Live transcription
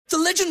The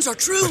legends are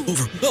true.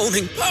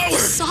 Overwhelming power!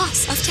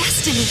 Sauce of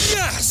destiny.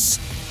 Yes!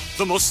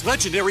 The most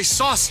legendary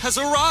sauce has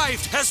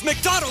arrived as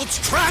McDonald's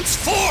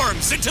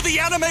transforms into the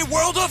anime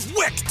world of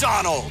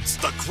WickDonald's.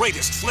 The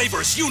greatest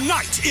flavors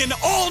unite in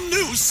all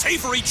new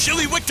savory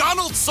chili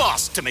McDonald's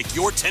sauce to make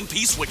your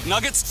 10-piece Wick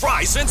Nuggets,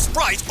 fries, and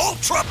Sprite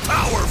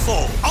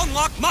ultra-powerful.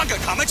 Unlock manga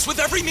comics with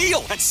every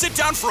meal and sit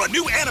down for a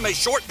new anime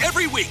short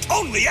every week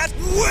only at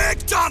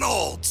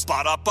WickDonald's.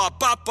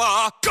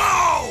 Ba-da-ba-ba-ba,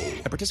 go!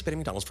 At participating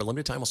McDonald's for a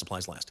limited time while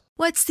supplies last.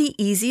 What's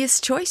the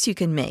easiest choice you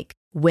can make?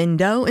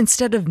 Window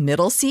instead of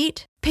middle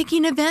seat?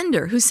 Picking a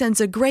vendor who sends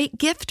a great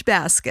gift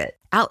basket?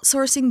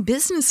 Outsourcing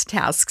business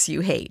tasks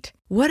you hate?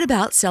 What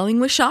about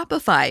selling with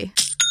Shopify?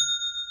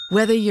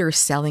 Whether you're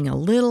selling a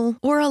little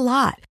or a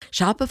lot,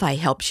 Shopify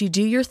helps you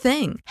do your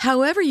thing,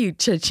 however you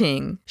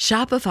cha-ching.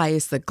 Shopify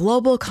is the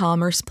global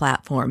commerce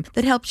platform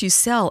that helps you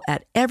sell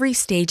at every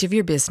stage of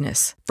your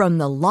business. From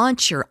the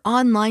launch your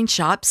online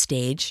shop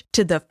stage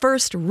to the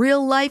first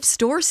real-life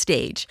store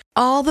stage,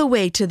 all the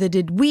way to the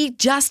did we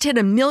just hit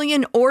 1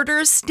 million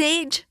orders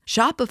stage.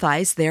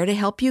 Shopify's there to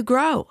help you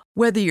grow.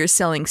 Whether you're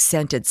selling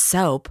scented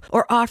soap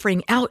or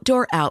offering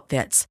outdoor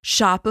outfits,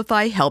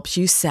 Shopify helps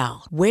you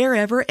sell.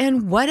 Wherever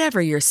and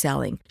whatever you're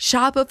selling,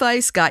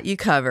 Shopify's got you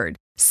covered.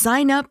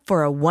 Sign up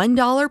for a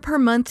 $1 per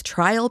month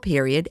trial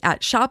period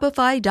at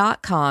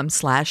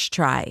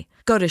shopify.com/try.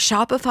 Go to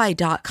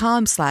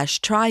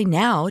shopify.com/try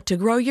now to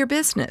grow your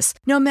business,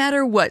 no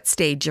matter what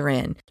stage you're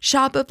in.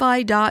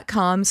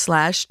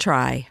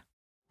 Shopify.com/try.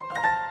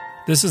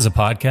 This is a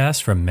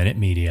podcast from Minute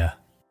Media.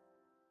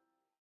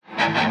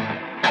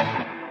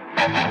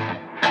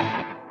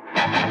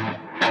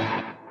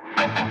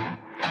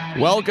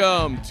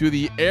 Welcome to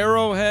the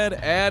Arrowhead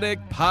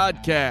Addict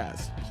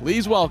Podcast.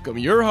 Please welcome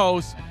your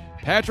hosts,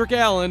 Patrick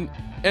Allen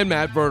and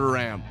Matt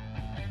Verderam.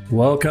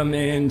 Welcome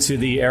into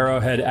the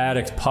Arrowhead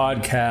Addict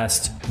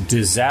Podcast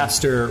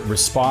Disaster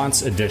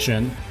Response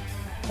Edition.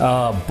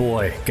 Oh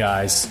boy,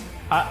 guys,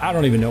 I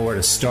don't even know where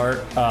to start.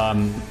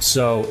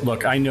 So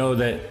look, I know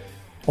that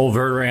old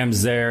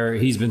Verderam's there.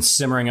 He's been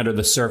simmering under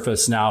the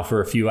surface now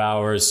for a few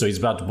hours, so he's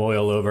about to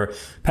boil over.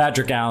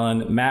 Patrick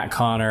Allen, Matt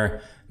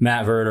Connor,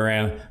 Matt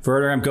Verderam.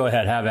 Verderam, go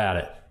ahead, have at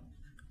it.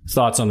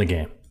 Thoughts on the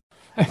game?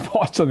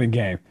 Thoughts on the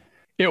game.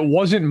 It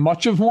wasn't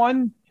much of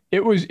one.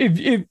 It was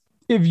if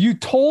you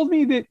told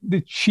me that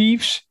the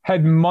Chiefs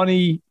had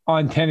money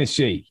on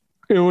Tennessee,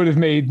 it would have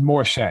made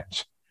more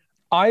sense.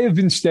 I have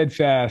been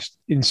steadfast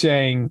in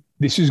saying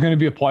this is going to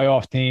be a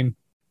playoff team.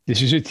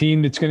 This is a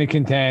team that's going to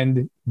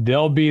contend.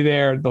 They'll be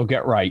there. They'll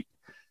get right.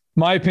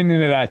 My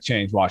opinion of that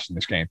changed watching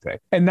this game today.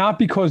 And not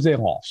because they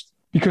lost,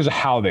 because of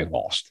how they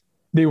lost.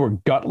 They were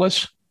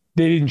gutless.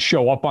 They didn't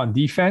show up on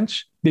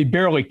defense. They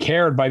barely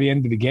cared by the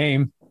end of the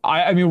game.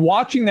 I mean,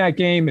 watching that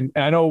game, and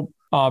I know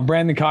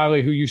Brandon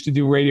Kiley, who used to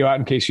do radio out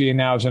in KC and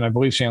now is in, I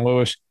believe, St.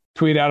 Louis,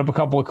 tweeted out a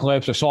couple of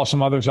clips. I saw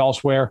some others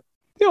elsewhere.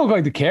 They don't look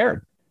like they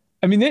cared.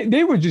 I mean,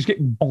 they were just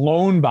getting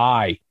blown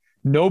by.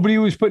 Nobody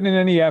was putting in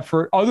any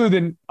effort other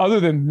than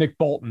Nick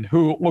Bolton,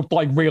 who looked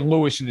like Ray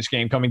Lewis in this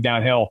game coming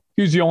downhill.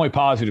 He was the only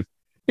positive.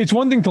 It's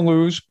one thing to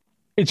lose.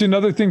 It's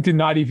another thing to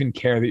not even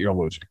care that you're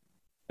losing.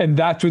 And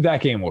that's what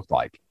that game looked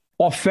like.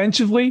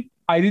 Offensively,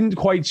 I didn't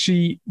quite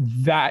see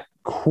that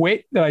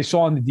quit that I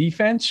saw on the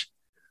defense,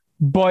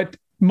 but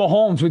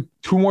Mahomes with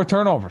 2 more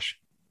turnovers,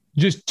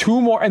 just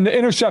 2 more. And the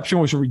interception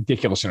was a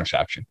ridiculous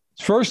interception.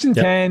 First and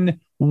 10,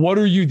 what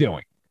are you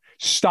doing?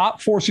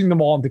 Stop forcing the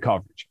ball into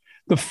coverage.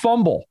 The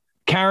fumble,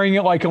 carrying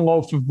it like a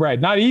loaf of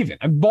bread, not even.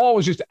 The ball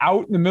was just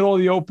out in the middle of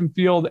the open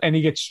field and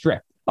he gets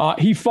stripped.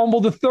 He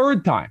fumbled a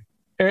second time.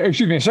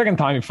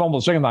 He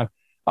fumbled a second time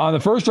on the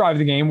first drive of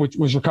the game, which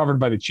was recovered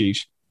by the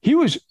Chiefs. He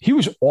was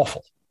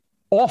awful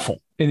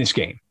in this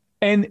game.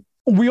 And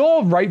we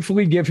all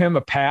rightfully give him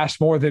a pass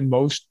more than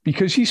most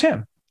because he's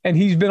him and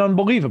he's been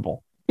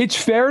unbelievable. It's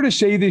fair to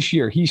say this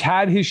year he's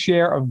had his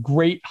share of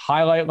great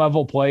highlight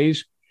level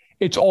plays.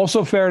 It's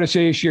also fair to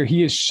say this year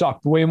he has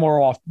sucked way more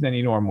often than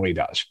he normally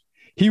does.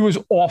 He was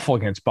awful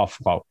against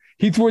Buffalo.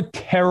 He threw a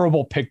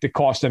terrible pick that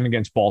cost them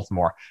against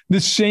Baltimore.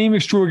 The same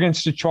is true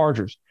against the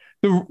Chargers.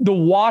 The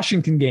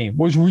Washington game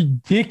was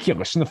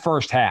ridiculous in the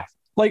first half.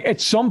 Like,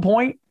 at some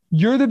point,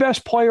 you're the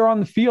best player on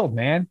the field,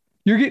 man.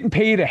 You're getting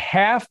paid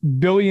 $500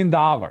 million.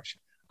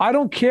 I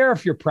don't care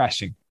if you're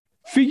pressing.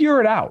 Figure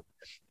it out.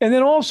 And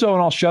then also,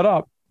 and I'll shut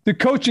up, the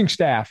coaching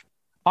staff.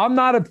 I'm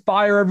not a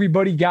fire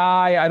everybody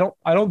guy.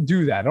 I don't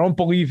do that. I don't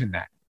believe in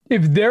that.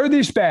 If they're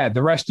this bad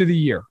the rest of the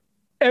year,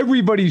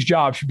 everybody's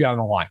job should be on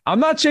the line. I'm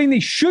not saying they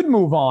should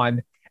move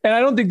on, and I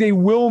don't think they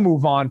will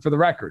move on for the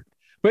record.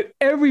 But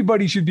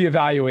everybody should be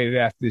evaluated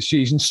after this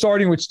season,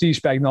 starting with Steve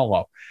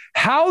Spagnuolo.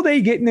 How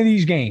they get into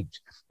these games.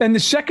 And the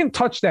second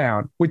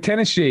touchdown with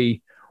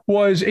Tennessee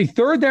was a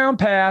third down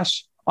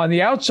pass on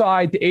the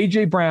outside to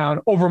A.J.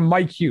 Brown over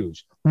Mike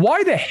Hughes.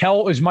 Why the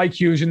hell is Mike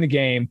Hughes in the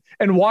game?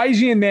 And why is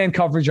he in man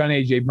coverage on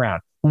A.J. Brown?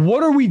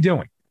 What are we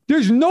doing?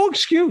 There's no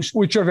excuse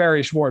with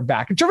Charvarius Ward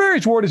back. And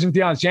Charvarius Ward isn't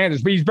Deion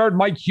Sanders, but he's better than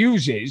Mike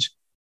Hughes is.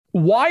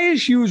 Why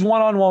is Hughes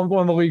one-on-one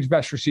one of the league's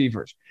best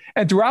receivers?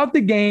 And throughout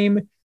the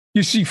game,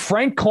 You see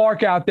Frank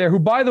Clark out there, who,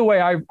 by the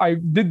way, I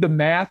did the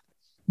math.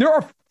 There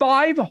are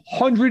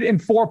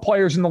 504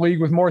 players in the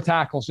league with more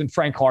tackles than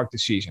Frank Clark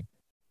this season.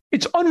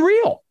 It's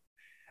unreal.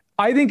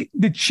 I think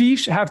the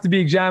Chiefs have to be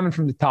examined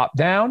from the top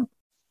down.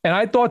 And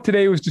I thought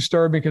today was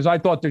disturbing because I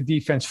thought their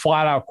defense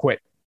flat out quit.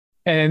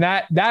 And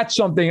that's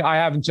something I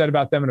haven't said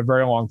about them in a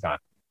very long time.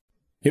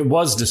 It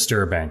was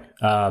disturbing.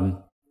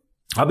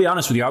 I'll be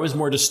honest with you. I was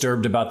more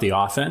disturbed about the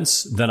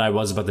offense than I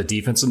was about the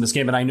defense in this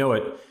game. And I know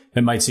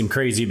it might seem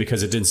crazy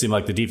because it didn't seem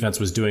like the defense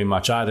was doing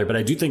much either. But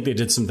I do think they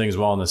did some things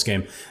well in this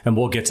game. And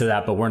we'll get to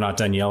that, but we're not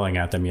done yelling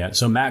at them yet.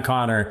 So, Matt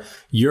Connor,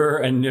 your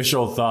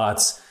initial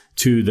thoughts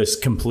to this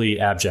complete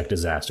abject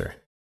disaster.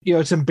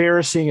 It's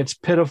embarrassing. It's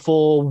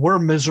pitiful. We're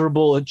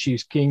miserable at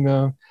Chiefs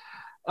Kingdom.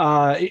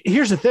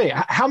 Here's the thing.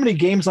 How many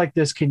games like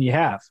this can you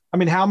have? I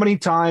mean, how many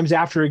times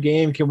after a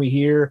game can we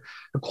hear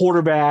a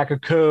quarterback, a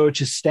coach,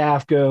 a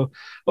staff go,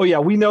 oh, yeah,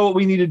 we know what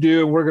we need to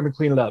do, and we're going to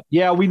clean it up.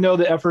 Yeah, we know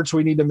the efforts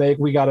we need to make.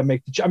 We got to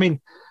make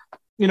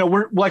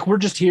we're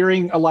just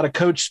hearing a lot of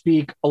coach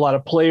speak, a lot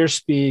of players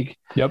speak.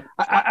 Yep.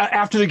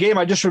 After the game,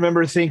 I just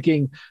remember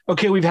thinking,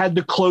 okay, we've had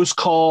the close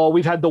call.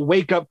 We've had the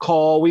wake-up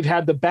call. We've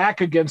had the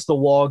back against the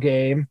wall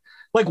game.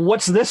 Like,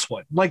 what's this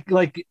one?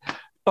 Like,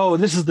 oh,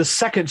 this is the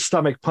second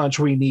stomach punch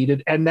we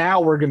needed, and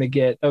now we're going to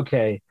get,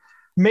 okay,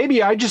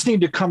 maybe I just need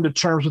to come to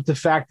terms with the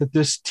fact that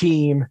this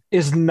team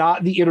is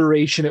not the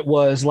iteration it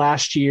was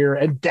last year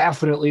and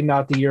definitely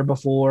not the year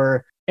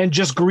before, and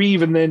just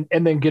grieve and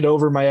then get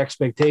over my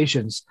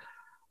expectations.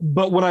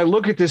 But when I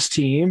look at this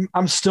team,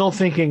 I'm still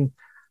thinking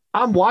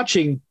I'm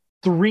watching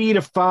 3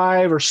 to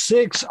 5 or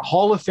 6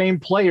 Hall of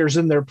Fame players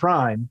in their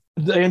prime.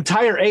 The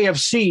entire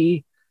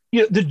AFC,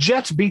 the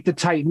Jets beat the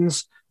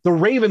Titans. The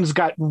Ravens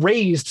got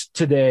raised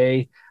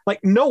today.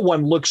 Like, no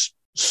one looks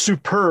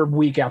superb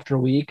week after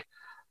week.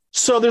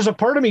 So there's a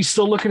part of me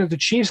still looking at the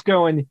Chiefs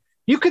going,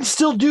 you can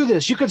still do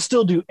this. You can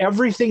still do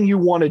everything you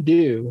want to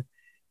do.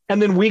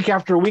 And then week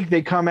after week,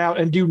 they come out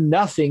and do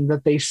nothing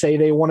that they say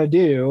they want to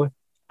do.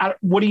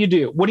 What do you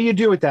do? What do you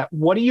do with that?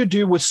 What do you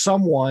do with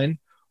someone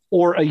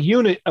or a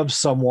unit of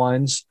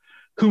someone's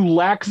who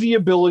lack the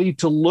ability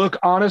to look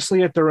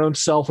honestly at their own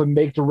self and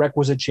make the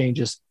requisite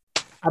changes?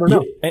 I don't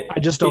know. I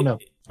just don't know.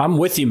 I'm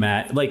with you,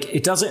 Matt. Like,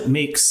 it doesn't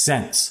make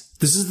sense.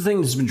 This is the thing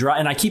that's been dry,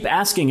 and I keep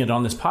asking it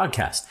on this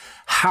podcast.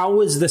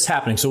 How is this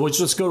happening? So let's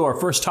just go to our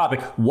first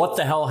topic. What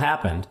the hell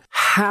happened?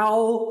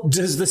 How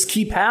does this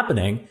keep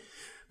happening?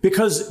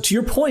 Because to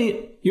your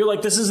point, you're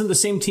like, this isn't the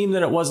same team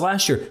that it was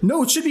last year.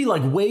 No, it should be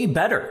like way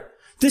better.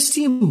 This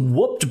team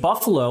whooped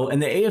Buffalo in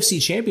the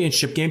AFC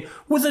Championship game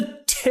with a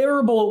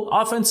terrible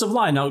offensive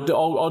line. Now,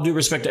 all due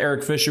respect to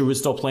Eric Fisher, who was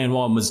still playing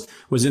well and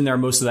was in there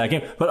most of that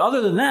game. But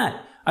other than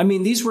that, I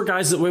mean, these were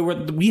guys that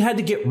we had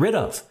to get rid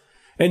of.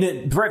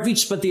 And Brett Veach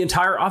spent the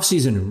entire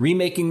offseason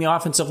remaking the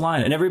offensive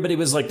line. And everybody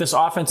was like, this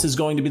offense is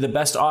going to be the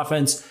best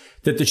offense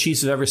that the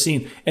Chiefs have ever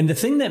seen. And the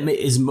thing that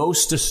is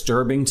most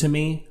disturbing to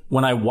me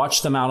when I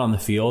watch them out on the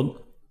field,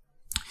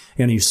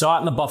 and you saw it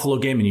in the Buffalo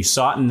game and you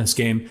saw it in this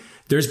game,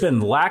 there's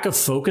been lack of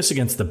focus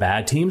against the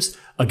bad teams.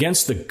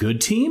 Against the good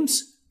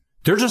teams,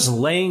 they're just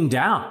laying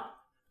down.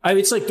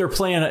 It's like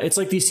it's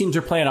like these teams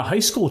are playing a high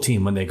school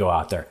team when they go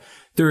out there.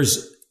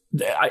 It's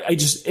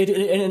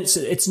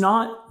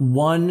not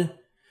one,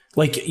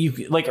 like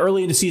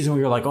early in the season,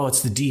 we were like, oh,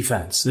 it's the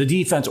defense,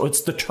 or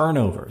it's the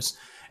turnovers.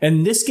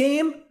 And this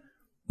game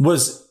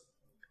was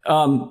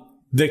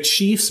the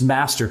Chiefs'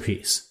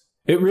 masterpiece.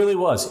 It really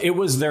was. It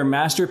was their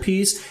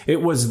masterpiece.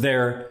 It was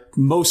their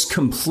most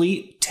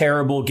complete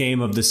terrible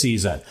game of the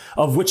season,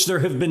 of which there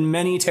have been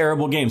many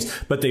terrible games.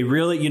 But they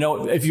really,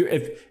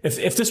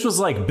 if this was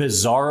like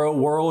Bizarro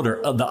World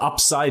or the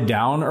Upside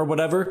Down or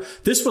whatever,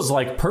 this was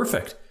like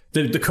perfect.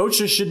 The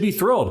coaches should be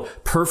thrilled.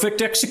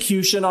 Perfect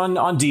execution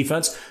on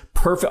defense.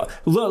 Perfect.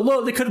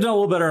 They could have done a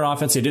little better on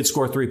offense. They did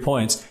score 3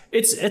 points.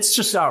 It's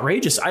just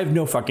outrageous. I have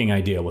no fucking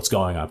idea what's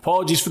going on.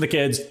 Apologies for the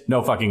kids.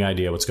 No fucking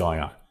idea what's going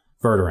on.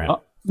 Verderame.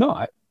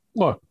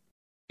 Look,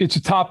 it's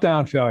a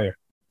top-down failure.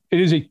 It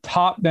is a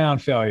top-down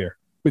failure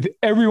with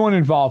everyone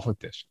involved with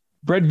this.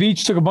 Brett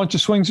Veach took a bunch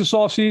of swings this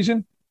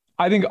offseason.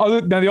 I think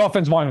now the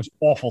offensive line was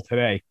awful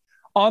today.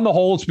 On the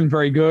whole, it's been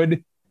very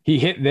good. He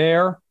hit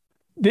there.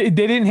 They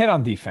didn't hit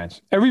on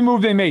defense. Every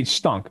move they made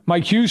stunk.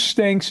 Mike Hughes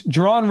stinks.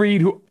 Jerron Reed,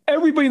 who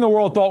everybody in the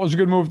world thought was a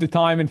good move at the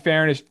time, in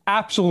fairness,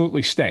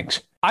 absolutely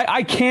stinks.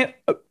 I can't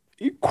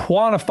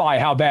quantify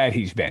how bad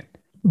he's been.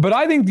 But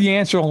I think the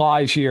answer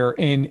lies here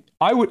in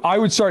I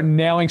would start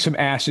nailing some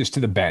asses to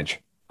the bench.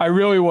 I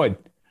really would.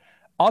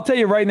 I'll tell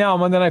you right now, on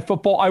Monday Night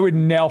Football, I would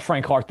nail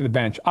Frank Clark to the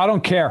bench. I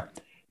don't care.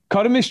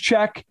 Cut him his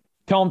check.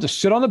 Tell him to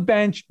sit on the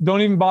bench.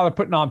 Don't even bother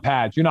putting on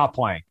pads. You're not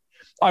playing.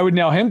 I would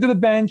nail him to the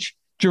bench.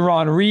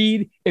 Jerron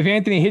Reed. If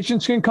Anthony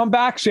Hitchens can come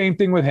back, same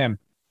thing with him.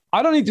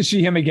 I don't need to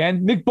see him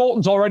again. Nick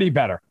Bolton's already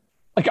better.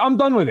 Like, I'm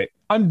done with it.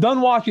 I'm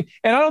done watching.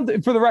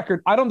 And for the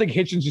record, I don't think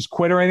Hitchens is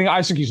quit or anything.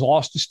 I think he's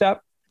lost a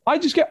step. I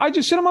just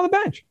sit him on the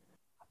bench.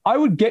 I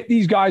would get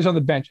these guys on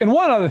the bench. And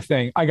one other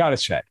thing I got to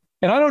say,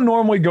 and I don't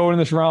normally go in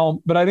this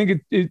realm, but I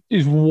think it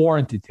is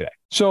warranted today.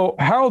 So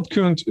Harold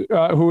Kuntz,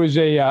 who is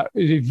a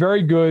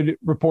very good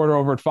reporter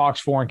over at Fox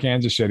 4 in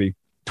Kansas City,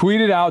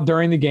 tweeted out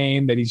during the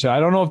game that he said, I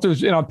don't know if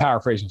there's, I'm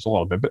paraphrasing this a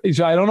little bit, but he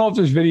said, I don't know if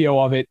there's video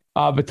of it,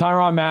 but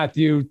Tyrann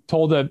Mathieu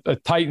told a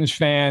Titans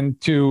fan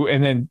to,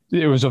 and then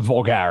it was a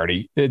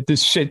vulgarity, to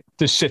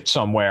sit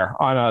somewhere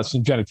on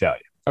some genitalia.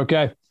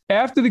 Okay.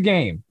 After the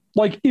game,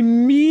 like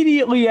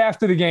immediately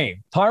after the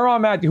game,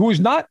 Tyrann Mathieu, who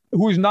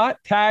is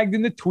not tagged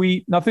in the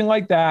tweet, nothing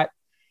like that,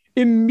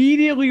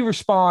 immediately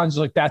responds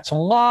like, that's a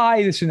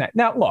lie, this and that.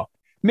 Now, look,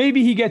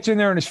 maybe he gets in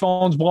there and his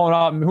phone's blowing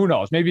up, and who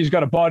knows? Maybe he's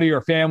got a buddy or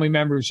a family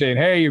member who's saying,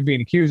 hey, you're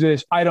being accused of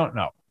this. I don't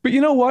know. But you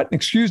know what?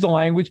 Excuse the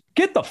language.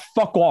 Get the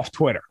fuck off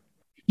Twitter.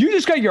 You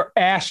just got your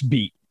ass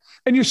beat,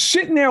 and you're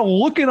sitting there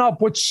looking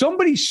up what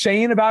somebody's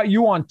saying about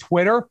you on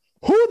Twitter.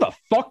 Who the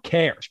fuck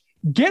cares?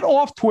 Get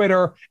off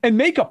Twitter and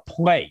make a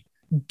play.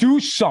 Do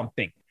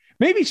something.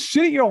 Maybe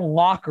sit at your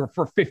locker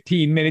for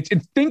 15 minutes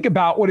and think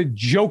about what a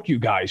joke you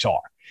guys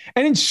are.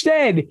 And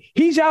instead,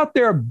 he's out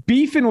there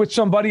beefing with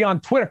somebody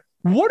on Twitter.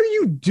 What are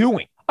you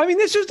doing? I mean,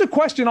 this is the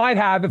question I'd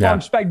have if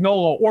I'm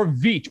Spagnuolo or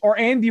Veach or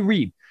Andy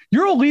Reid.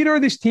 You're a leader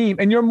of this team,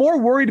 and you're more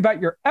worried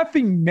about your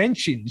effing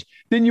mentions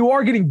than you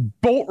are getting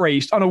boat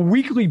raced on a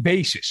weekly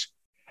basis.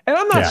 And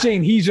I'm not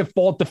saying he's at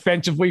fault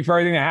defensively for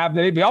everything that happened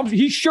today, but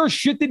he sure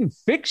shit didn't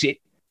fix it.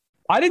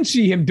 I didn't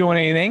see him doing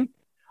anything.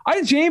 I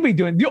didn't see anybody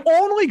doing it. The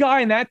only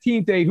guy in that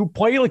team today who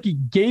played like he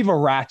gave a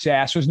rat's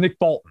ass was Nick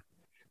Bolton.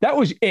 That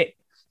was it.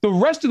 The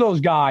rest of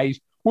those guys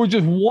were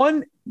just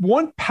one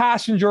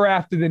passenger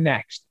after the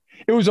next.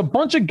 It was a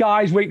bunch of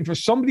guys waiting for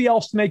somebody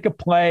else to make a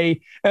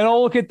play. And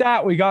oh, look at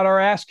that. We got our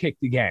ass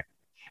kicked again.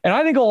 And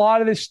I think a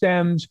lot of this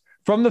stems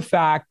from the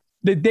fact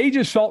that they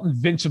just felt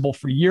invincible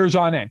for years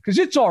on end. Because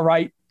it's all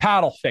right.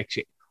 Pat will fix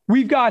it.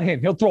 We've got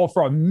him. He'll throw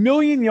for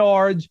 1,000,000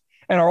 yards,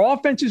 and our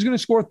offense is going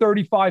to score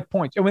 35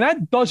 points. And when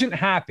that doesn't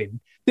happen,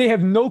 they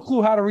have no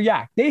clue how to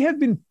react. They have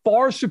been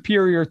far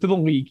superior to the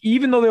league,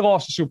 even though they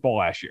lost the Super Bowl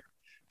last year,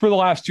 for the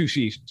last 2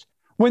 seasons.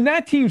 When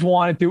that team's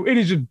wanted to, it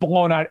has just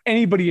blown out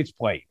anybody it's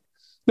played.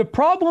 The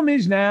problem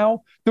is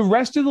now the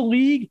rest of the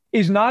league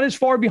is not as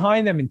far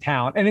behind them in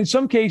talent, and in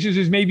some cases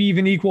is maybe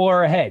even equal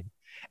or ahead,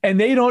 and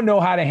they don't know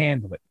how to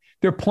handle it.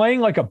 They're playing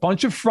like a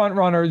bunch of front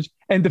runners,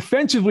 and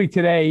defensively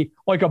today,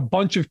 like a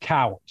bunch of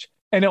cowards.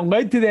 And it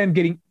led to them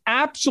getting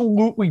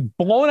absolutely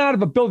blown out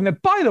of a building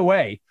that, by the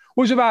way,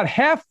 was about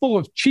half full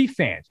of Chief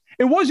fans.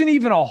 It wasn't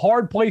even a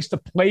hard place to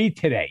play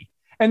today,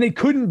 and they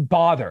couldn't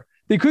bother.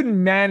 They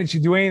couldn't manage to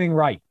do anything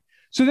right.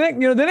 So then,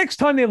 the next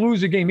time they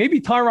lose a game,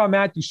 maybe Tyrann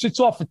Mathieu sits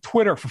off of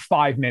Twitter for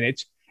 5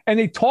 minutes and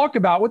they talk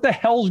about what the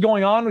hell's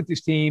going on with this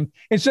team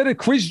instead of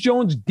Chris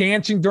Jones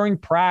dancing during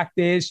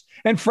practice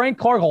and Frank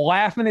Clark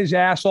laughing his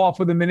ass off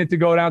with a minute to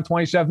go down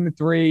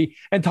 27-3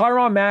 and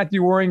Tyrann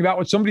Mathieu worrying about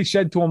what somebody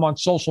said to him on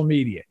social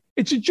media.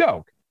 It's a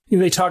joke.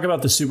 They talk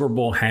about the Super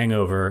Bowl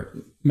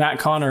hangover. Matt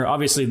Connor,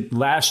 obviously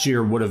last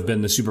year would have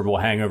been the Super Bowl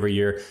hangover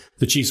year.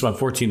 The Chiefs went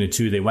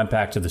 14-2. They went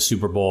back to the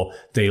Super Bowl.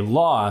 They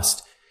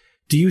lost.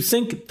 Do you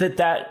think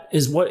that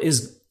is what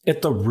is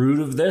at the root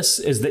of this,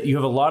 is that you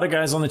have a lot of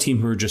guys on the team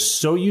who are just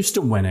so used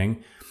to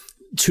winning?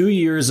 2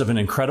 years of an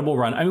incredible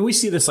run. I mean, we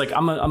see this, like,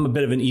 I'm a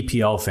bit of an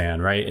EPL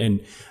fan, right?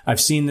 And I've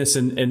seen this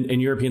in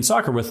European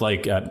soccer with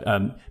like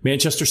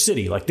Manchester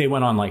City. Like they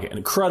went on like an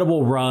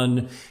incredible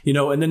run,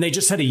 and then they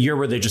just had a year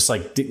where they just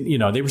like,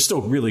 they were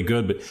still really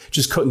good, but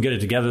just couldn't get it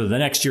together. The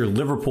next year,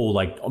 Liverpool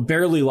like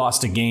barely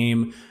lost a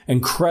game,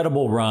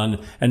 incredible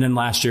run. And then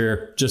last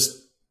year just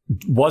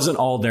wasn't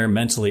all there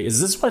mentally. Is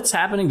this what's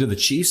happening to the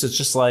Chiefs? It's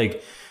just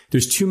like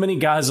there's too many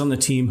guys on the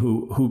team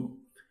who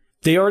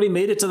they already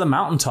made it to the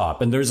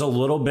mountaintop, and there's a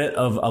little bit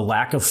of a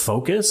lack of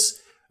focus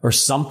or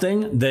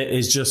something that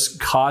is just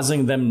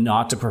causing them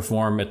not to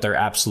perform at their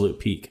absolute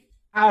peak.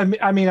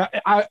 I mean,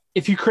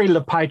 if you created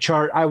a pie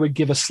chart, I would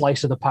give a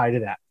slice of the pie to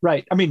that,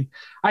 right? I mean,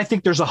 I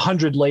think there's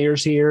 100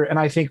 layers here, and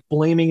I think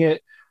blaming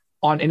it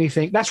on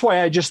anything. That's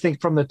why I just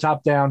think from the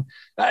top down,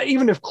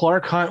 even if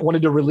Clark Hunt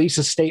wanted to release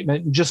a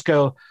statement and just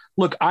go,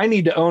 look, I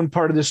need to own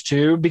part of this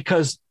too,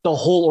 because the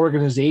whole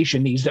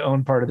organization needs to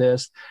own part of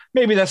this.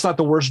 Maybe that's not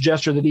the worst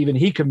gesture that even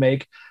he could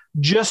make,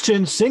 just to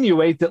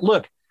insinuate that,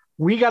 look,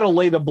 we got to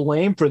lay the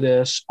blame for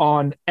this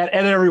at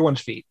everyone's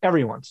feet,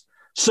 everyone's.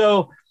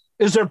 So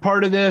is there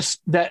part of this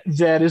that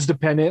is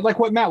dependent, like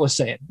what Matt was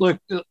saying? Look,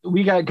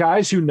 we got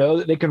guys who know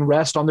that they can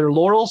rest on their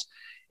laurels,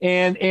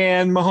 and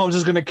Mahomes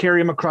is going to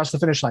carry him across the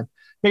finish line.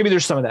 Maybe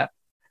there's some of that.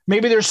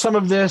 Maybe there's some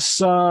of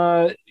this,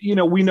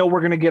 we know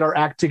we're going to get our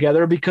act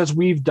together because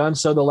we've done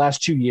so the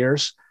last 2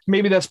 years.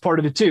 Maybe that's part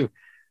of it too.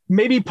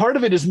 Maybe part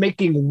of it is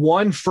making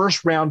one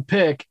first-round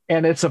pick,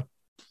 and it's a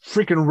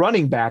freaking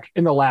running back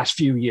in the last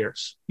few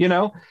years.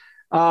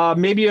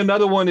 Maybe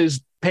another one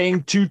is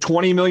paying two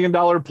 $20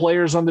 million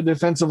players on the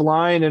defensive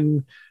line,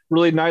 and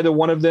really neither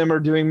one of them are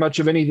doing much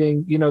of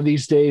anything,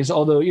 these days.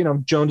 Although,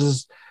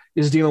 Jones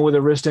is dealing with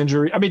a wrist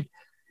injury. I mean,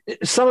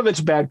 some of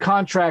it's bad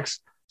contracts.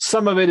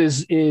 Some of it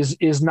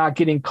is not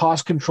getting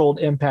cost-controlled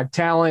impact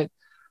talent.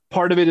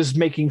 Part of it is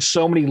making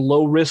so many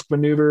low risk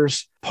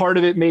maneuvers. Part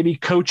of it maybe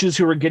coaches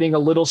who are getting a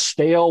little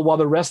stale while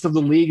the rest of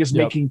the league is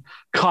making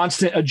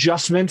constant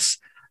adjustments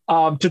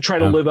to try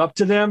to live up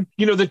to them.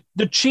 You know,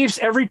 the Chiefs,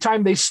 every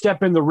time they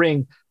step in the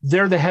ring,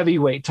 they're the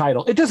heavyweight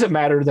title. It doesn't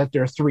matter that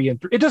they're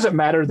 3-3. It doesn't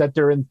matter that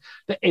they're in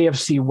the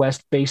AFC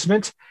West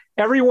basement.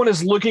 Everyone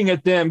is looking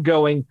at them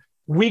going,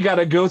 we got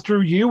to go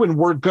through you, and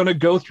we're going to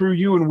go through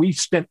you. And we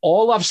spent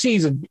all off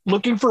season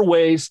looking for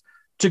ways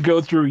to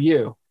go through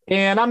you.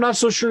 And I'm not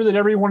so sure that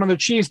everyone on the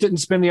Chiefs didn't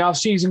spend the off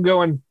season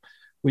going,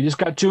 we just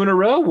got 2 in a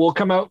row. We'll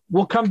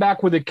come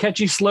back with a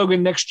catchy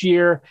slogan next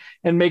year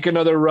and make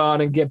another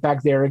run and get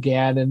back there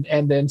again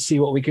and then see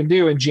what we can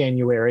do in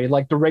January.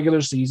 Like the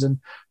regular season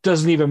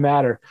doesn't even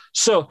matter.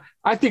 So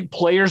I think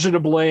players are to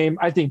blame.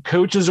 I think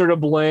coaches are to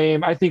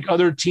blame. I think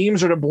other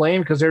teams are to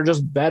blame because they're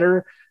just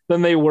better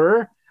than they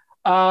were.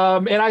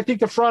 And I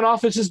think the front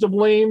office is to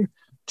blame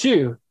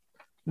too.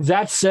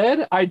 That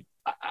said, I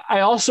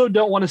also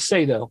don't want to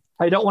say, though,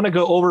 I don't want to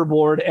go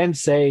overboard and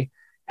say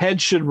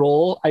heads should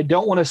roll. I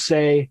don't want to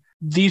say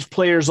these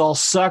players all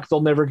suck,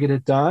 they'll never get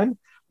it done.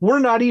 We're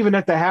not even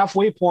at the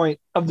halfway point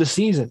of the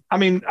season. I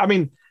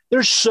mean,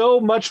 there's so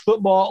much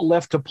football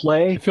left to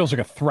play. It feels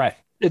like a threat.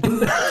 I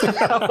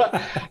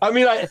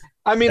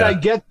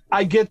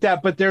get that,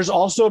 but there's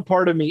also a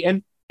part of me,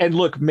 and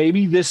look,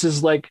 maybe this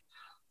is like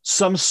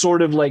some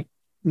sort of like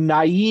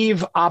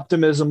naive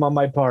optimism on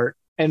my part,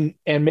 and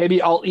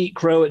maybe I'll eat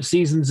crow at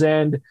season's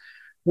end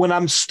when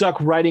I'm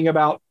stuck writing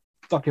about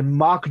fucking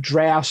mock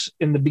drafts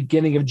in the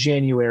beginning of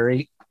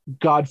January.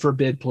 God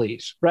forbid,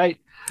 please. Right?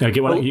 Yeah,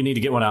 you need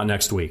to get one out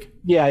next week.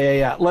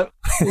 Yeah.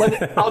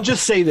 I'll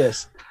just say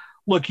this.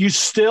 Look, you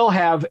still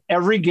have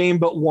every game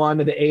but one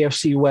of the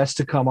AFC West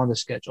to come on the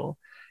schedule.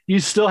 You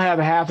still have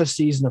half a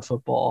season of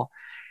football,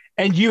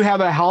 and you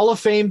have a Hall of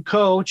Fame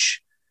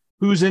coach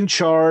who's in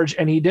charge,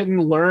 and he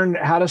didn't learn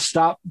how to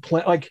stop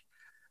playing.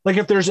 Like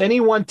if there's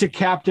anyone to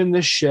captain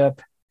this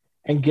ship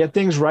and get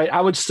things right, I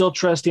would still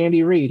trust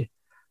Andy Reid.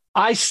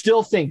 I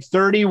still think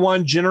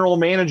 31 general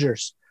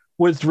managers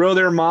would throw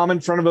their mom in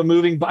front of a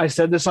moving – I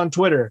said this on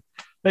Twitter.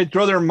 They'd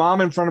throw their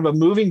mom in front of a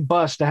moving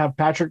bus to have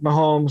Patrick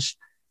Mahomes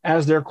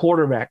as their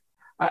quarterback.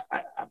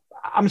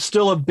 I'm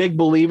still a big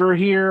believer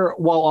here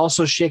while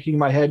also shaking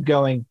my head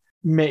going,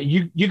 man,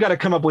 you got to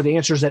come up with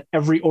answers at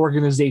every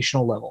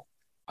organizational level.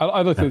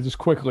 I'd like to just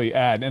quickly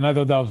add, and I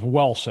thought that was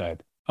well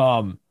said.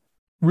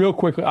 Real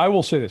quickly, I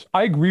will say this.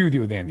 I agree with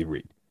you with Andy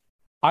Reid.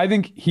 I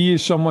think he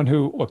is someone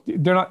who, look,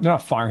 they're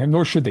not firing him,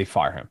 nor should they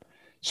fire him.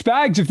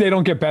 Spags, if they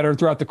don't get better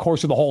throughout the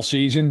course of the whole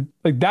season,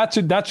 like that's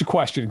a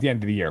question at the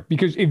end of the year.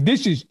 Because if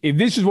this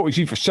is what we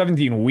see for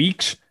 17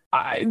 weeks,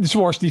 this is the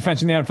worst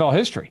defense in the NFL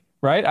history,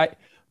 right?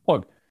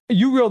 Look,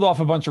 you reeled off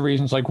a bunch of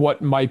reasons, like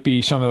what might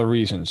be some of the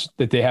reasons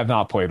that they have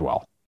not played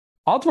well.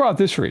 I'll throw out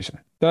this reason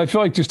that I feel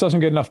like just doesn't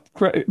get enough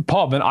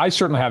pub, and I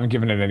certainly haven't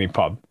given it any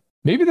pub.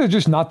 Maybe they're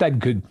just not that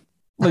good.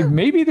 Like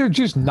maybe they're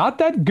just not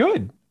that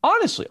good.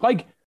 Honestly,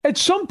 like at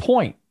some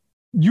point,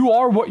 you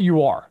are what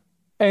you are.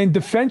 And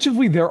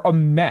defensively, they're a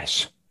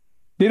mess.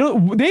 They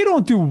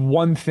don't do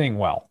one thing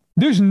well.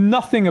 There's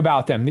nothing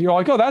about them that you're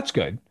like, oh, that's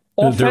good.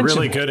 They're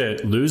really good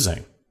at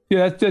losing.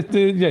 Yeah,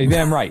 yeah,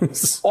 damn right.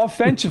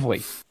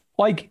 Offensively,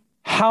 like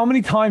how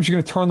many times are you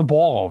going to turn the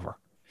ball over?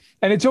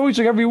 And it's always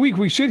like every week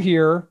we sit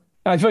here,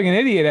 and I feel like an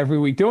idiot every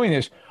week doing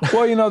this.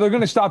 Well, they're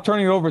going to stop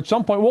turning it over at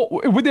some point. Well,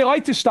 would they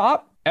like to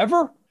stop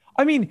ever?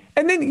 I mean,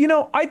 and then,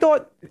 I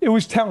thought it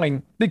was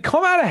telling. They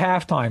come out of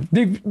halftime.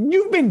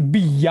 You've been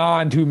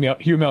beyond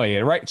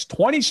humiliated, right? It's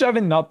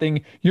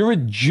 27-0. You're a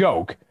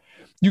joke.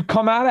 You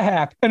come out of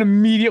half and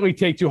immediately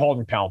take 2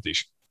 holding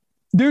penalties.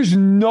 There's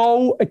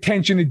no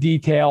attention to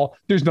detail.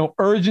 There's no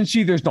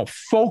urgency. There's no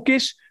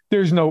focus.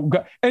 There's no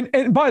 –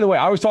 and by the way,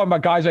 I was talking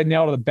about guys I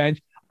nailed to the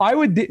bench. I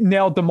would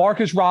nail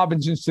DeMarcus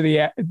Robinson to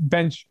the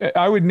bench.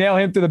 I would nail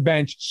him to the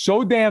bench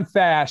so damn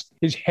fast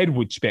his head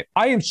would spin.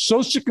 I am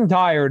so sick and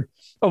tired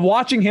of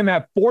watching him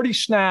have 40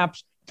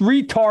 snaps,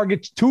 3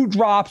 targets, 2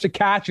 drops, a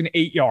catch, and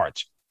 8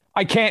 yards.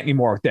 I can't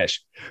anymore with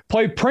this.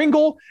 Play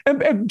Pringle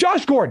and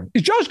Josh Gordon.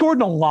 Is Josh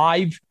Gordon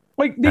alive?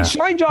 Like they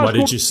signed Josh Gordon.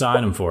 What did you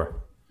sign him for?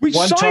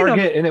 One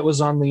target, and it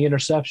was on the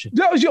interception.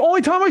 That was the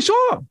only time I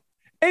saw him.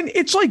 And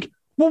it's like,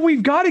 well,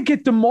 we've got to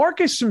get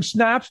DeMarcus some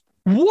snaps.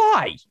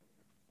 Why?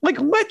 Like,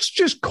 let's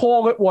just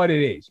call it what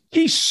it is.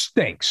 He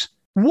stinks.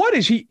 What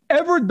has he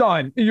ever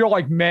done? And you're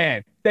like,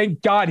 man,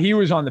 thank God he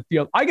was on the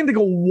field. I can think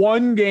of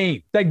one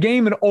game, that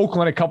game in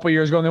Oakland a couple of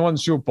years ago, and they won the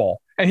Super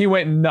Bowl, and he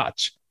went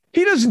nuts.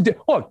 He doesn't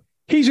look,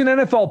 he's an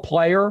NFL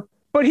player,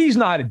 but he's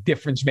not a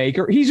difference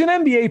maker. He's an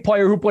NBA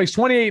player who plays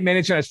 28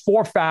 minutes and has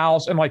 4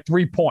 fouls and like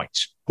 3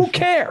 points. Who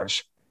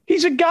cares?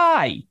 He's a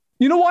guy.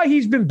 You know why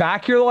he's been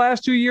back here the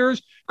last 2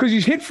 years? Because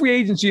he's hit free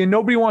agency and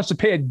nobody wants to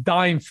pay a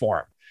dime for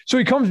him. So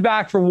he comes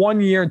back for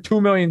 1 year and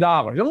 $2 million.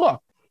 And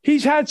look,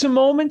 he's had some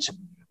moments,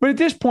 but at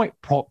this point,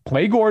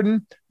 play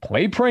Gordon,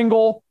 play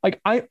Pringle. Like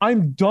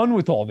I'm done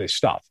with all this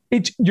stuff.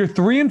 You're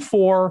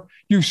 3-4.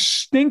 You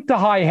stink to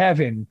high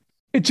heaven.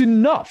 It's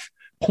enough.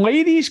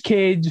 Play these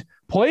kids.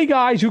 Play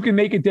guys who can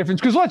make a difference.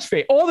 Because let's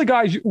face it, all the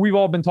guys we've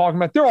all been talking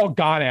about, they're all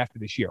gone after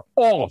this year.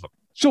 All of them.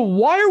 So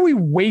why are we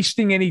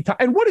wasting any time?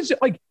 And what is it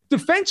like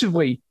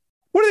defensively?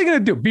 What are they going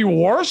to do? Be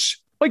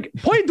worse? Like,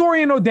 play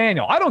Dorian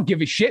O'Daniel. I don't give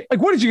a shit.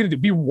 Like, what is he going to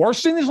do? Be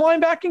worse than his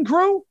linebacking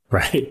crew?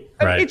 Right.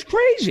 It's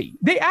crazy.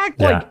 They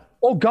act like,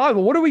 oh, God,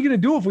 well, what are we going to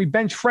do if we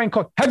bench Frank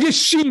Clark? Have you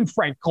seen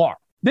Frank Clark?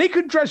 They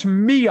could dress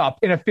me up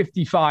in a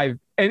 55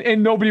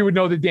 and nobody would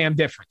know the damn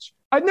difference.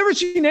 I've never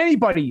seen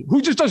anybody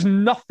who just does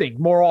nothing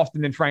more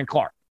often than Frank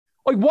Clark.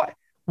 Like, what?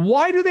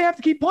 Why do they have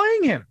to keep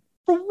playing him?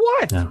 For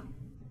what? Yeah.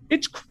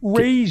 It's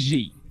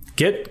crazy.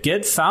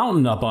 Get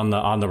Fountain up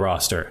on the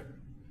roster.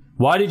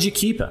 Why did you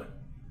keep him?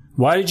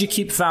 Why did you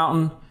keep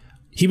Fountain?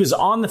 He was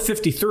on the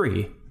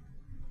 53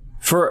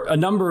 for a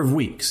number of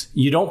weeks.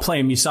 You don't play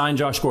him. You sign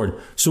Josh Gordon.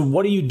 So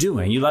what are you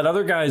doing? You let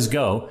other guys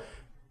go.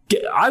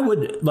 I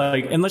would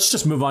like, and let's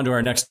just move on to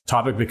our next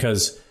topic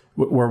because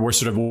we're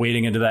sort of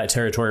wading into that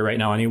territory right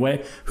now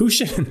anyway. Who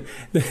should,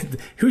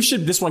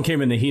 this one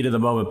came in the heat of the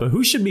moment, but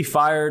who should be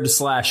fired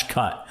 /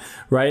 cut,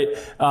 right?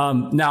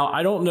 Now,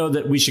 I don't know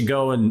that we should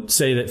go and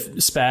say that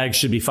Spags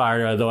should be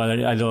fired, although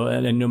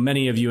I know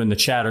many of you in the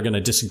chat are going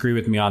to disagree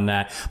with me on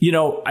that. You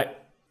know,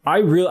 I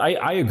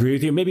agree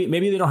with you. Maybe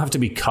they don't have to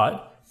be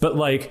cut, but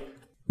like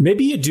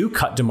maybe you do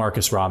cut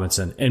DeMarcus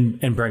Robinson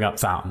and bring up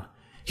Fountain.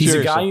 He's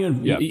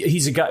Seriously.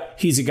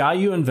 He's a guy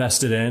you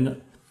invested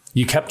in.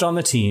 You kept on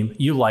the team.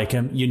 You like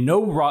him. You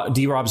know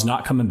D-Rob's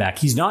not coming back.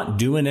 He's not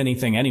doing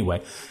anything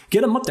anyway.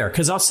 Get him up there.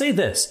 Because I'll say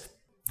this.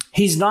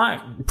 He's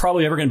not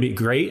probably ever going to be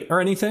great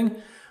or anything.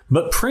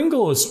 But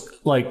Pringle is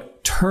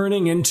like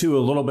turning into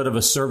a little bit of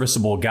a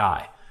serviceable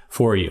guy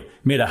for you.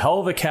 Made a hell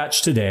of a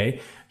catch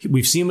today.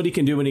 We've seen what he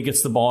can do when he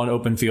gets the ball in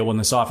open field when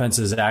this offense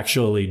is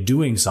actually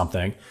doing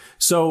something.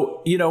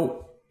 So, you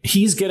know,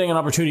 he's getting an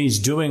opportunity. He's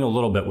doing a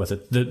little bit with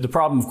it. The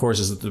problem, of course,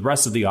 is that the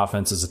rest of the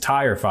offense is a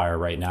tire fire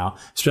right now,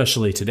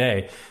 especially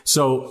today.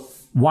 So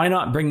why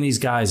not bring these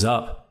guys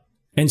up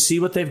and see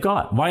what they've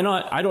got? Why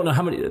not? I don't know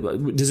how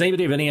many. Does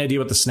anybody have any idea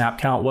what the snap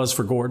count was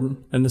for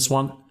Gordon in this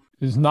one?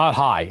 It's not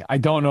high. I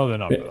don't know the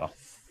number, though.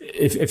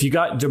 If you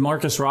got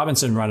DeMarcus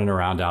Robinson running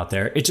around out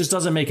there, it just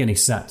doesn't make any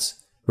sense,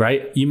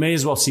 right? You may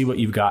as well see what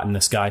you've got in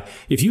this guy.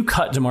 If you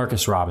cut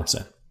DeMarcus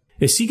Robinson,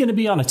 is he going to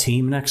be on a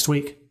team next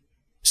week?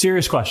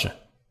 Serious question.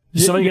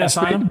 Is somebody going to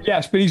sign him?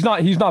 Yes, but he's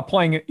not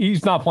playing.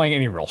 He's not playing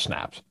any real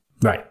snaps.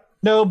 Right.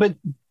 No, but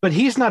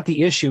he's not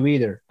the issue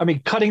either. I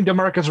mean, cutting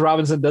DeMarcus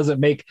Robinson doesn't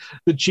make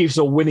the Chiefs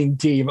a winning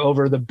team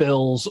over the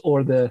Bills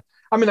or the.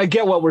 I mean, I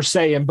get what we're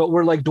saying, but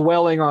we're like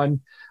dwelling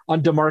on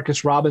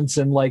DeMarcus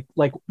Robinson, like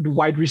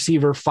wide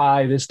receiver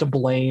 5 is to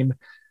blame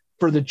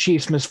for the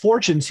Chiefs'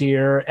 misfortunes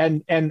here,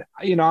 and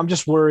you know, I'm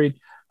just worried.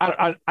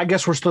 I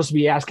guess we're supposed to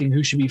be asking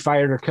who should be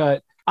fired or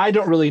cut. I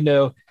don't really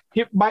know.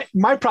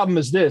 My problem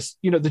is this,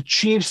 you know, the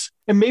Chiefs,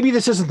 and maybe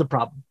this isn't the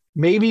problem.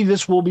 Maybe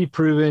this will be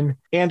proven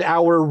and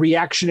our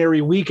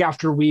reactionary week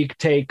after week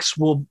takes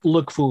will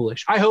look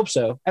foolish. I hope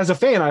so. As a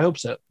fan, I hope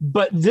so.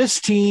 But this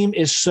team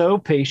is so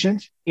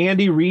patient.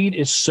 Andy Reid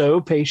is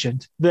so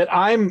patient that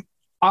I'm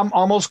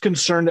almost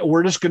concerned that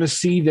we're just going to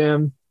see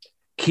them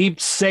keep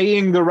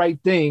saying the right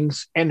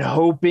things and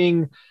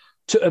hoping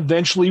to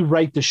eventually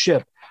right the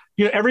ship.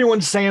 You know,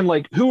 everyone's saying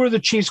like, who are the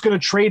Chiefs going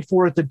to trade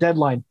for at the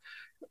deadline?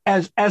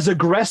 As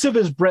aggressive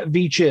as Brett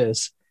Veach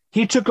is,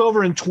 he took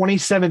over in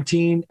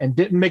 2017 and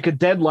didn't make a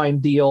deadline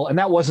deal, and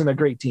that wasn't a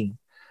great team.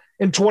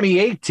 In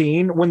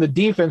 2018, when the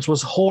defense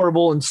was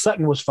horrible and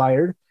Sutton was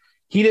fired,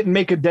 he didn't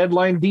make a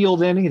deadline deal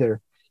then either.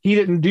 He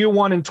didn't do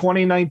one in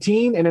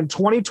 2019, and in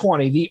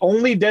 2020, the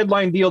only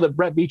deadline deal that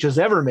Brett Veach has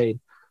ever made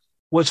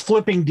was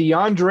flipping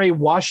DeAndre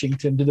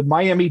Washington to the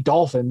Miami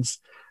Dolphins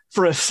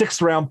for a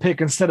 6th-round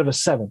pick instead of a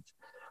 7th.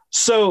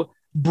 So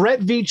Brett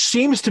Veach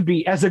seems to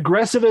be as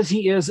aggressive as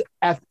he is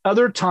at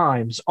other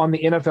times on the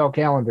NFL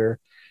calendar.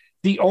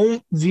 The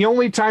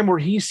only time where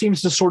he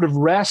seems to sort of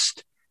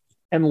rest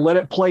and let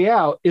it play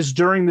out is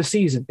during the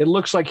season. It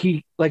looks like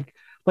he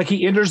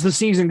enters the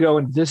season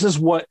going, this is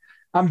what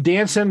I'm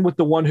dancing with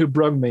the one who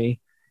brung me.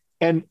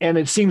 And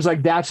it seems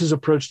like that's his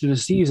approach to the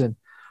season.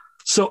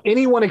 So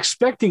anyone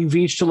expecting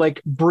Veach to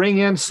like bring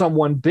in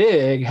someone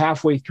big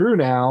halfway through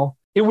now,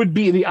 it would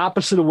be the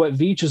opposite of what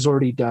Veach has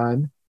already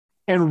done.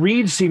 And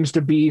Reid seems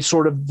to be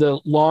sort of the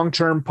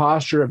long-term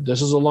posture of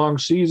this is a long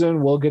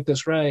season. We'll get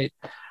this right.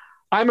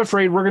 I'm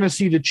afraid we're going to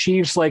see the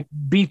Chiefs like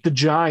beat the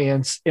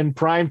Giants in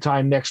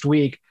primetime next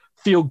week,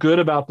 feel good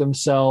about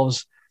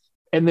themselves,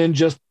 and then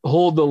just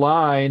hold the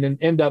line and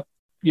end up,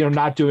 you know,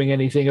 not doing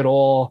anything at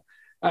all.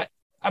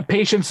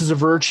 Patience is a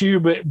virtue,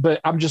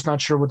 but I'm just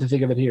not sure what to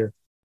think of it here.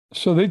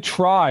 So they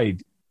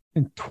tried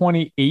in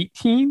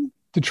 2018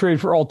 to trade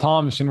for Earl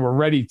Thomas and were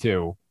ready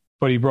to,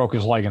 but he broke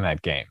his leg in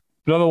that game.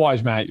 But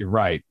otherwise, Matt, you're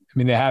right. I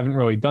mean, they haven't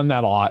really done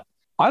that a lot.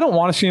 I don't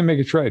want to see them make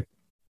a trade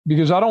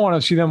because I don't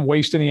want to see them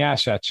waste any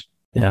assets.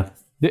 Yeah.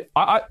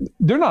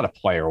 They're not a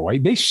player away.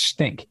 They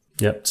stink.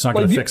 Yep. It's not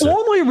going to fix it. The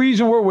only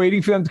reason we're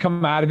waiting for them to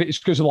come out of it is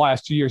because of the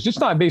last 2 years. It's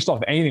not based off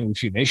of anything we've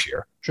seen this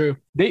year. True.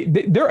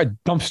 They're a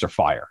dumpster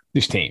fire,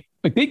 this team.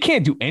 Like, they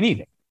can't do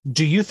anything.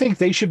 Do you think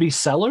they should be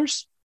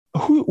sellers?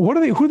 who are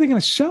they going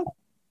to sell?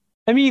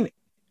 I mean,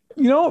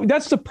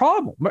 that's the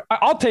problem.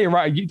 I'll tell you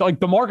right, like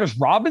DeMarcus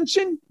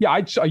Robinson.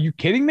 Yeah, are you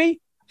kidding me?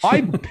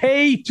 I'd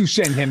pay to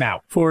send him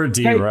out. Poor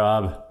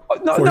D-Rob.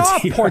 No,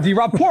 poor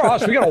D-Rob. Poor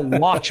us. We got to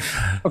watch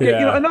him. Okay,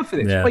 Yeah. Enough of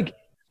this. Yeah. Like,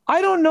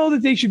 I don't know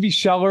that they should be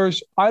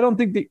sellers. I don't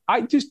think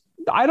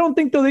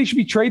though they should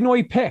be trading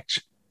away picks.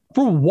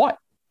 For what?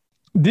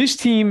 This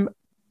team,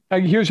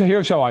 here's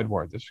how I'd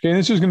word this. Okay, and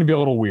this is going to be a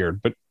little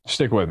weird, but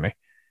stick with me.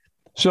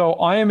 So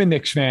I am a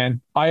Knicks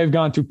fan. I have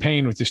gone through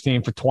pain with this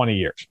team for 20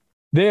 years.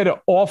 They had an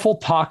awful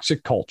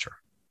toxic culture.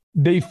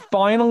 They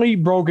finally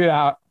broke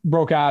out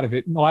of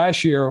it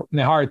last year, and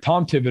they hired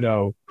Tom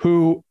Thibodeau,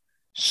 who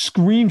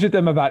screams at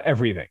them about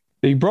everything.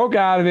 They broke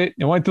out of it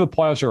and went to the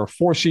playoffs. They were a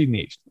 4 seed in the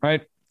East,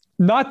 right?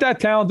 Not that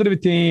talented of a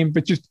team,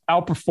 but just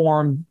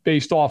outperformed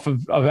based off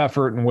of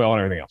effort and will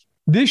and everything else.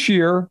 This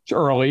year, it's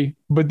early,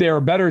 but they're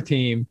a better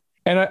team.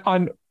 And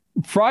on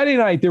Friday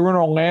night, they were in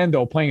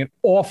Orlando playing an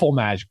awful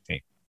Magic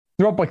team.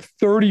 They're up like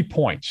 30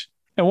 points.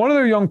 And one of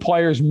their young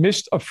players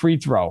missed a free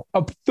throw,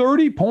 up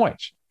 30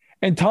 points.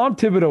 And Tom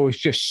Thibodeau was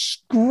just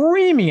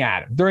screaming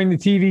at him during the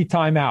TV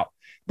timeout.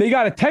 They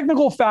got a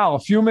technical foul a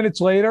few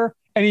minutes later,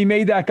 and he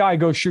made that guy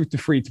go shoot the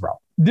free throw.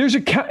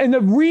 And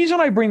the reason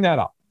I bring that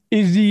up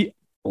is the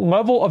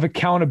level of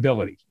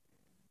accountability.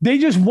 They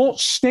just won't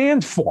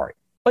stand for it.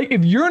 Like,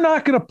 if you're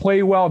not going to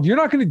play well, if you're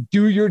not going to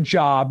do your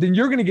job, then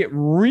you're going to get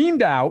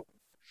reamed out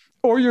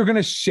or you're going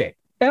to sit.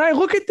 And I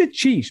look at the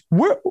Chiefs.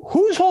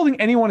 Who's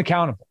holding anyone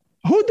accountable?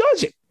 Who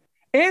does it?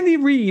 Andy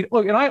Reid.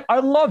 Look, and I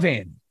love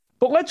Andy,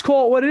 but let's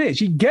call it what it is.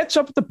 He gets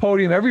up at the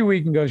podium every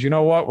week and goes, you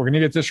know what? We're going to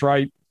get this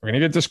right. We're going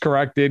to get this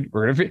corrected.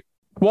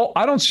 Well,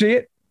 I don't see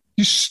it.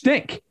 You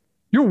stink.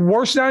 You're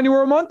worse now than you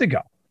were a month ago.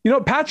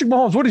 Patrick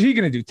Mahomes, what is he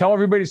going to do? Tell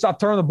everybody to stop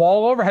turning the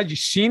ball over? Had you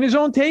seen his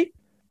own tape?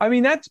 I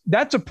mean,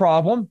 that's a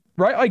problem,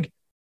 right? Like,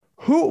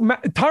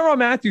 Tyrann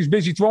Mathieu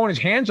busy throwing his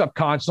hands up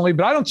constantly,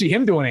 but I don't see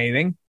him doing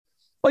anything.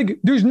 Like,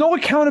 there's no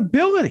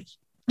accountability.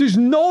 There's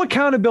no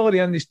accountability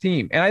on this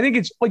team. And I think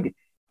it's like,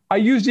 I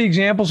use the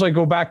example, so I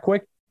go back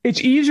quick.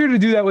 It's easier to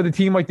do that with a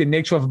team like the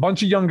Knicks who have a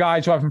bunch of young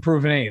guys who haven't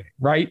proven anything,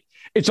 right?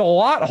 It's a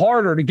lot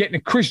harder to get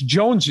into Chris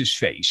Jones's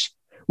face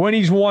when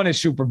he's won a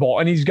Super Bowl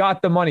and he's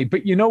got the money.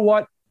 But you know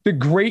what? The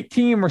great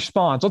team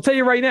responds. I'll tell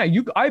you right now,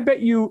 I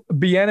bet you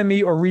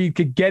Bieniemy or Reed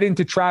could get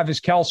into Travis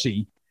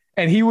Kelce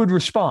and he would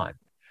respond.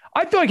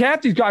 I feel like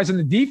half these guys on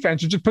the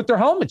defense would just put their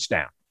helmets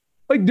down.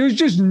 Like, there's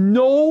just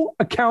no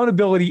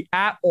accountability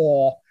at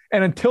all.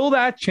 And until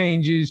that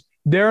changes,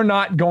 they're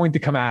not going to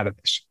come out of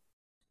this.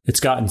 It's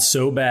gotten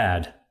so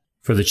bad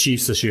for the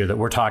Chiefs this year that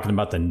we're talking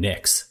about the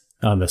Knicks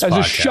on this podcast.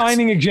 As a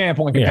shining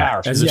example in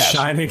comparison. As a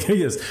shining,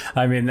 yes.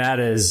 I mean, that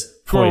is,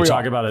 boy,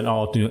 talk about it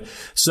all.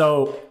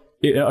 So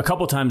a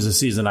couple times this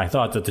season, I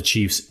thought that the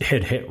Chiefs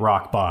had hit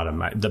rock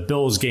bottom. The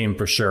Bills game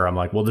for sure. I'm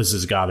like, well, this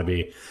has got to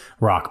be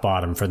rock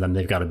bottom for them.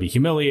 They've got to be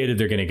humiliated.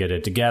 They're going to get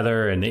it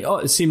together. And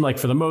it seemed like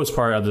for the most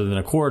part, other than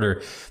a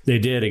quarter, they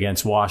did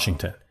against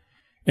Washington.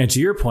 And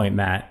to your point,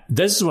 Matt,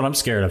 this is what I'm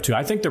scared of too.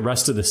 I think the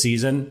rest of the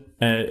season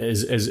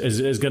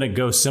is going to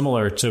go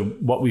similar to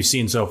what we've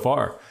seen so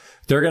far.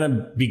 They're going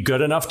to be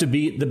good enough to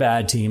beat the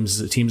bad teams,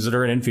 the teams that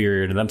are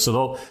inferior to them.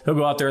 So they'll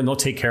go out there and they'll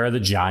take care of the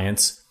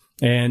Giants,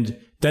 and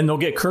then they'll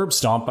get curb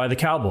stomped by the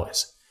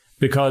Cowboys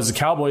because the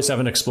Cowboys have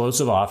an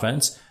explosive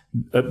offense,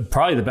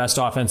 probably the best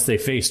offense they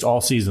faced all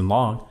season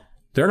long.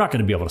 They're not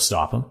going to be able to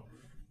stop them.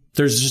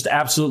 There's just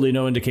absolutely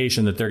no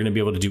indication that they're going to be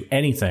able to do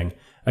anything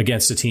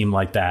against a team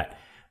like that.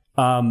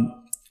 And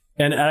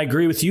I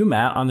agree with you,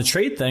 Matt, on the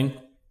trade thing.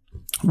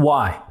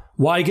 Why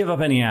give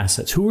up any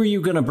assets? Who are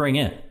you going to bring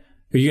in?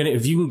 Are you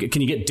going to,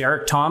 can you get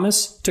Derek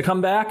Thomas to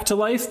come back to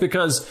life?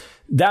 Because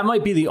that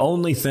might be the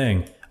only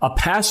thing. A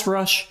pass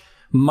rush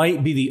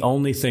might be the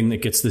only thing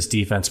that gets this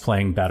defense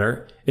playing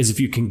better, is if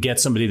you can get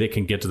somebody that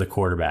can get to the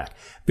quarterback.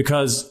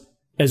 Because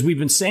as we've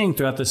been saying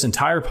throughout this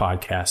entire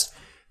podcast,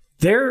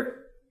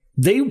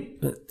 they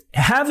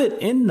have it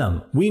in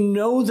them. We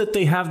know that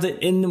they have that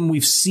in them.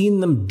 We've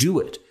seen them do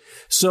it.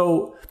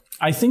 So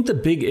I think the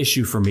big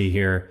issue for me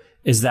here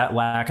is that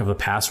lack of a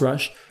pass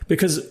rush.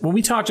 Because when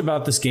we talked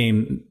about this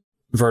game,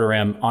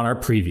 Verderame, on our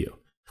preview,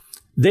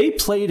 they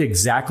played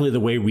exactly the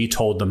way we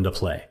told them to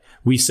play.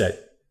 We said,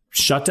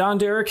 shut down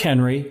Derrick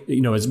Henry,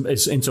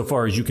 as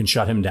insofar as you can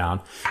shut him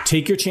down.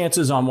 Take your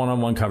chances on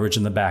one-on-one coverage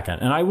in the back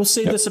end. And I will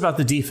say this about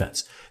the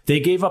defense. They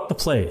gave up the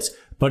plays.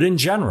 But in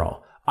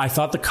general, I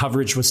thought the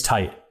coverage was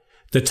tight.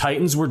 The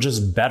Titans were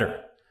just better.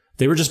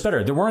 They were just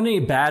better. There weren't any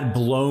bad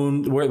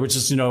blown, where it was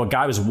just, a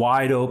guy was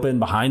wide open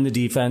behind the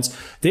defense.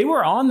 They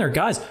were on their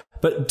guys.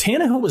 But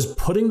Tannehill was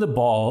putting the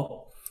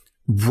ball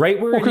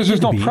right where it needed to be. Because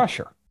there's no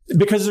pressure.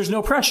 Because there's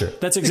no pressure.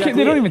 That's exactly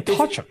They don't even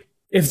touch him.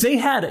 If they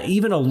had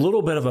even a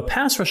little bit of a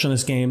pass rush in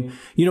this game,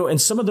 and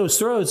some of those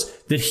throws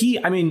that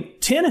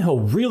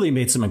Tannehill really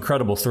made some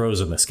incredible throws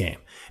in this game.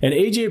 And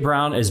A.J.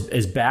 Brown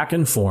is back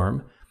in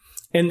form.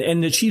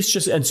 And the Chiefs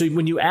so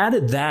when you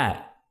added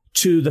that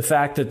to the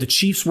fact that the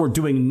Chiefs were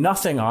doing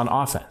nothing on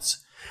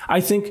offense,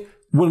 I think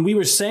when we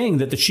were saying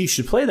that the Chiefs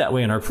should play that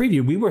way in our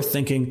preview, we were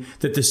thinking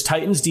that this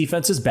Titans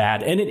defense is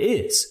bad, and it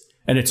is.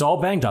 And it's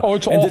all banged up. And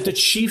awful. That the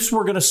Chiefs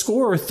were going to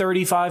score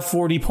 35,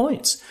 40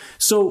 points.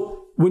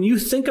 So when you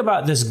think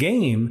about this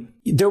game,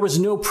 there was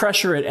no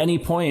pressure at any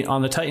point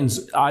on the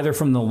Titans, either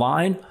from the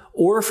line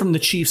or from the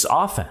Chiefs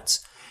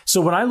offense. So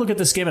when I look at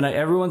this game, and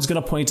everyone's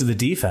going to point to the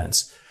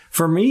defense,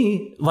 for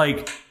me,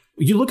 like,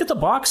 you look at the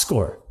box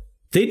score,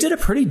 they did a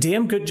pretty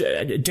damn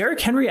good. Derrick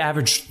Henry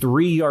averaged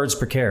 3 yards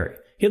per carry.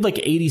 He had like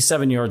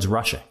 87 yards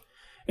rushing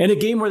in a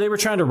game where they were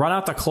trying to run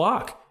out the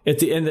clock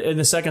in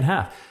the second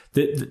half.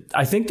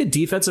 I think the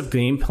defensive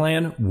game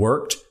plan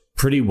worked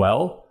pretty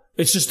well.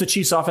 It's just the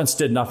Chiefs offense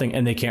did nothing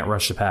and they can't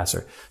rush the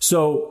passer.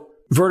 So,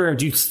 Werder,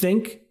 do you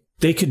think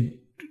they could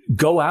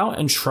go out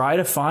and try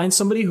to find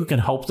somebody who can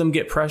help them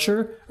get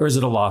pressure, or is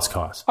it a lost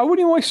cause? I wouldn't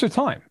even waste their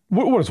time.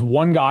 What is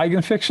one guy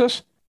going to fix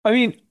this? I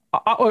mean,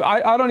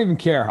 I don't even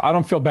care. I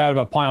don't feel bad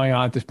about piling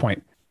on at this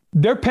point.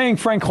 They're paying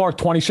Frank Clark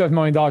 $27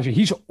 million a year.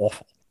 He's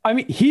awful. I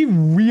mean, he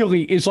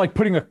really is like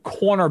putting a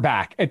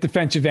cornerback at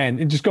defensive end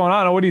and just going,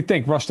 I don't know, what do you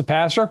think, rush the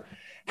passer?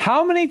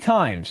 How many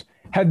times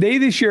have they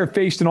this year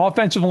faced an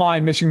offensive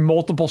line missing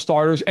multiple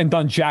starters and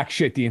done jack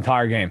shit the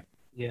entire game?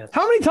 Yes.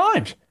 How many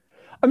times?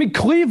 I mean,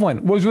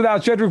 Cleveland was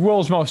without Jedrick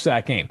Wills most of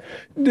that game.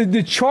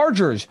 The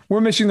Chargers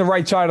were missing the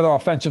right side of their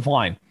offensive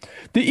line.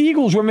 The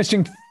Eagles were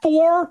missing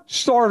 4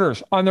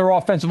 starters on their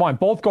offensive line,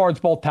 both guards,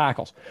 both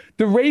tackles.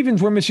 The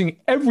Ravens were missing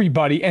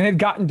everybody and had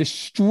gotten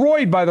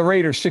destroyed by the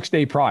Raiders 6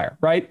 days prior,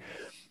 right?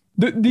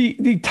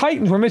 The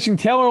Titans were missing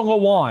Taylor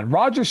Lewan.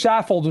 Roger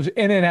Saffold was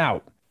in and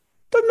out.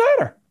 Doesn't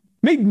matter.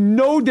 Made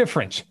no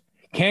difference.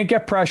 Can't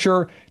get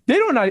pressure. They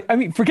don't, I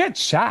mean, forget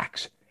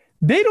sacks.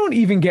 They don't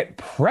even get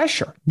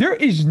pressure. There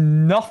is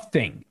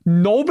nothing.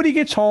 Nobody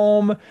gets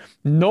home.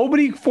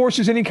 Nobody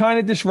forces any kind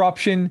of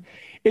disruption.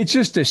 It's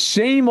just the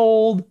same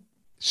old.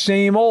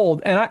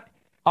 And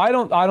I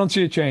don't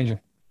see it changing.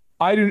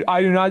 I do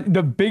not.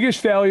 The biggest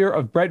failure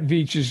of Brett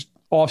Veach's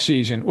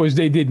offseason was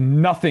they did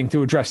nothing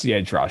to address the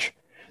edge rush.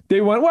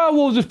 They went, well,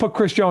 we'll just put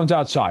Chris Jones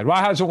outside. Well,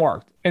 it hasn't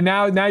worked. And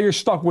now you're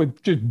stuck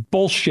with just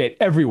bullshit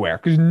everywhere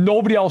because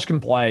nobody else can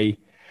play.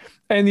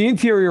 And the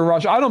interior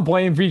rush, I don't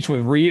blame Veach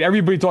with Reed.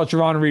 Everybody thought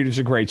Jarron Reed was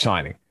a great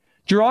signing.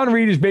 Jarron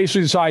Reed has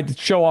basically decided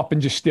to show up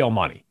and just steal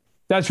money.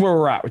 That's where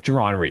we're at with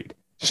Jarron Reed.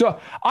 So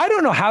I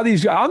don't know how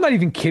these guys, I'm not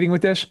even kidding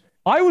with this.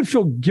 I would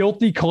feel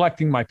guilty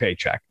collecting my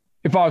paycheck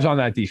if I was on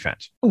that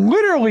defense.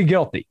 Literally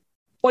guilty.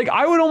 Like,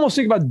 I would almost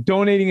think about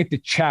donating it to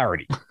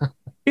charity.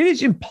 It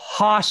is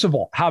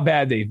impossible how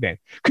bad they've been.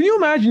 Can you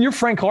imagine you're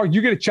Frank Clark,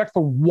 you get a check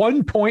for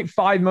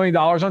 $1.5 million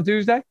on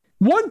Tuesday?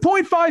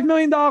 $1.5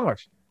 million.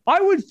 I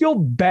would feel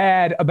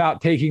bad about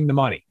taking the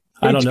money.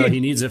 I don't know. He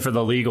needs it for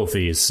the legal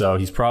fees, so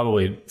he's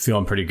probably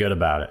feeling pretty good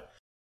about it.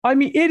 I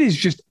mean, it is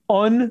just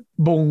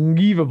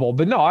unbelievable.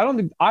 But no,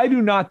 I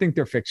do not think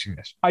they're fixing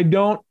this. I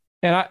don't.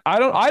 And I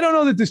don't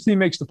know that this team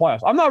makes the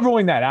playoffs. I'm not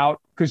ruling that out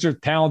because they're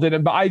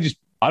talented, but I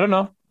don't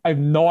know. I have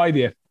no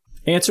idea.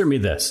 Answer me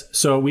this.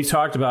 So we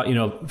talked about,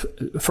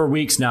 for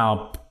weeks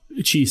now,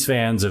 Chiefs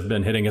fans have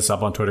been hitting us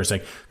up on Twitter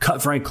saying,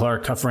 cut Frank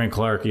Clark.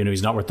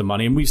 He's not worth the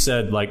money. And we've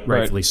said,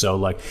 rightfully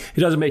so, it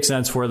doesn't make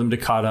sense for them to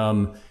cut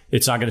him.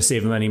 It's not going to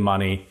save them any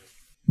money.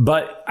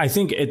 But I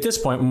think at this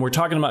point, when we're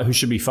talking about who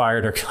should be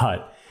fired or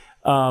cut,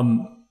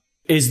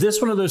 is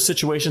this one of those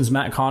situations,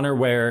 Matt Connor,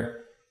 where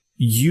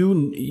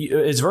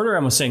as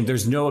Werder was saying,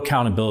 there's no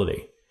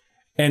accountability.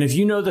 And if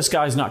you know this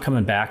guy's not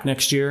coming back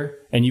next year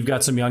and you've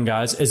got some young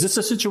guys, is this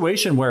a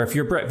situation where if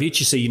you're Brett Veach,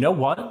 you say, you know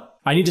what?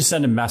 I need to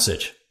send a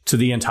message to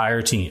the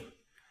entire team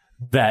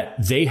that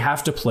they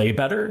have to play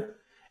better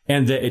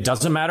and that it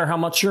doesn't matter how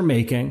much you're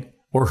making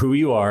or who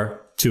you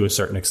are to a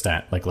certain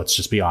extent. Let's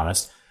just be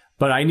honest.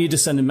 But I need to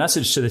send a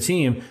message to the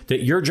team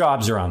that your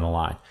jobs are on the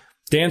line.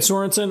 Dan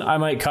Sorensen, I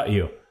might cut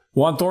you.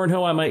 Juan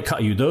Thornhill, I might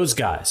cut you. Those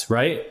guys,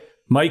 right?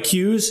 Mike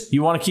Hughes,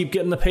 you want to keep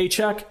getting the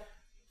paycheck?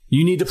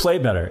 You need to play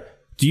better.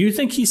 Do you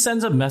think he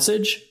sends a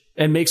message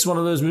and makes one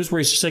of those moves where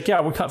he's just like, yeah,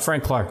 we'll cut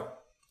Frank Clark.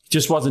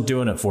 Just wasn't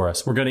doing it for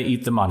us. We're going to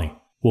eat the money.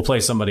 We'll play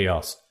somebody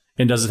else.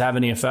 And does it have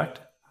any effect?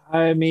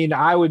 I mean,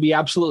 I would be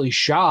absolutely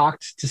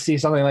shocked to see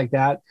something like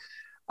that.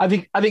 I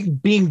think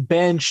being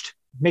benched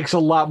makes a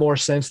lot more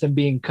sense than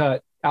being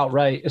cut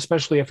outright,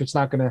 especially if it's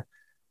not going to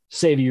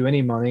save you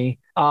any money.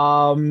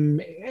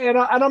 And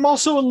I'm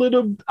also a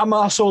little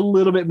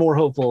bit more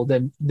hopeful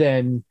than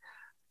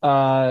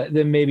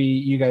maybe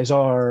you guys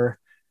are.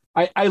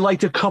 I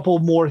liked a couple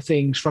more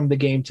things from the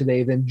game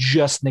today than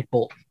just Nick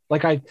Bolton.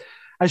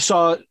 I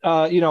saw,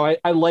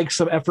 I like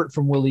some effort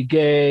from Willie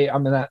Gay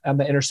on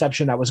the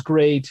interception. That was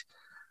great.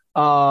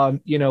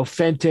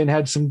 Fenton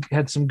had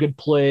some good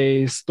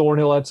plays.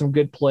 Thornhill had some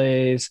good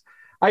plays.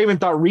 I even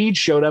thought Reed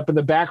showed up in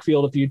the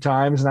backfield a few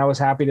times, and I was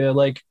happy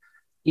to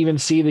even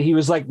see that he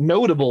was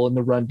notable in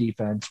the run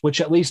defense, which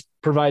at least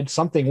provides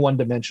something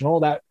one-dimensional.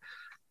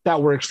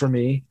 That works for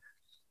me.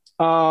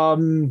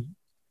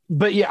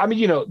 But yeah, I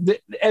mean, the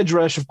edge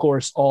rush, of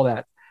course, all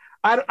that.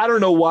 I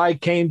don't know why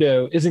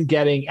Kendo isn't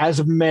getting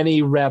as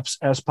many reps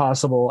as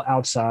possible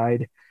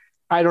outside.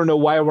 I don't know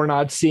why we're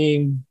not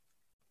seeing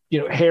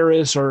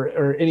Harris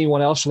or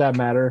anyone else for that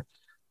matter.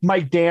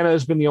 Mike Dana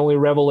has been the only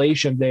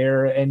revelation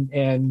there.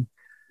 And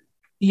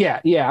yeah.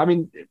 I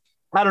mean,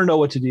 I don't know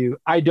what to do.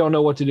 I don't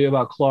know what to do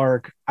about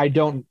Clark. I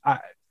do.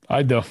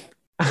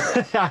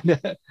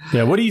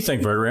 Yeah. What do you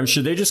think, Verderam?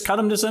 Should they just cut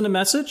him to send a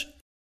message?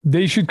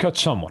 They should cut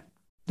someone.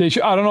 They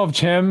should. I don't know if it's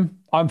him.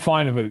 I'm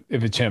fine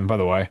if it's him, by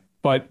the way.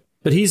 But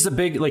he's the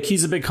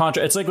big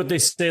contract. It's like what they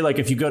say, like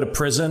if you go to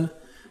prison,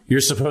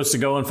 you're supposed to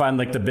go and find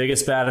like the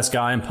biggest, baddest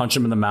guy and punch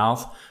him in the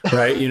mouth,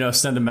 right?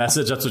 Send a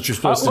message. That's what you're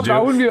supposed to do.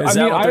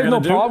 I have no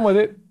problem with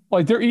it.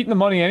 Like they're eating the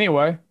money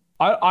anyway.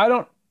 I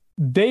don't.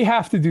 They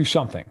have to do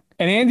something.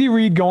 And Andy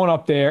Reid going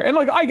up there, and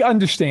like I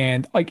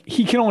understand, like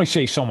he can only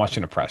say so much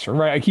in a presser,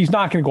 right? Like he's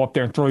not going to go up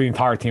there and throw the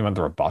entire team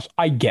under a bus.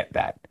 I get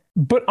that.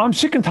 But I'm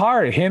sick and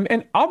tired of him.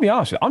 And I'll be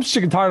honest with you, I'm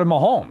sick and tired of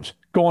Mahomes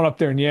going up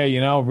there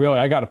and, really,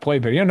 I got to play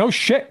better. No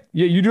shit.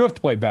 Yeah, you do have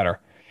to play better.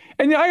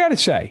 And I got to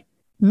say,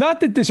 not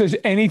that this has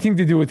anything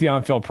to do with the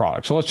on-field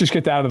product. So let's just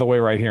get that out of the way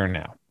right here and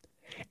now.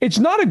 It's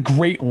not a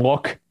great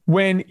look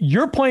when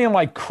you're playing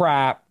like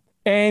crap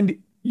and,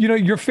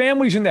 your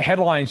family's in the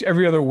headlines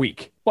every other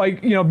week.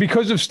 Like,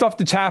 because of stuff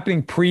that's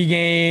happening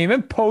pregame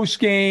and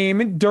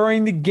postgame and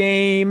during the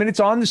game and it's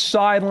on the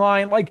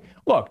sideline. Like,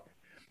 look.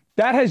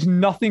 That has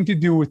nothing to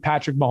do with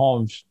Patrick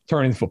Mahomes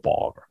turning the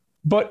football over.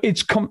 But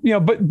it's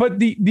but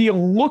the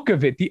look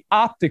of it, the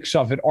optics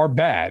of it are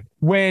bad.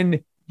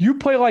 When you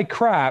play like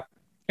crap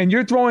and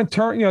you're throwing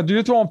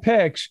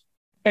picks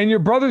and your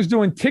brother's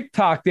doing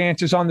TikTok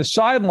dances on the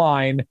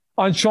sideline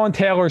on Sean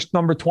Taylor's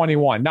number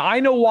 21. Now I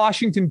know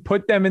Washington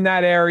put them in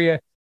that area,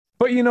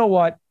 but you know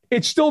what?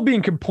 It's still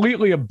being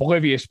completely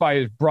oblivious by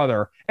his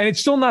brother, and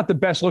it's still not the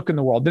best look in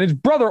the world. And his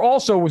brother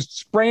also was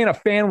spraying a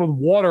fan with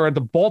water at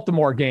the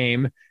Baltimore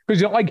game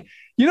because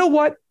you know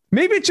what?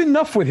 Maybe it's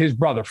enough with his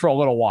brother for a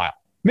little while.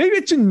 Maybe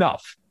it's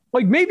enough.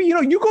 Like maybe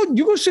you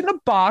go sit in a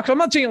box. I'm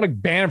not saying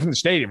like ban him from the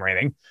stadium or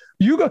anything.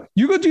 You go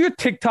do your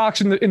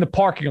TikToks in the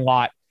parking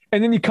lot,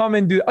 and then you come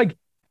and do like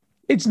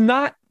it's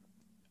not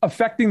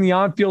affecting the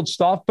on-field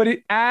stuff, but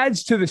it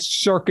adds to the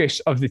circus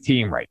of the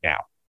team right now.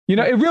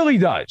 It really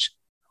does.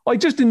 Like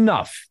just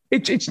enough.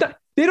 It's not.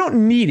 They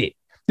don't need it.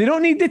 They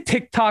don't need the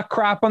TikTok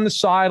crap on the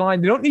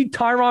sideline. They don't need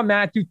Tyrann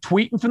Mathieu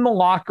tweeting from the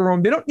locker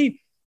room. They don't need.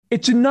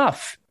 It's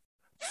enough.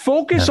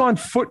 Focus on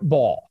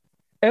football.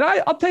 And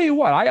I'll tell you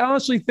what. I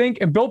honestly think,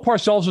 and Bill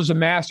Parcells was a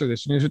master of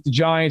this when he was with the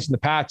Giants and the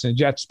Pats and the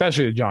Jets,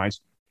 especially the Giants.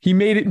 He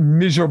made it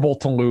miserable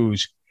to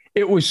lose.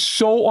 It was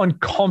so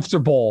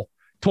uncomfortable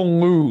to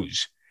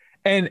lose.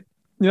 And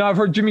I've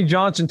heard Jimmy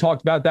Johnson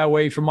talk about that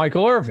way from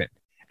Michael Irvin.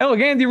 And look,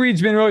 Andy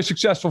Reid's been really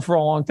successful for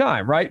a long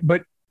time, right?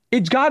 But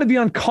it's got to be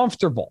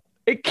uncomfortable.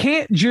 It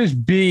can't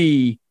just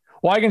be,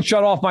 I can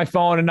shut off my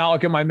phone and not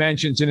look at my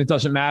mentions and it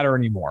doesn't matter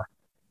anymore.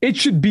 It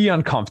should be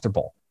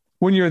uncomfortable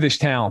when you're this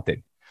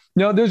talented.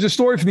 There's a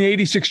story from the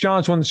 86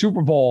 Giants won the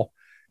Super Bowl.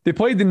 They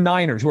played the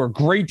Niners, who are a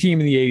great team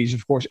in the 80s,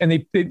 of course.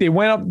 And they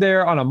went up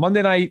there on a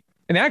Monday night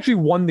and they actually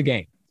won the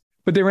game.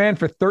 But they ran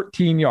for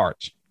 13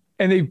 yards.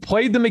 And they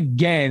played them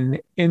again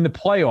in the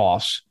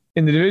playoffs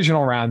in the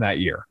divisional round that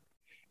year.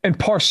 And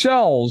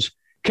Parcells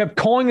kept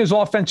calling his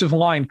offensive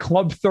line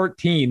Club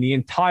 13 the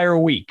entire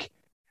week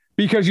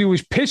because he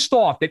was pissed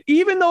off that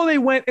even though they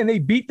went and they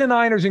beat the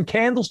Niners in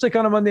Candlestick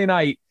on a Monday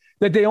night,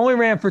 that they only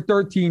ran for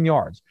 13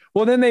 yards.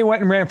 Well, then they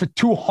went and ran for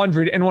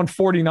 200 and won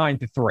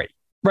 49-3,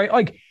 right?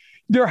 Like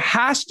there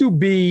has to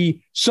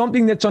be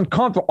something that's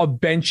uncomfortable, a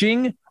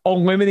benching, a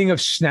limiting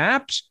of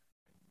snaps.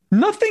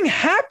 Nothing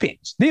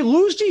happens. They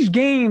lose these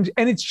games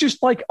and it's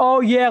just like,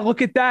 oh yeah,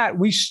 look at that.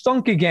 We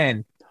stunk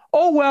again.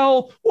 Oh,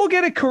 well, we'll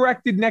get it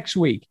corrected next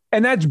week.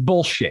 And that's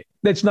bullshit.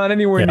 That's not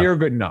anywhere near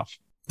good enough.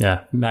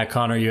 Yeah. Matt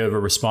Connor, you have a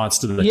response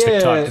to the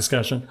TikTok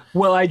discussion?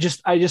 Well, I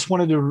just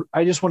wanted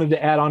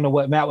to add on to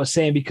what Matt was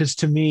saying, because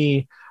to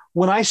me,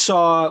 when I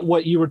saw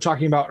what you were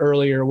talking about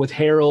earlier with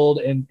Harold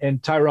and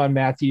Tyrann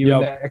Mathieu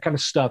and that kind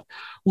of stuff,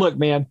 look,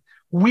 man,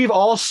 we've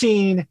all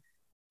seen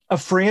a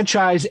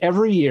franchise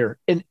every year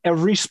in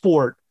every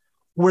sport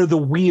where the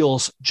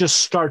wheels just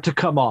start to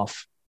come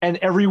off. And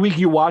every week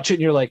you watch it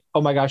and you're like, oh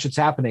my gosh, it's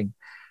happening.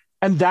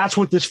 And that's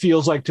what this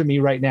feels like to me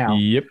right now.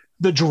 Yep.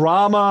 The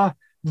drama,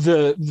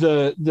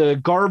 the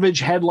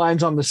garbage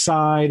headlines on the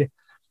side.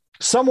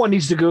 Someone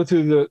needs to go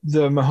through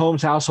the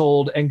Mahomes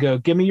household and go,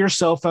 give me your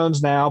cell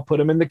phones now, put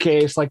them in the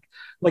case, like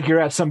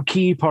you're at some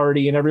key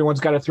party and everyone's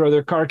got to throw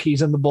their car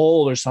keys in the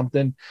bowl or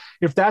something.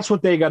 If that's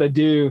what they got to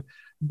do.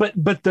 But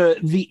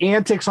the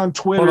antics on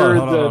Twitter.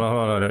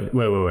 Hold on.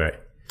 Wait.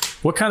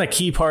 What kind of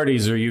key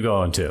parties are you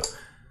going to?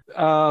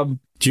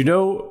 Do you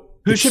know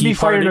who should be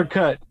fired or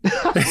cut? I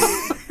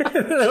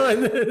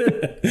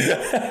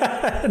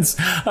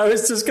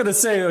was just going to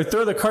say,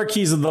 throw the car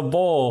keys in the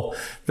bowl.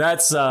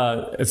 That's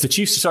if the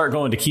Chiefs start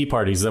going to key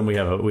parties, then we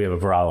have a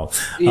problem.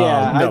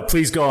 Yeah.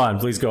 Please go on.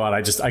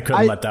 I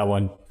couldn't let that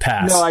one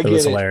pass. No, I get it. It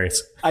was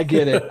hilarious. I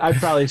get it. I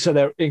probably said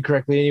that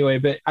incorrectly anyway,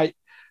 but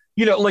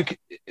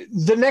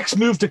the next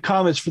move to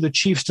come is for the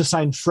Chiefs to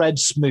sign Fred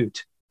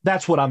Smoot.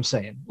 That's what I'm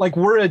saying. Like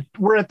we're at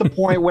the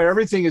point where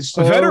everything is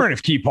so, a veteran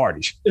of key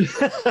parties. We're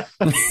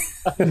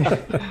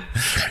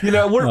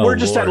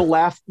just at a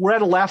laugh. We're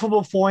at a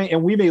laughable point,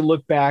 and we may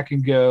look back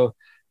and go,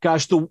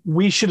 "Gosh,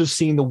 we should have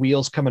seen the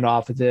wheels coming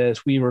off of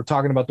this." We were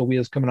talking about the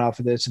wheels coming off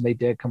of this, and they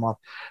did come off.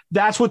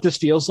 That's what this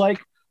feels like: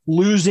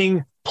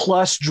 losing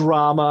plus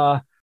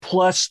drama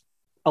plus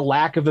a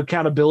lack of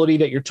accountability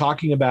that you're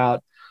talking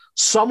about.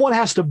 Someone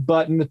has to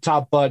button the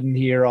top button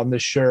here on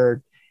this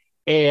shirt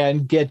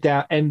and get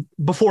down, and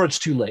before it's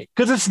too late,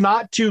 because it's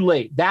not too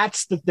late.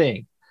 That's the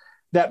thing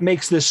that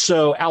makes this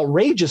so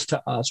outrageous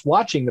to us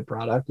watching the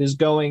product, is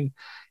going,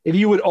 if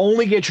you would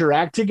only get your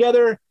act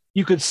together,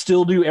 you could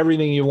still do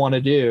everything you want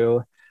to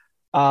do.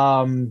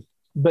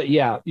 But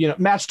yeah,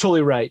 Matt's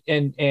totally right.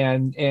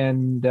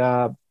 And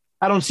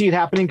I don't see it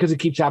happening because it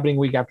keeps happening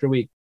week after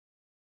week.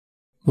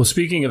 Well,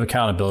 speaking of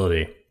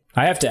accountability,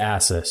 I have to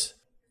ask this.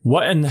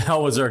 What in the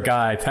hell was our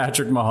guy,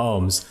 Patrick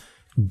Mahomes,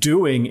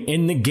 doing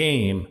in the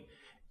game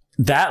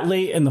that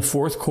late in the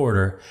fourth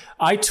quarter?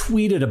 I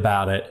tweeted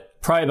about it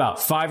probably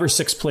about 5 or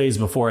 6 plays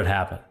before it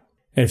happened.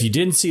 And if you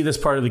didn't see this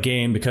part of the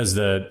game because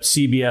the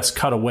CBS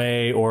cut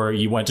away or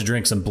you went to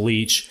drink some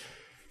bleach,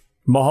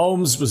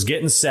 Mahomes was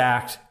getting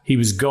sacked. He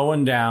was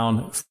going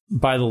down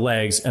by the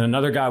legs, and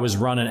another guy was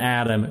running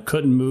at him,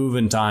 couldn't move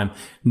in time,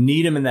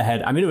 kneed him in the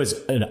head. I mean, it was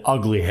an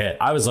ugly hit.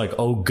 I was like,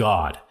 oh,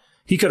 God.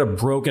 He could have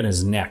broken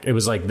his neck. It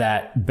was like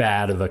that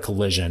bad of a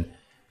collision.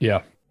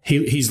 Yeah.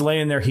 He's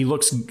laying there. He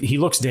looks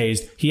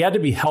dazed. He had to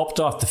be helped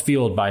off the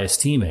field by his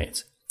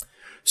teammates.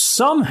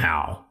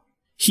 Somehow,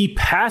 he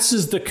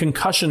passes the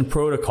concussion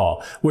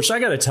protocol, which I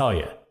got to tell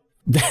you,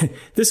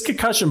 this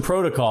concussion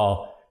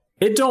protocol,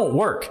 it don't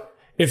work.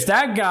 If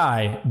that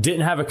guy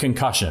didn't have a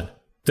concussion,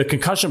 the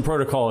concussion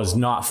protocol is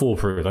not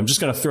foolproof. I'm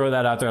just going to throw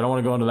that out there. I don't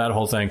want to go into that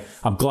whole thing.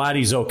 I'm glad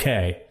he's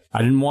okay. I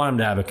didn't want him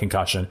to have a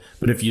concussion.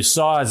 But if you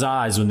saw his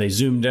eyes when they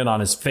zoomed in on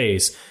his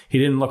face, he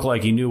didn't look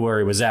like he knew where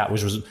he was at,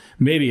 which was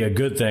maybe a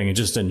good thing, and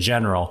just in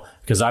general,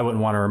 because I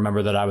wouldn't want to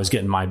remember that I was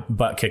getting my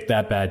butt kicked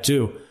that bad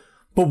too.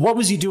 But what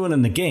was he doing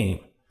in the game?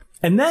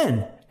 And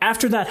then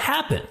after that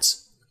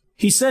happens,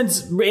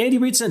 Andy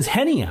Reid sends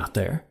Henny out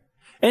there,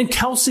 and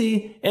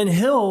Kelsey and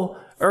Hill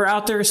are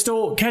out there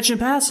still catching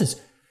passes.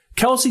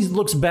 Kelsey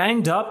looks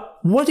banged up.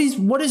 What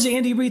is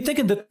Andy Reid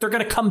thinking, that they're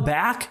going to come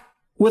back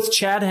with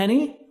Chad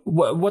Henne?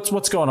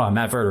 What's going on,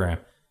 Matt Verderame?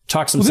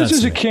 Talk some sense. This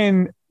is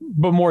akin,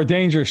 but more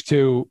dangerous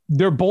to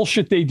their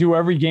bullshit they do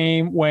every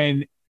game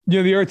when the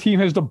other team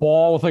has the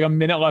ball with like a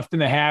minute left in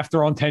the half.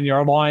 They're on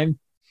 10-yard line,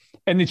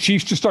 and the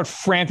Chiefs just start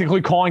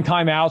frantically calling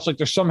timeouts like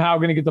they're somehow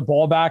going to get the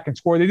ball back and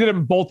score. They did it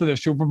in both of their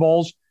Super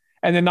Bowls.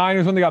 And the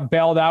Niners, when they got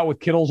bailed out with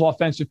Kittle's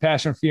offensive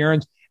pass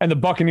interference, and the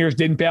Buccaneers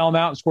didn't bail them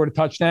out and scored a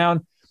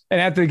touchdown.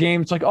 And after the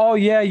game, it's like, oh,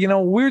 yeah,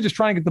 we're just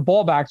trying to get the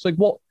ball back. It's like,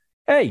 well,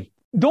 hey,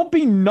 don't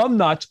be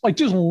numbnuts. Like,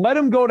 just let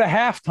them go to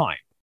halftime.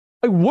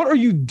 Like, what are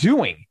you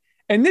doing?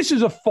 And this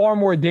is a far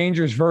more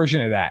dangerous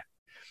version of that.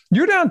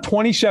 You're down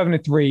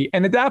 27-3.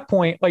 And at that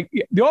point, like,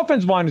 the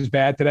offensive line is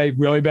bad today,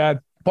 really bad.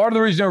 Part of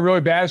the reason they're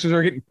really bad is because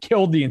they're getting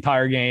killed the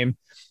entire game.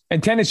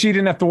 And Tennessee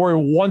didn't have to worry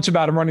once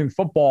about them running the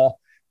football.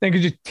 They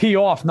could just tee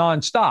off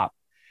nonstop.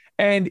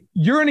 And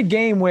you're in a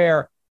game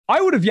where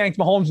I would have yanked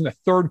Mahomes in the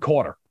third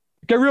quarter.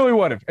 Like, I really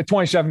would have at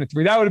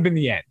 27-3. That would have been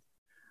the end.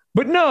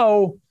 But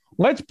no,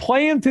 let's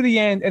play him to the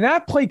end. And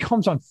that play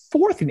comes on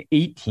 4th and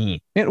 18.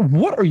 And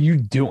what are you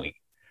doing?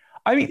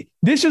 I mean,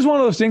 this is one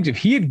of those things. If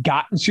he had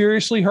gotten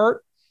seriously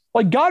hurt,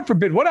 like, God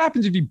forbid, what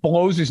happens if he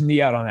blows his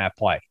knee out on that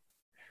play?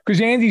 Because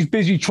Andy's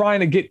busy trying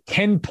to get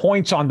 10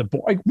 points on the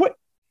board. Like, what?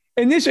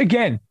 And this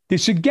again,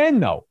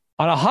 though,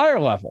 on a higher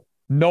level,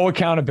 no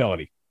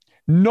accountability.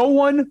 No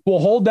one will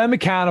hold them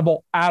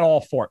accountable at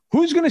all for it.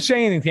 Who's going to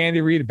say anything to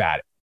Andy Reid about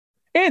it?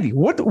 Andy,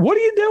 what are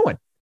you doing?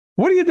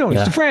 What are you doing? Yeah.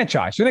 It's the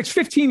franchise. For the next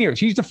 15 years,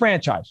 he's the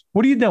franchise.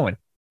 What are you doing?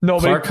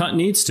 Nobody. Clark Hunt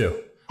needs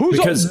to.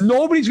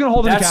 Nobody's going to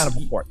hold him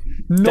accountable for it.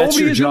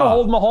 Nobody is going to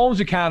hold Mahomes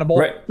accountable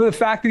for the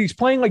fact that he's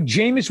playing like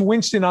Jameis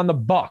Winston on the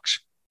Bucs.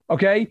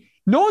 Okay?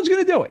 No one's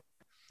going to do it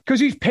because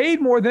he's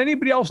paid more than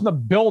anybody else in the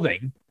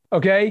building.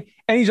 Okay?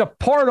 And he's a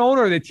part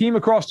owner of the team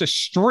across the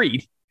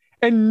street.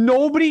 And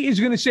nobody is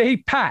going to say, hey,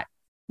 Pat,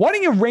 why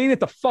don't you rein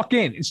it the fuck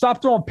in and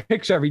stop throwing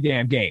picks every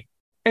damn game?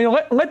 And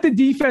let the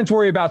defense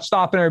worry about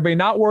stopping everybody,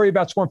 not worry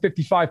about scoring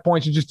 55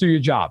 points and just do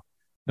your job.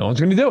 No one's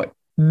going to do it.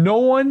 No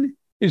one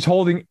is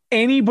holding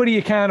anybody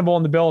accountable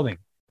in the building.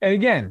 And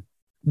again,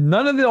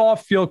 none of the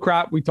off-field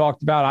crap I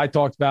talked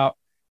about,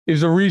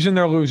 is the reason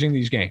they're losing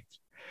these games.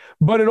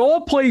 But it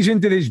all plays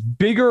into this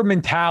bigger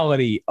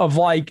mentality of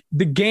like,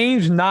 the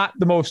game's not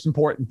the most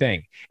important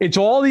thing. It's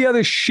all the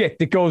other shit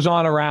that goes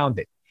on around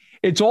it.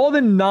 It's all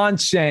the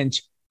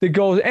nonsense that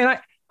goes. And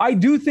I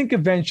do think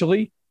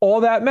eventually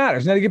all that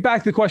matters. Now, to get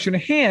back to the question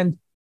at hand,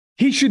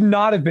 he should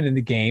not have been in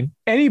the game.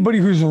 Anybody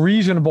who's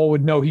reasonable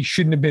would know he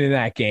shouldn't have been in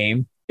that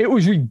game. It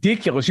was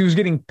ridiculous. He was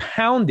getting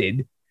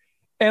pounded.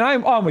 And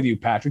I'm with you,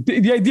 Patrick.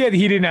 The idea that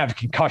he didn't have a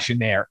concussion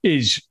there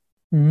is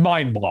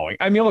mind-blowing.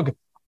 I mean, look,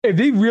 if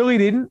they really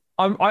didn't,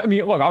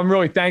 I'm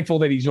really thankful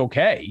that he's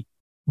okay.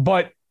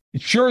 But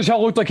It sure as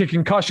hell looked like a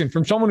concussion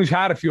from someone who's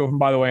had a few of them,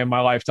 by the way, in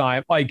my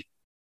lifetime. Like,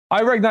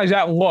 I recognize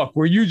that look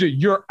where usually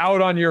you're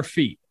out on your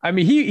feet. I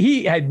mean,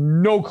 he had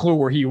no clue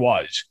where he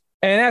was.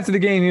 And after the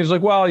game, he was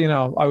like, well,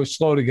 I was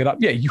slow to get up.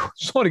 Yeah, you were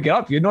slow to get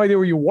up. You had no idea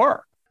where you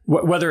were.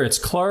 Whether it's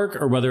Clark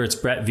or whether it's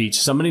Brett Veach,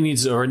 somebody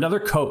needs, or another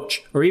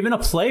coach, or even a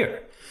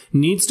player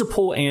needs to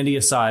pull Andy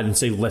aside and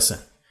say, listen,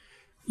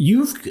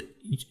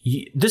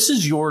 this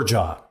is your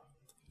job.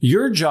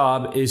 Your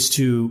job is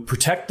to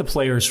protect the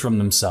players from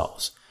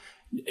themselves.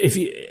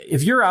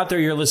 If you're out there,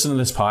 you're listening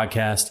to this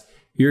podcast,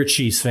 you're a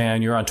Chiefs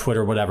fan, you're on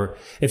Twitter, whatever.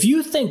 If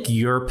you think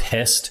you're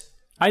pissed,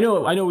 I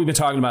know we've been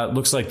talking about it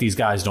looks like these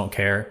guys don't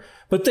care,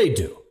 but they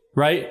do,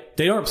 right?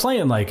 They aren't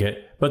playing like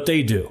it, but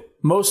they do.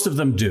 Most of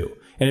them do.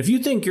 And if you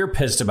think you're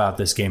pissed about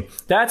this game,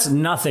 that's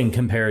nothing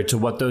compared to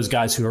what those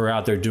guys who are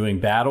out there doing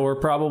battle are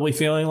probably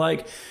feeling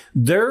like.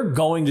 They're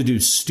going to do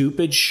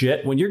stupid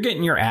shit when you're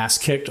getting your ass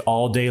kicked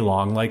all day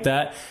long like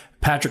that.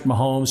 Patrick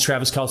Mahomes,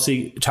 Travis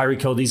Kelce,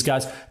 Tyreek Hill, these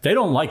guys, they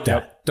don't like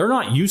that. Yep. They're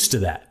not used to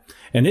that.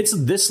 And it's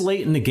this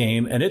late in the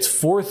game, and it's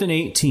 4th and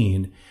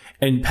 18.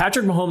 And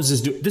Patrick Mahomes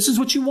this is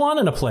what you want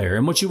in a player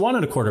and what you want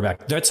in a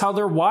quarterback. That's how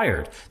they're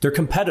wired. They're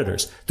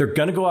competitors. They're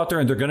going to go out there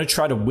and they're going to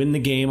try to win the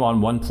game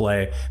on one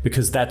play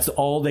because that's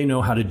all they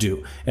know how to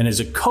do. And as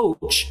a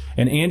coach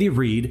and Andy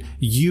Reid,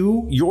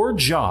 your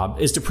job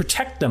is to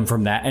protect them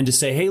from that and to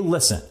say, hey,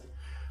 listen,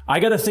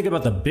 I got to think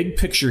about the big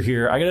picture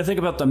here. I got to think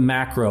about the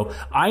macro.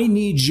 I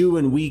need you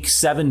in week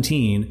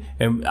 17,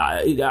 and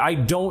I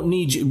don't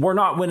need you. We're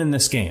not winning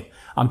this game.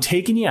 I'm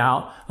taking you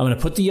out. I'm going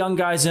to put the young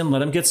guys in, let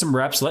them get some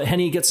reps, let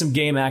Henny get some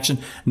game action.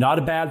 Not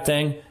a bad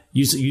thing.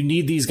 You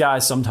need these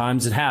guys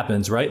sometimes. It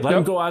happens, right? Let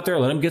them go out there,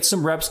 let them get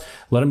some reps,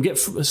 let them get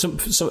some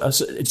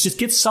it's just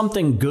get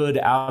something good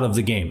out of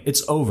the game.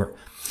 It's over.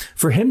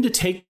 For him to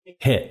take a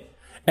hit,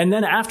 and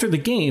then after the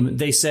game,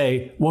 they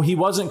say, well, he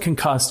wasn't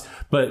concussed,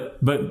 but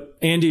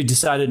Andy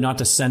decided not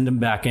to send him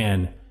back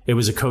in. It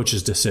was a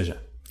coach's decision.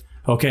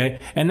 Okay.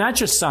 And that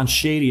just sounds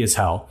shady as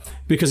hell,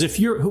 because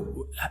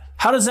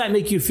how does that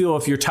make you feel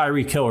if you're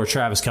Tyreek Hill or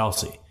Travis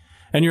Kelce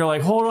and you're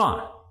like, hold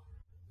on.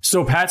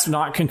 So Pat's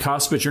not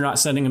concussed, but you're not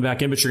sending him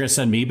back in, but you're going to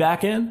send me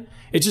back in.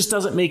 It just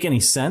doesn't make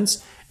any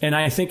sense. And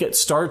I think it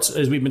starts,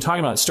 as we've been talking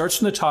about, it starts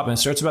from the top and it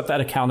starts about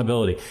that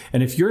accountability.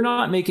 And if you're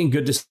not making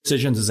good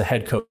decisions as a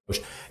head coach,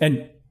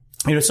 and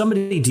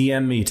somebody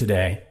DM'd me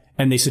today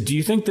and they said, do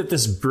you think that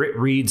this Britt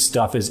Reid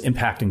stuff is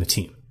impacting the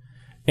team?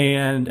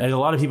 And a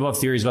lot of people have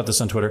theories about this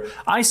on Twitter.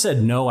 I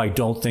said, no, I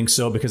don't think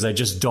so, because I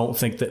just don't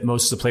think that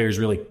most of the players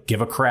really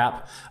give a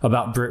crap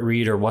about Britt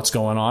Reid or what's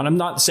going on. I'm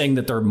not saying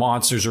that they're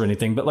monsters or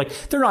anything,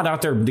 but they're not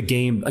out there in the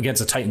game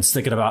against the Titans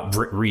thinking about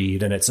Britt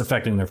Reid and it's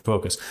affecting their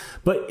focus.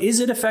 But is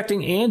it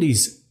affecting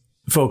Andy's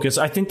focus?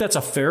 I think that's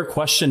a fair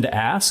question to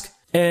ask.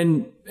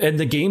 And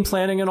the game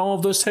planning and all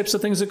of those types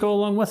of things that go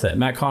along with it.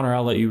 Matt Connor,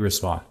 I'll let you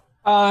respond.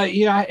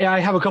 I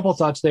have a couple of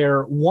thoughts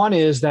there. One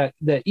is that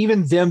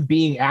even them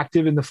being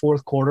active in the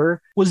fourth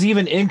quarter was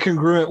even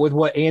incongruent with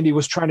what Andy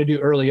was trying to do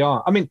early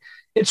on. I mean,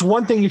 it's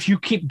one thing if you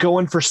keep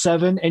going for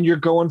 7 and you're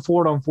going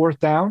for it on 4th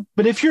down,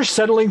 but if you're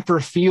settling for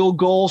field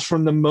goals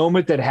from the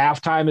moment that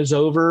halftime is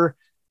over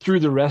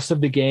through the rest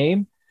of the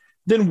game,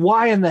 then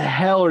why in the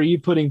hell are you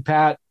putting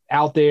Pat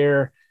out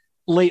there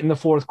late in the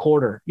fourth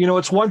quarter?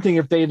 It's one thing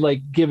if they'd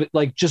give it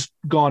just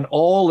gone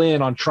all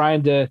in on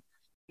trying to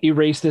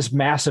erase this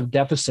massive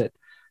deficit.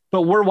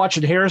 But we're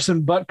watching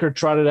Harrison Butker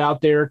trot it out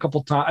there a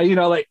couple times.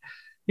 That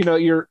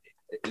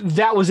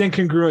was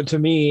incongruent to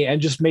me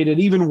and just made it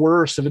even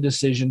worse of a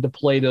decision to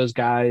play those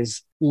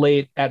guys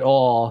late at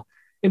all.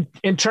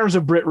 In terms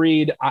of Britt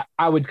Reid,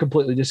 I would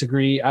completely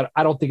disagree.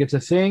 I don't think it's a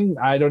thing.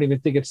 I don't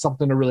even think it's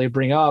something to really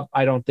bring up.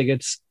 I don't think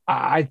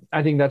I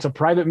think that's a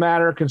private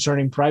matter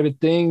concerning private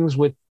things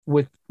with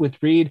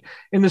Reid,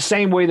 in the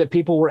same way that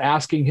people were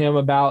asking him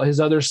about his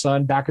other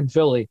son back in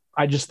Philly.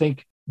 I just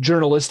think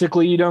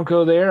journalistically, you don't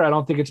go there. I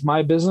don't think it's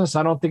my business.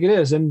 I don't think it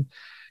is. And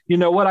you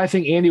know what? I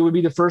think Andy would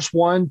be the first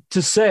one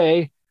to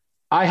say,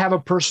 I have a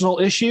personal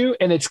issue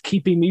and it's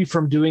keeping me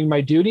from doing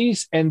my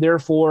duties, and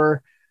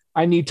therefore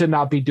I need to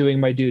not be doing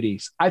my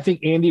duties. I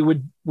think Andy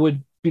would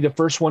be the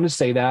first one to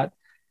say that.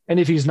 And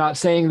if he's not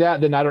saying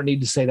that, then I don't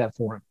need to say that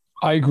for him.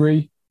 I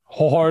agree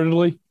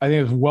wholeheartedly. I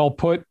think it's well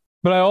put.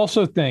 But I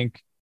also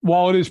think,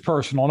 while it is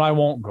personal, and I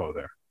won't go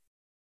there,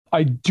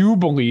 I do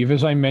believe,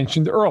 as I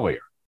mentioned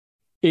earlier,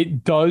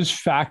 it does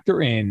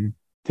factor in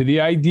to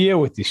the idea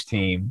with this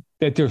team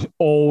that there's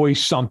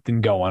always something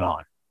going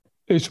on.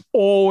 There's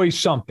always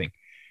something.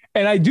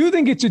 And I do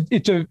think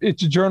it's a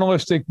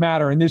journalistic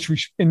matter in this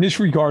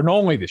regard, and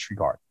only this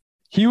regard.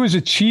 He was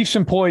a Chiefs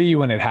employee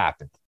when it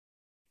happened.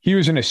 He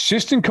was an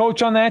assistant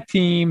coach on that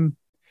team,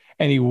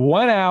 and he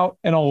went out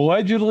and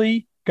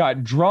allegedly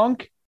got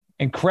drunk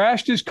and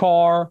crashed his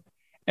car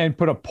and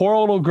put a poor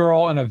little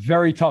girl in a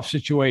very tough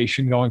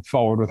situation going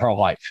forward with her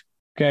life.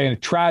 Okay, in a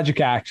tragic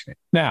accident.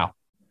 Now,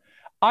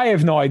 I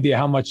have no idea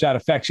how much that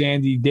affects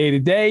Andy day to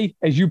day.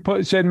 As you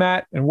said,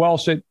 Matt, and well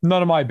said,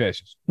 none of my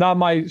business. Not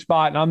my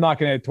spot, and I'm not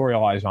going to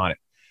editorialize on it.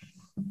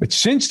 But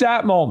since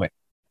that moment,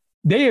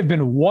 They have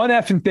been one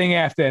effing thing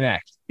after the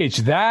next. It's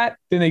that.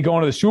 Then they go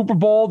into the Super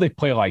Bowl. They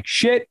play like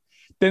shit.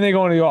 Then they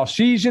go into the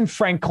offseason.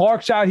 Frank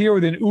Clark's out here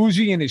with an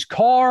Uzi in his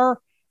car,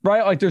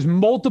 right? Like there's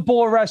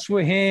multiple arrests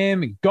with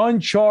him and gun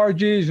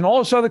charges and all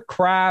this other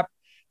crap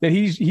that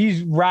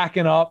he's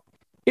racking up.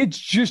 It's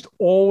just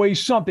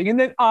always something. And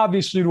then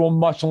obviously to a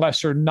much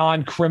lesser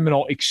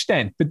non-criminal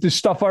extent. But the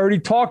stuff I already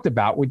talked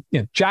about with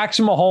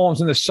Jackson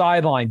Mahomes on the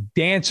sideline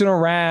dancing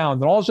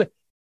around and all this,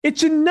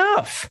 it's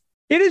enough.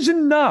 It is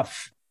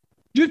enough.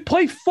 Just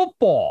play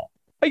football.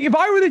 Like if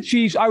I were the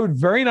Chiefs, I would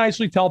very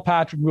nicely tell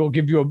Patrick, we'll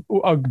give you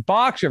a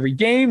box every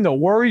game. No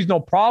worries, no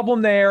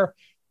problem there.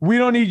 We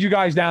don't need you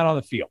guys down on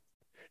the field.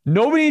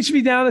 Nobody needs to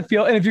be down on the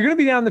field. And if you're going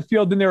to be down on the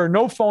field, then there are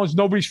no phones.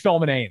 Nobody's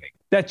filming anything.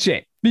 That's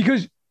it.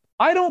 Because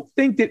I don't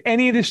think that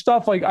any of this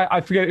stuff, like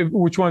I forget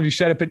which one of you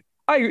said it, but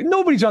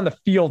nobody's on the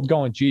field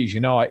going, geez,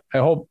 I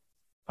hope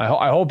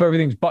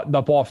everything's buttoned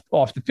up off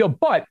the field.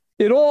 But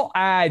it all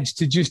adds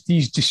to just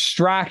these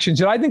distractions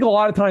that I think a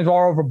lot of times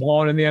are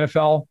overblown in the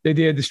NFL. They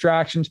did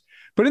distractions.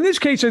 But in this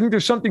case, I think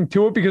there's something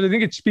to it because I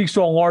think it speaks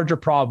to a larger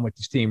problem with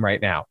this team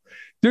right now.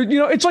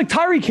 It's like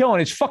Tyreek Hill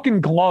and his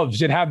fucking gloves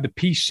that have the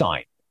peace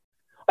sign.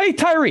 Hey,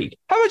 Tyreek,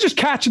 how about just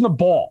catching the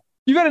ball?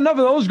 You've had enough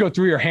of those go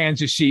through your hands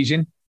this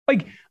season.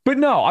 But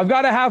no, I've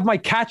got to have my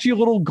catchy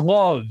little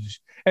gloves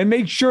and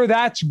make sure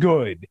that's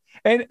good.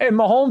 And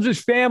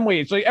Mahomes' family,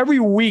 it's like every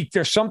week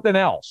there's something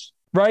else,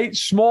 right?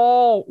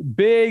 Small,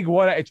 big,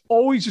 whatever. It's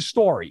always a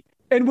story.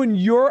 And when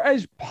you're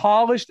as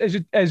polished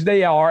as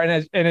they are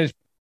and as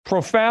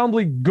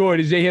profoundly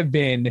good as they have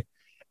been,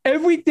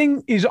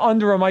 everything is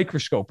under a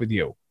microscope with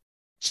you.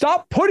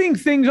 Stop putting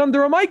things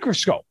under a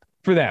microscope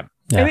for them.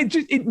 Yeah. And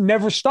it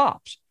never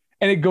stops.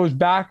 And it goes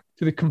back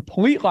to the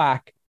complete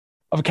lack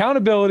of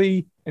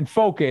accountability and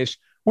focus,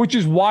 which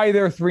is why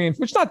they're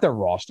 3-4. It's not their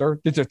roster.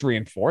 It's a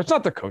 3-4. It's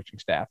not their coaching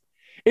staff.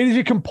 It is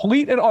a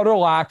complete and utter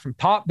lack from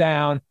top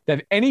down to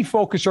have any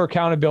focus or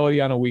accountability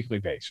on a weekly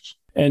basis.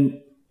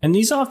 And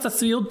these off the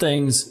field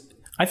things,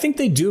 I think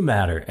they do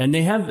matter, and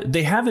they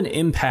have an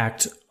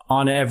impact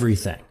on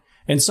everything.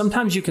 And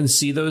sometimes you can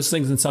see those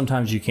things and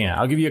sometimes you can't.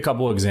 I'll give you a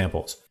couple of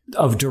examples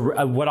of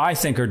what I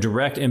think are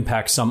direct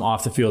impacts some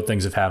off the field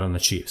things have had on the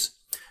Chiefs.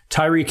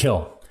 Tyreek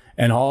Hill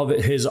and all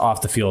of his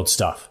off the field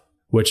stuff,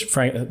 which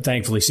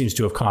thankfully seems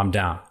to have calmed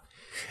down.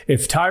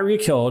 If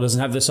Tyreek Hill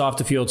doesn't have this off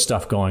the field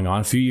stuff going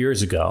on a few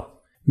years ago,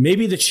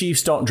 maybe the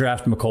Chiefs don't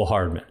draft Mecole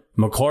Hardman.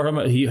 Mecole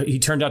Hardman, he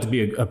turned out to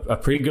be a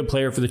pretty good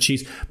player for the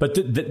Chiefs, but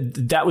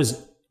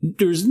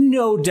there's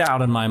no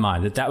doubt in my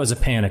mind that was a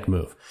panic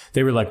move.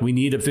 They were like, we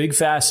need a big,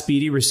 fast,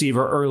 speedy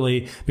receiver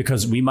early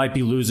because we might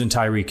be losing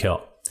Tyreek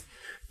Hill.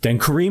 Then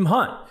Kareem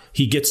Hunt,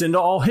 he gets into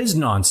all his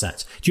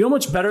nonsense. Do you know how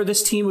much better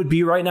this team would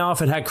be right now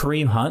if it had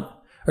Kareem Hunt?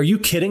 Are you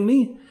kidding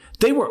me?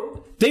 They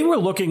were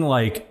looking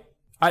like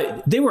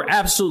they were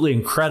absolutely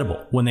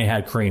incredible when they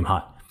had Kareem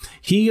Hunt.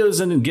 He goes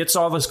in and gets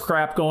all this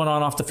crap going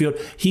on off the field.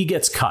 He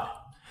gets cut.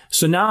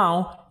 So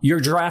now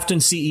you're drafting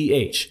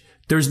CEH.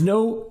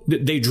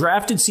 They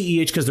drafted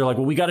CEH because they're like,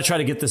 well, we got to try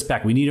to get this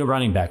back. We need a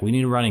running back. We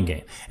need a running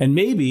game. And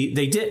maybe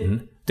they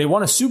didn't. They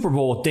won a Super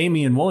Bowl with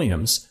Damian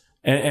Williams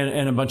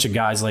and a bunch of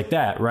guys like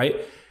that, right?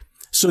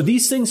 So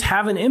these things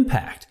have an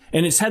impact.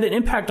 And it's had an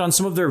impact on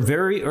some of their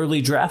very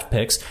early draft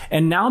picks.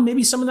 And now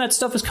maybe some of that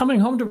stuff is coming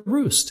home to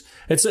roost.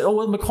 It's,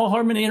 Mecole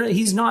Hardman,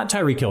 he's not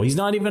Tyreek Hill. He's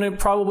not even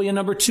probably a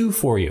number 2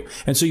 for you.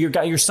 And so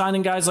you're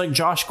signing guys like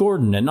Josh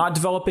Gordon and not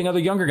developing other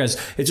younger guys.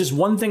 It's just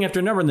one thing after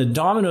another, and the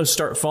dominoes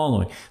start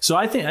following. So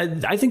I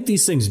think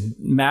these things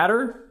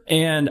matter.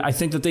 And I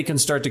think that they can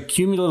start to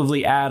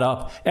cumulatively add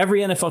up. Every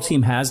NFL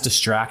team has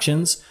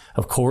distractions,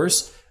 of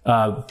course.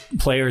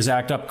 Players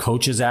act up,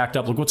 coaches act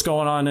up. Look what's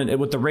going on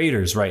with the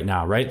Raiders right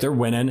now, right? They're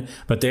winning,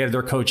 but they have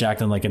their coach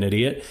acting like an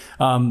idiot.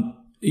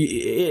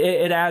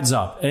 It adds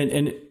up,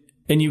 and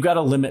you've got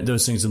to limit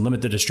those things and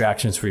limit the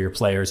distractions for your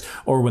players.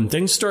 Or when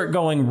things start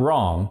going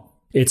wrong,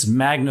 it's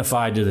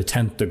magnified to the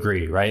 10th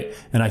degree, right?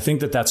 And I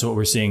think that that's what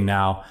we're seeing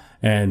now.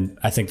 And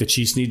I think the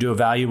Chiefs need to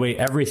evaluate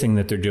everything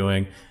that they're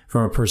doing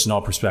from a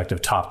personnel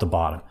perspective, top to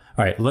bottom.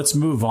 All right, let's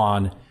move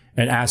on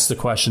and ask the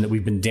question that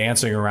we've been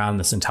dancing around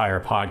this entire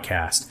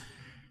podcast.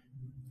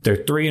 They're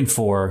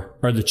 3-4.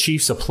 Are the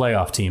Chiefs a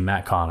playoff team,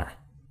 Matt Connor?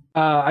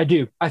 I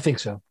do. I think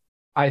so.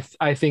 I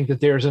think that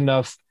there's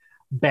enough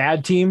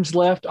bad teams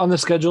left on the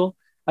schedule.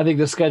 I think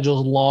the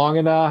schedule's long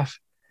enough.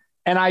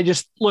 And I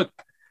just look,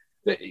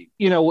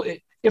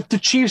 if the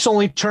Chiefs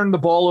only turned the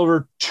ball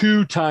over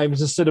 2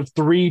 times instead of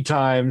 3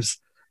 times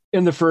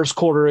in the first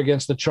quarter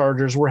against the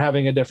Chargers, we're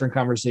having a different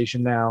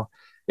conversation now.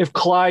 If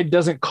Clyde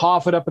doesn't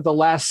cough it up at the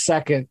last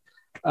second,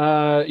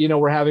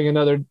 we're having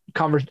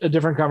a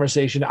different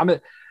conversation.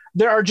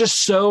 There are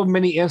just so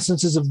many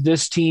instances of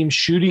this team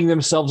shooting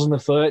themselves in the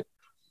foot.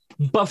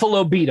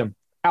 Buffalo beat them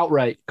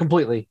outright,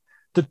 completely.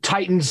 The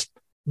Titans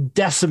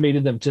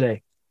decimated them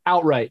today,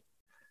 outright.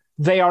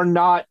 They are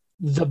not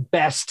the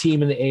best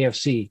team in the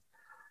AFC.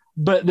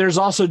 But there's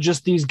also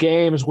just these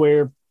games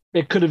where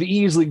it could have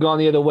easily gone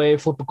the other way,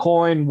 flip a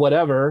coin,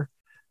 whatever.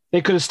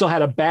 They could have still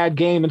had a bad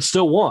game and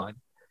still won.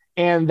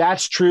 And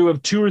that's true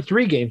of 2 or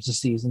 3 games this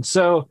season.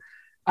 So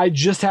I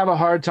just have a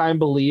hard time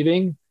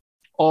believing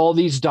all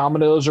these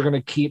dominoes are going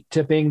to keep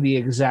tipping the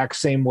exact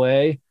same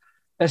way,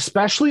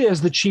 especially as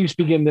the Chiefs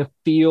begin to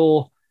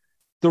feel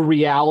the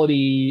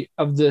reality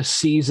of the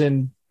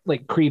season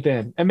like creep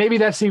in. And maybe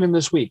that's even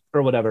this week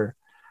or whatever.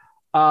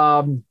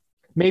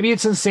 Maybe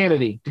it's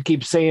insanity to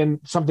keep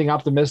saying something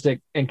optimistic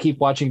and keep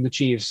watching the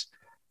Chiefs,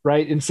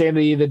 right?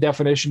 Insanity, the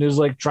definition is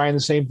like trying the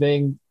same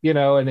thing,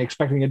 and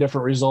expecting a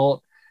different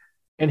result.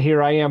 And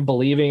here I am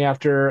believing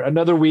after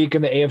another week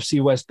in the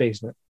AFC West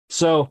basement.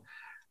 So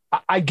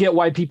I get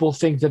why people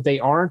think that they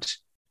aren't.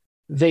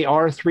 They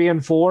are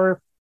 3-4.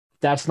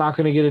 That's not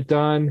going to get it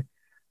done.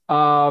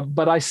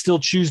 But I still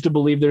choose to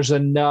believe there's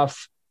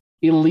enough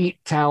elite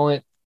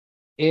talent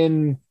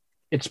in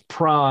its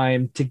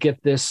prime to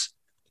get this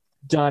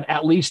done,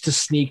 at least to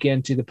sneak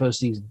into the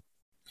postseason.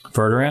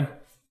 Verderan?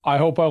 I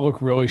hope I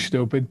look really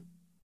stupid.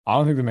 I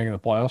don't think they're making the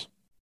playoffs.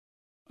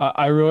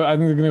 I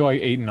think they're going to go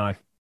like 8-9.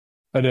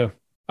 I do.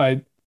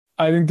 I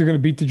think they're going to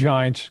beat the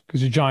Giants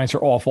because the Giants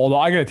are awful. Although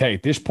I got to tell you,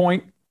 at this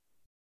point,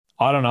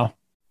 I don't know.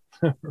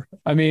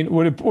 I mean,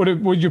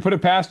 would you put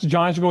it past the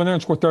Giants to go in there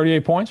and score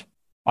 38 points?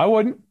 I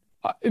wouldn't.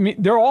 I mean,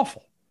 they're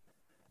awful.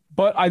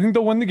 But I think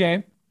they'll win the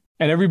game.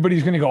 And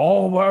everybody's going to go,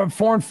 oh, we're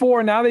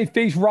 4-4. Now they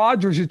face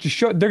Rodgers. It's a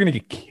show. They're going to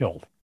get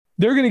killed.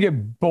 They're going to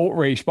get boat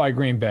raced by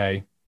Green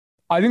Bay.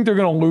 I think they're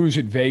going to lose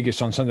at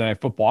Vegas on Sunday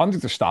Night Football. I don't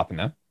think they're stopping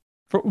them.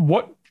 For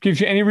what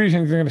gives you any reason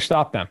they're going to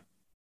stop them?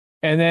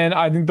 And then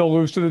I think they'll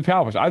lose to the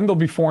Cowboys. I think they'll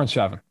be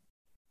 4-7.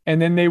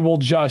 And then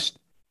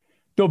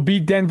they'll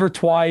beat Denver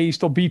twice.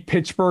 They'll beat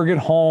Pittsburgh at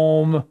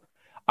home.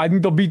 I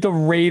think they'll beat the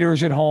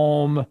Raiders at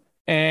home.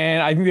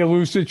 And I think they'll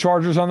lose to the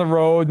Chargers on the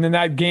road. And then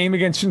that game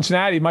against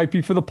Cincinnati might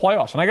be for the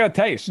playoffs. And I got to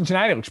tell you,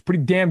 Cincinnati looks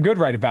pretty damn good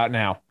right about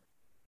now.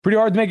 Pretty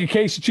hard to make a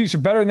case the Chiefs are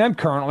better than them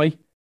currently.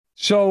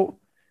 So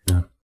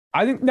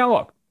I think, now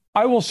look,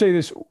 I will say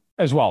this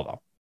as well,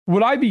 though.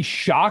 Would I be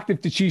shocked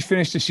if the Chiefs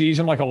finished the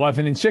season like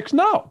 11-6?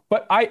 No.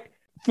 But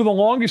for the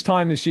longest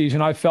time this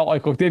season, I felt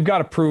like, look, they've got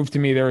to prove to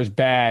me they're as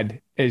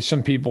bad as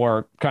some people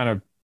are kind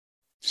of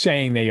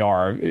saying they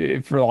are,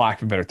 for the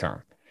lack of a better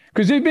term.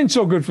 Because they've been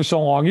so good for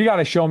so long. You got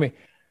to show me.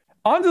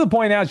 On to the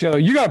point now, Joe,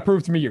 you got to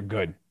prove to me you're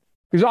good.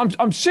 Because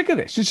I'm sick of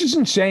this. This is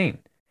insane.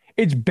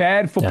 It's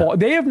bad football. Yeah.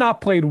 They have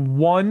not played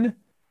one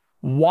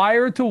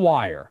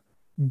wire-to-wire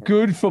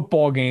good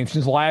football game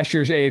since last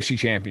year's AFC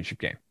Championship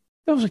game.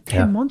 That was like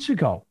 10 months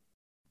ago.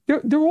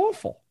 They're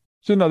awful.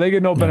 So, no, they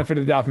get no benefit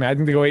of the doubt from me. I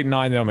think they go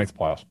 8-9, they don't make the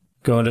playoffs.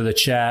 Go into the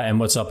chat, and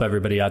what's up,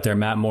 everybody out there?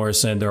 Matt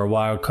Morrison, they're a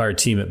wild card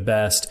team at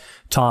best.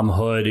 Tom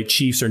Hood,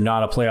 Chiefs are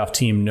not a playoff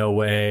team, no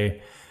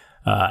way.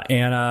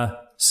 Anna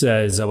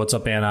says, what's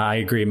up, Anna? I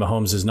agree,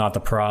 Mahomes is not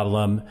the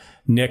problem.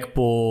 Nick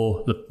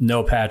Bull,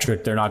 no,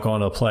 Patrick, they're not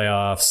going to the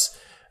playoffs.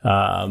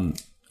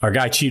 Our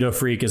guy Cheeto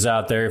Freak is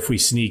out there. If we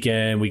sneak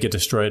in, we get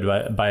destroyed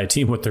by a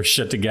team with their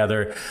shit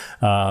together.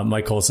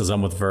 Mike Cole says,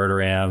 I'm with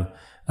Verderam.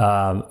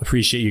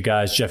 Appreciate you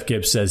guys. Jeff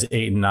Gibbs says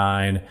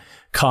 8-9.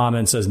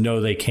 Common says, no,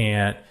 they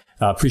can't.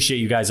 Appreciate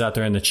you guys out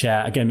there in the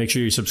chat. Again, make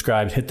sure you're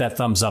subscribed. Hit that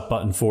thumbs up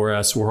button for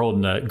us. We're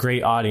holding a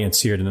great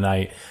audience here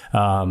tonight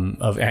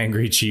of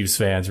angry Chiefs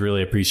fans.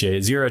 Really appreciate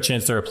it. Zero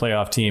chance they're a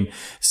playoff team,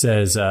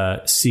 says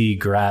C.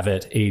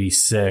 Gravit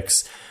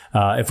 86.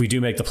 If we do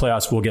make the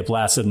playoffs, we'll get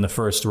blasted in the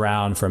first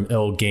round from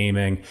Ill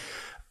Gaming.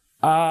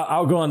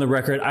 I'll go on the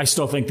record. I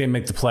still think they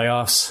make the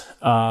playoffs.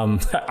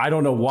 I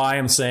don't know why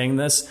I'm saying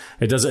this.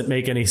 It doesn't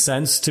make any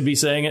sense to be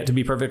saying it, to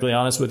be perfectly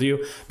honest with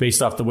you,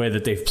 based off the way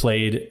that they've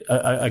played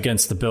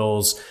against the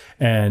Bills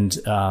and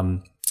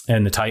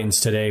the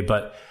Titans today.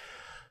 But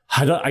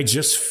I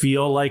just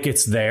feel like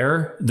it's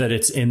there, that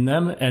it's in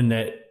them, and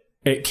that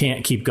it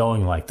can't keep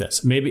going like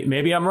this.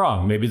 Maybe I'm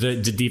wrong. Maybe the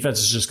defense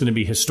is just going to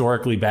be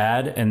historically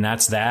bad, and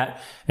that's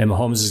that. And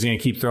Mahomes is going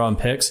to keep throwing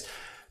picks.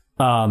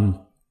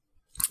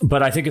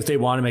 But I think if they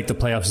want to make the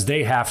playoffs,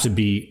 they have to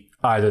beat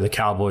either the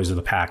Cowboys or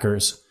the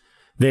Packers.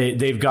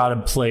 They've got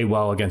to play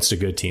well against a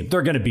good team.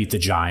 They're going to beat the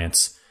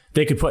Giants.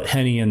 They could put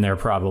Henny in there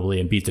probably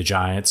and beat the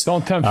Giants.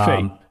 Don't tempt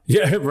fate.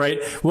 Yeah,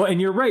 right. Well,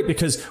 and you're right,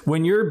 because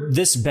when you're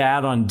this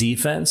bad on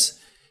defense,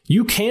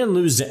 you can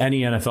lose to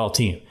any NFL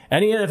team.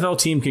 Any NFL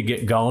team could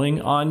get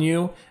going on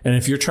you, and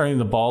if you're turning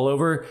the ball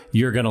over,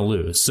 you're going to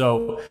lose.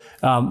 So,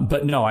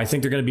 but no, I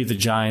think they're going to beat the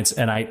Giants,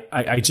 and I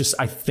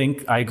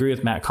think I agree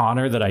with Matt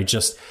Connor that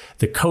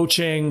the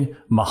coaching,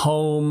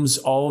 Mahomes,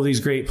 all of these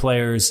great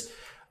players,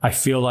 I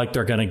feel like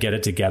they're going to get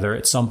it together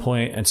at some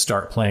point and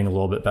start playing a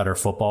little bit better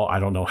football.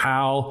 I don't know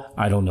how,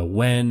 I don't know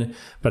when,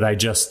 but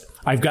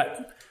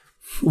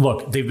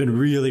look, they've been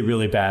really,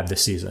 really bad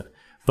this season.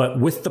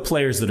 But with the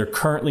players that are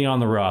currently on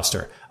the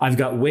roster, I've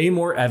got way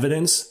more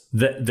evidence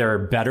that they're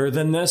better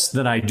than this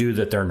than I do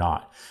that they're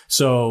not.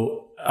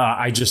 So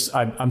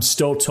I'm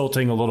still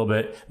tilting a little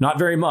bit, not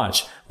very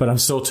much, but I'm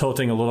still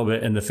tilting a little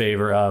bit in the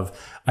favor of,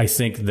 I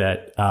think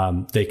that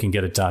they can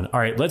get it done.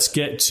 All right, let's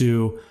get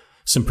to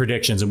some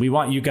predictions. And we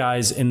want you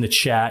guys in the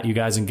chat, you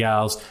guys and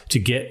gals, to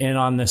get in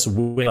on this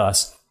with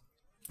us.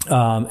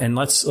 And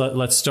let's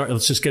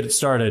just get it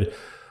started.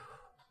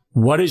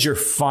 What is your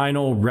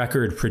final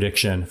record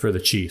prediction for the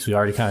Chiefs? We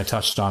already kind of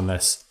touched on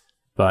this,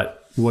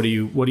 but what do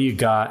you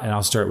got? And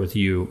I'll start with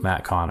you,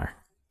 Matt Connor.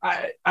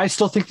 I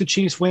still think the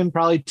Chiefs win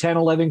probably 10,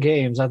 11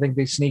 games. I think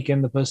they sneak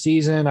in the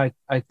postseason.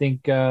 I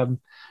think it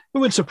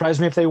would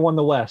surprise me if they won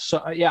the West.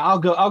 So yeah, I'll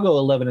go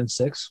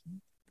 11-6.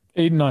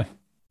 8-9.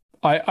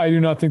 I do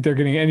not think they're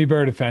getting any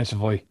better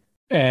defensively.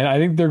 And I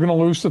think they're going to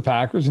lose to the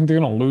Packers. I think they're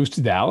going to lose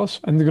to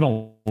Dallas. And they're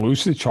going to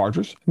lose to the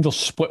Chargers. And they'll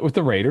split with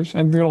the Raiders.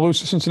 And they're going to lose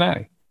to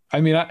Cincinnati. I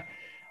mean,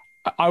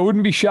 I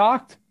wouldn't be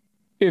shocked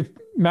if,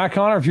 Matt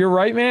Connor, if you're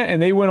right, man,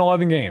 and they win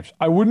 11 games.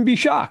 I wouldn't be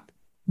shocked.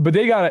 But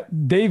they've got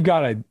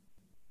to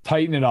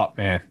tighten it up,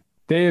 man.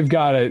 They've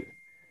got to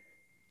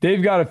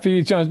feed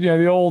each other.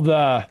 The old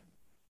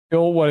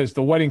what is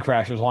the Wedding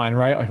Crashers line,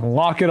 right? Like,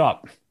 lock it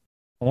up.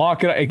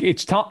 Lock it up.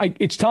 It's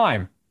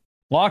time.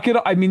 Lock it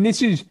up. I mean,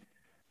 this is.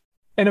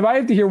 And if I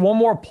have to hear one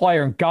more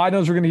player, and God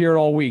knows we're going to hear it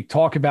all week,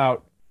 talk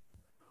about,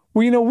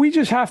 well, we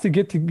just have to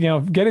get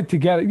it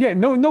together. Yeah,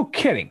 no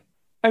kidding.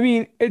 I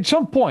mean, at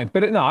some point,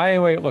 but no,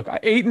 anyway, look,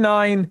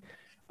 8-9.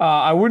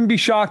 I wouldn't be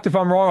shocked if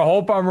I'm wrong. I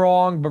hope I'm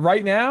wrong. But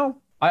right now,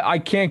 I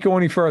can't go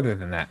any further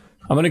than that.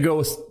 I'm going to go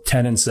with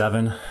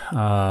 10-7.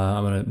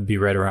 I'm going to be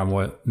right around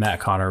what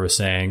Matt Connor was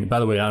saying. By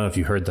the way, I don't know if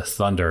you heard the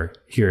thunder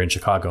here in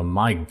Chicago.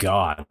 My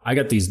God, I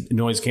got these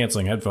noise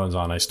canceling headphones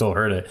on. I still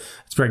heard it.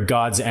 It's probably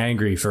God's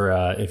angry for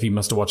if he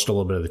must have watched a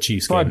little bit of the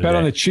Chiefs game. I bet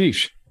on the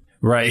Chiefs.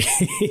 Right.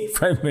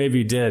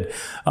 Maybe did.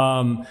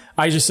 I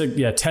just think,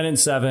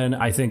 10-7.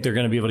 I think they're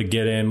going to be able to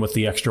get in with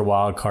the extra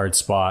wild card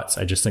spots.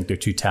 I just think they're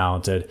too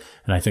talented,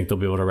 and I think they'll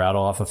be able to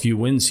rattle off a few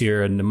wins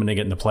here. And when they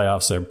get in the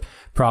playoffs, they're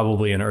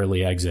probably an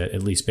early exit,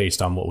 at least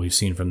based on what we've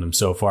seen from them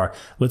so far.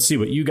 Let's see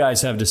what you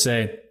guys have to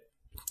say.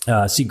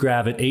 See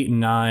Grav at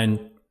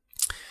 8-9.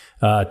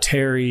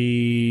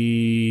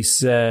 Terry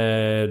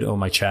said,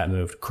 my chat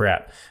moved.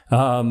 Crap.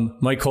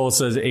 Mike Cole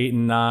says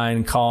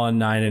 8-9. Colin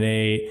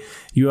 9-8.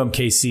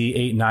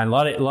 UMKC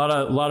 8-9. A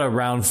lot of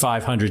round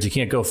 500s. You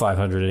can't go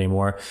 500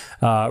 anymore.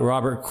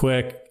 Robert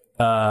Quick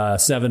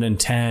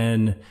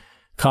 7-10.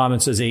 Common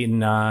says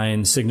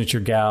 8-9. Signature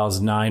Gals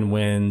 9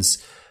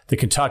 wins. The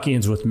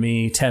Kentuckians with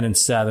me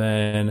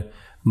 10-7.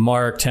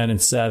 Mark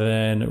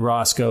 10-7.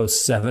 Roscoe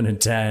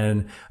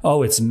 7-10.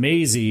 Oh, it's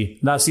Maisie.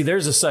 Now see,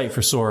 there's a sight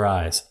for sore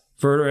eyes.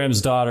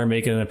 Verderam's daughter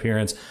making an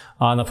appearance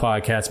on the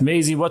podcast.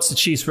 Maisie, what's the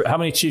Chiefs? How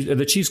many Chiefs? Are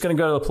the Chiefs going to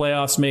go to the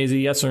playoffs, Maisie?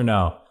 Yes or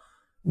no?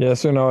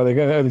 Yes or no?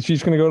 Are the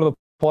Chiefs going to go to the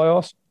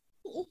playoffs?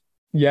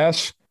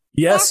 Yes.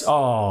 Yes.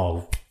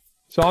 Oh.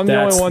 So I'm the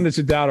only one that's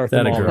a doubter at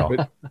the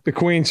moment. But the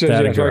Queen says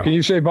yes. Right. Can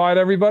you say bye to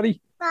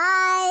everybody?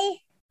 Bye.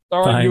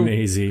 All right, bye,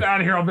 Maisie.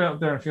 Out of here. I'll be up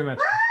there in a few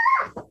minutes.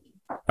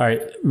 All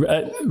right.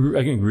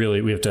 I think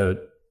really we have to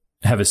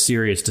have a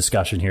serious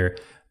discussion here.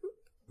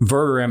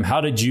 Verderam,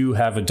 how did you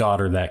have a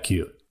daughter that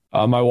cute?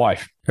 My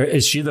wife.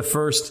 Is she the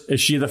first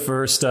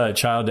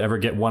child to ever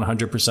get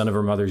 100% of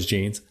her mother's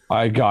genes?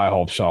 I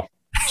hope so.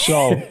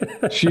 So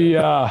she.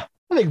 I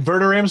think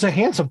Verderam's a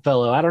handsome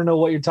fellow. I don't know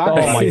what you're talking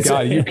about. Oh my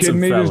God! You kidding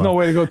me? There's no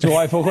way to go to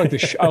life. I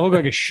look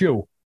like a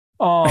shoe.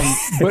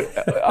 But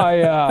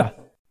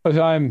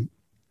I'm.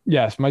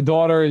 Yes, my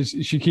daughter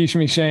she keeps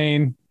me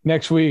sane.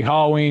 Next week,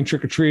 Halloween,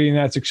 trick or treating.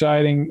 That's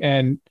exciting,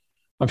 and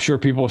I'm sure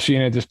people have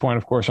seen it at this point,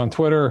 of course, on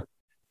Twitter.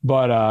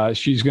 But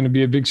she's going to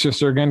be a big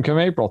sister again come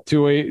April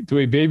to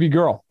a baby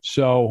girl.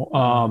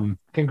 So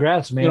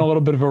congrats, man. A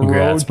little bit of a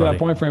road to that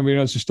point for anybody who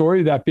knows the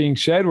story. That being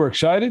said, we're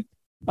excited.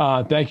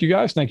 Thank you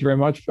guys. Thank you very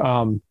much.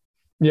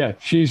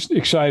 She's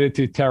excited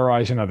to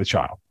terrorize another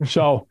child.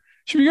 So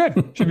should be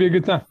good. Should be a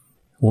good time.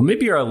 Well,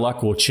 maybe our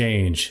luck will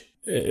change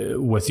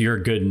with your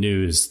good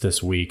news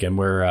this week, and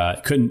we're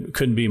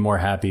couldn't be more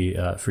happy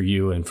for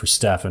you and for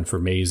Steph and for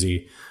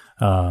Maisie.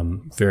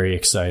 Very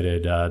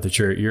excited that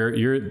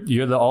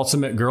you're the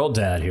ultimate girl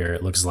dad here.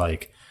 It looks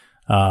like,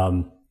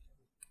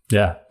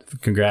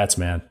 congrats,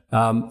 man.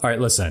 All right,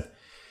 listen.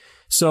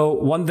 So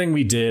one thing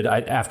we did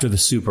after the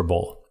Super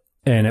Bowl,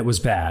 and it was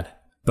bad,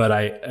 but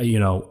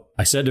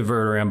I said to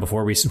Verderam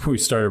before we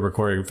started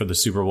recording for the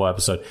Super Bowl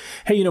episode,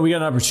 hey, we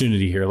got an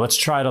opportunity here. Let's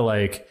try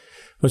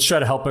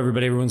to help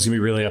everybody. Everyone's gonna be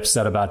really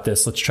upset about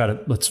this. Let's try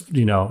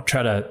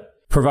to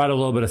provide a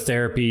little bit of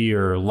therapy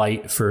or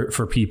light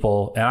for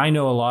people. And I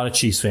know a lot of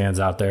Chiefs fans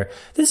out there.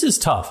 This is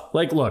tough.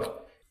 Like,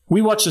 look,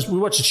 we watch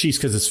the Chiefs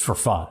because it's for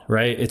fun,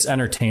 right? It's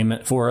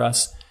entertainment for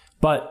us.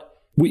 But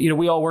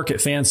we all work at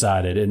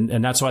Fansided,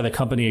 and that's why the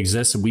company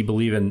exists. And we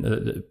believe in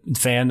the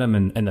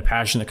fandom and the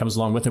passion that comes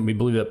along with it. We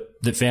believe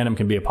that fandom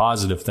can be a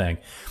positive thing.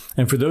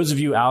 And for those of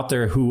you out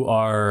there who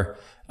are,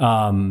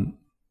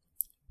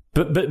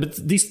 But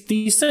these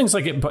things,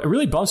 like, it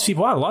really bumps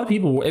people out. A lot of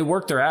people, they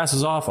work their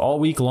asses off all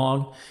week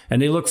long,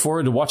 and they look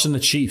forward to watching the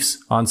Chiefs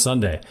on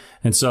Sunday.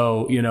 And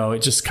so,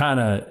 it just kind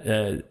of,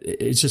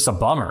 it's just a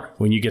bummer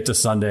when you get to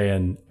Sunday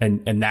and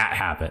that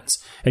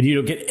happens, and you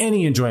don't get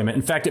any enjoyment.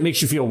 In fact, it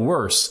makes you feel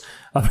worse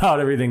about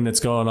everything that's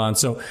going on.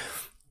 So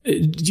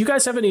Do you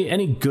guys have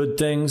any good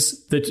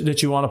things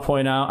that you want to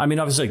point out? I mean,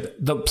 obviously, like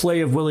the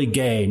play of Willie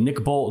Gay,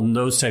 Nick Bolton,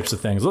 those types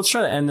of things. Let's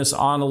try to end this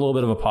on a little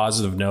bit of a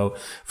positive note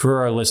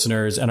for our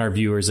listeners and our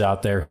viewers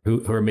out there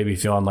who are maybe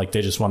feeling like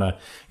they just want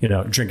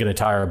to, drink an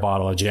entire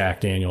bottle of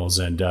Jack Daniels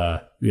and,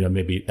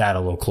 maybe add a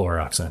little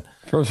Clorox in.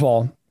 First of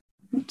all,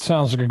 it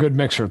sounds like a good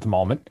mixer at the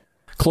moment.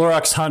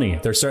 Clorox Honey.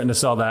 They're starting to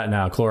sell that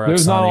now. Clorox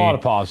There's not Honey. a lot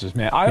of positives,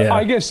 man.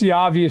 I guess the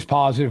obvious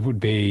positive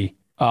would be,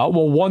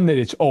 one, that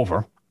it's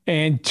over.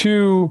 And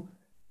two,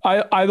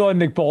 I thought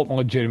Nick Bolton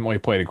legitimately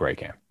played a great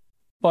game.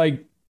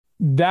 Like,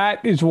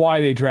 that is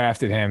why they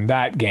drafted him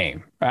that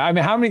game. I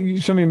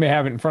mean, somebody may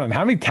have it in front of him.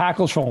 How many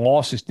tackles for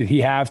losses did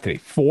he have today?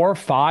 4,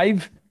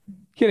 5?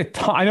 He had a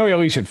ton. I know he at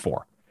least had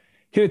 4.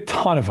 He had a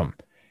ton of them.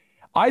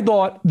 I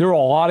thought there were a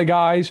lot of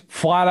guys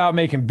flat out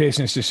making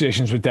business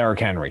decisions with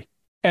Derrick Henry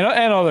and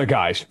other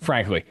guys,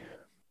 frankly.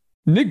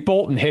 Nick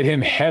Bolton hit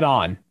him head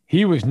on.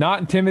 He was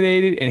not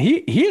intimidated, and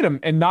he hit him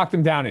and knocked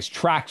him down his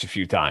tracks a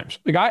few times.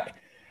 Like,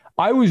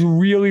 I was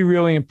really,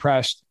 really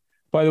impressed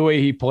by the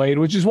way he played,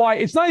 which is why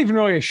it's not even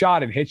really a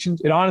shot at Hitchens.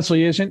 It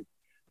honestly isn't.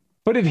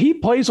 But if he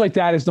plays like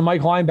that as the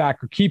Mike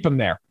linebacker, keep him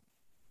there.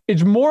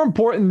 It's more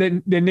important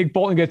that Nick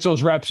Bolton gets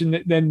those reps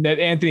and than that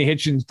Anthony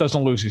Hitchens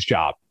doesn't lose his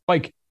job.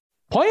 Like,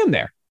 play him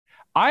there.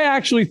 I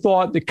actually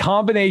thought the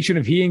combination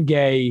of he and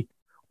Gay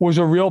was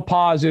a real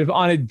positive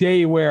on a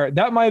day where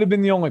that might have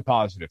been the only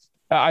positive.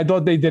 I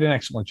thought they did an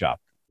excellent job.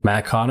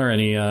 Matt Connor,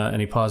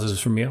 any positives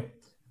from you?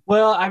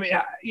 Well, I mean,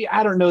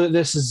 I don't know that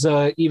this is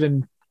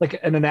even like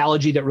an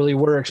analogy that really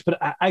works, but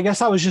I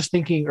guess I was just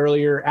thinking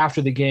earlier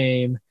after the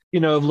game,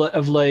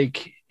 of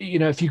like,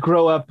 if you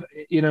grow up,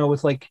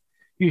 with like,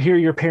 you hear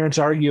your parents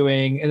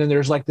arguing and then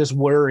there's like this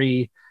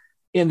worry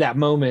in that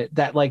moment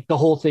that like the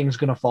whole thing's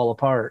going to fall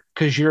apart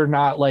because you're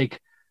not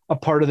like a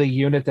part of the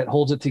unit that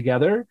holds it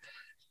together.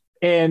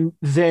 And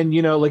then,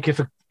 like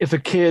if a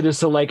kid is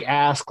to like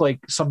ask like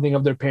something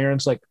of their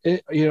parents, like,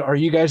 are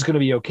you guys going to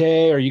be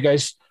okay? Are you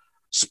guys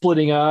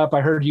splitting up?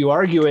 I heard you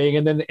arguing.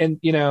 And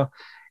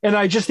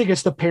I just think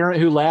it's the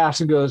parent who laughs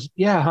and goes,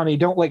 yeah, honey,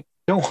 don't want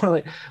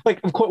to like,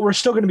 of course we're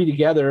still going to be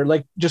together.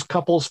 Like, just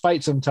couples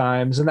fight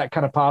sometimes and that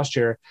kind of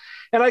posture.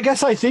 And I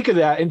guess I think of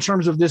that in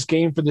terms of this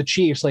game for the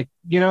Chiefs. Like,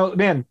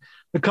 man,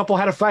 the couple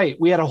had a fight.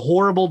 We had a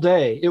horrible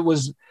day. It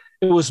was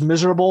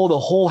miserable. The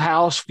whole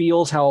house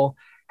feels how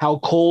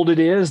cold it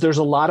is. There's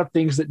a lot of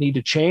things that need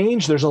to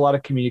change. There's a lot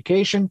of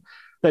communication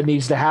that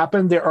needs to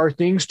happen. There are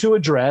things to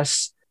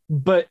address,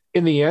 but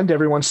in the end,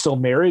 everyone's still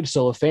married,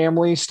 still a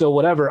family, still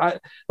whatever.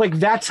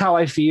 That's how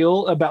I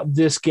feel about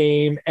this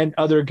game and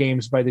other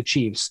games by the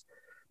Chiefs.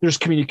 There's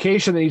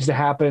communication that needs to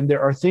happen.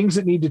 There are things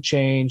that need to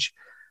change.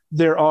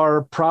 There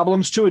are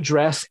problems to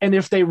address. And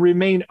if they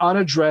remain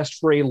unaddressed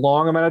for a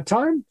long amount of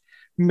time,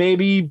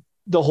 maybe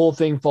the whole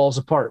thing falls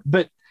apart.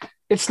 But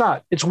it's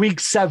not. It's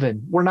week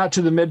 7. We're not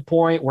to the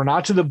midpoint. We're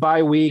not to the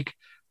bye week.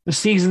 The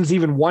season's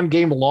even one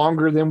game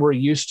longer than we're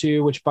used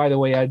to, which, by the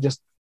way, I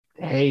just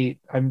hate.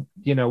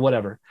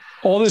 Whatever.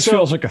 All this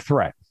feels like a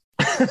threat.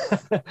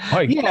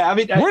 Yeah, I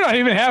mean, we're not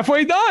even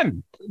halfway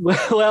done.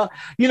 Well,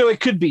 it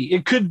could be.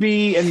 It could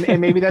be, and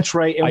maybe that's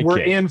right. And we're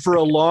in for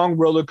a long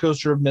roller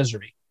coaster of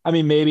misery. I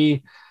mean,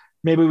 maybe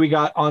we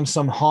got on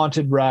some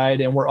haunted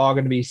ride and we're all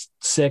going to be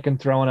sick and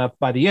throwing up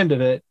by the end of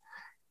it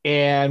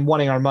and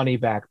wanting our money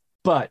back.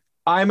 But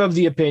I'm of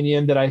the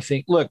opinion that I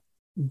think, look,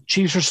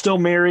 Chiefs are still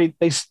married.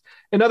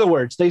 In other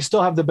words, they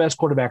still have the best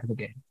quarterback in the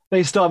game.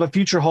 They still have a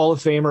future Hall of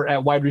Famer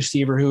at wide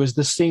receiver who is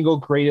the single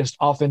greatest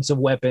offensive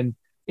weapon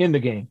in the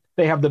game.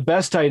 They have the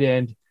best tight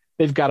end.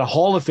 They've got a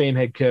Hall of Fame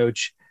head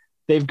coach.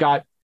 They've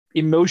got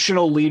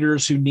emotional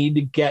leaders who need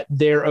to get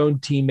their own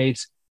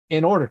teammates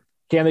in order.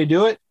 Can they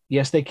do it?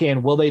 Yes, they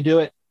can. Will they do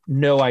it?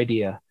 No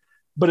idea.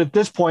 But at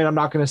this point, I'm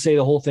not going to say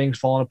the whole thing's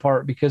falling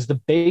apart because the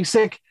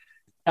basic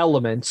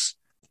elements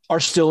are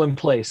still in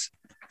place.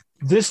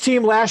 This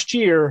team last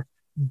year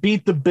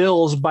beat the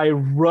Bills by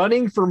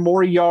running for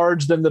more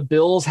yards than the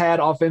Bills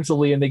had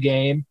offensively in the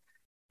game,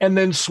 and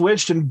then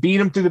switched and beat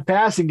them through the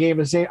passing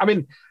game.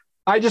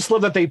 I just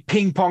love that they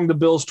ping-ponged the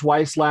Bills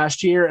twice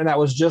last year, and that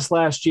was just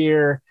last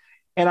year.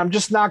 And I'm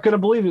just not going to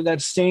believe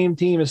that same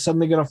team is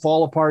suddenly going to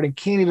fall apart and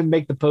can't even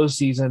make the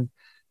postseason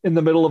in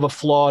the middle of a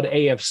flawed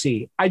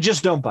AFC. I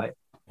just don't buy it.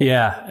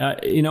 Yeah.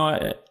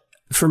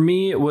 For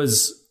me, it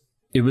was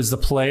the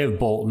play of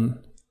Bolton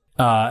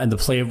and the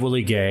play of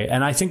Willie Gay.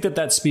 And I think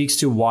that speaks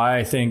to why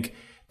I think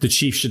the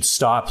Chiefs should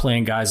stop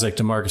playing guys like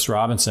Demarcus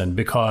Robinson,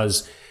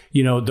 because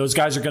those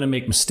guys are going to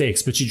make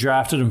mistakes, but you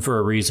drafted them for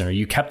a reason, or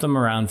you kept them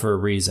around for a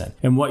reason.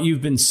 And what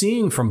you've been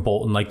seeing from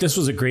Bolton, like, this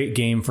was a great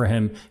game for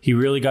him. He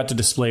really got to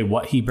display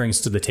what he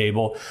brings to the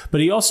table, but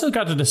he also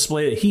got to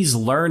display that he's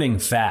learning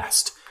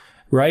fast.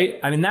 Right?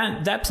 I mean,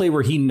 that play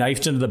where he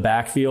knifed into the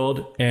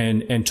backfield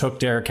and took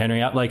Derrick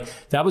Henry out, like,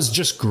 that was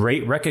just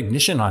great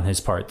recognition on his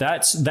part.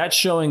 That's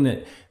showing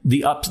that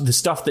the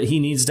stuff that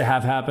he needs to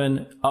have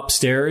happen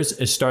upstairs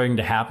is starting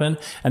to happen.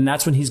 And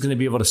that's when he's going to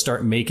be able to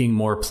start making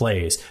more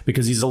plays,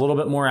 because he's a little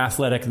bit more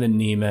athletic than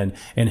Neiman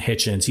and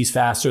Hitchens. He's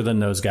faster than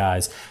those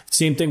guys.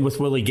 Same thing with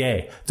Willie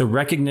Gay. The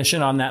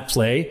recognition on that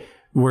play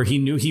where he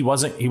knew he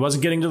wasn't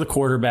getting to the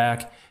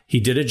quarterback. He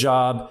did a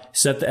job,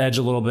 set the edge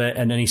a little bit,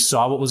 and then he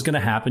saw what was going to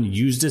happen,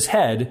 used his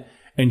head,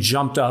 and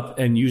jumped up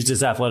and used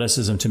his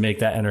athleticism to make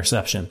that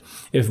interception.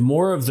 If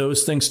more of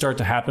those things start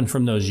to happen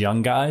from those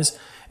young guys,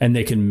 and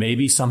they can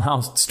maybe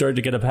somehow start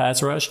to get a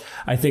pass rush,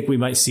 I think we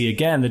might see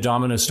again the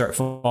dominoes start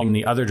falling in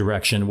the other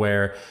direction,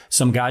 where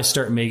some guys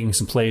start making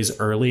some plays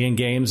early in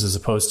games as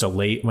opposed to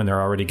late when they're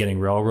already getting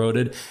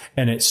railroaded.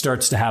 And it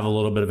starts to have a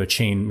little bit of a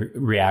chain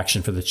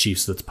reaction for the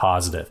Chiefs that's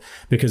positive.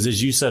 Because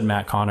as you said,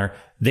 Matt Connor,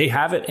 they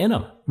have it in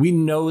them. We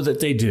know that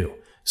they do.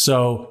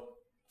 So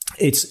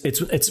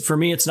it's for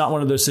me, it's not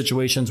one of those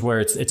situations where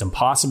it's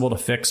impossible to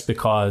fix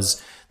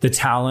because the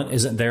talent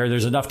isn't there.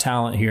 There's enough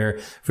talent here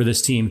for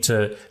this team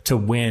to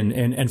win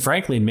and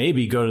frankly,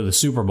 maybe go to the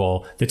Super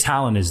Bowl. The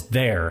talent is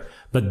there,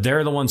 but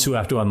they're the ones who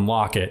have to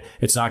unlock it.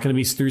 It's not going to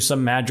be through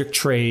some magic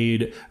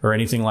trade or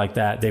anything like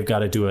that. They've got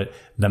to do it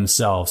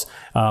themselves.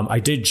 I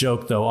did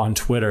joke though on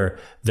Twitter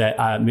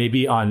that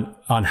maybe on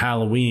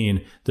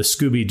Halloween, the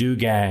Scooby-Doo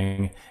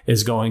gang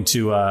is going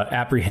to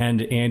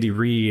apprehend Andy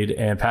Reid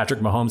and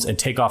Patrick Mahomes and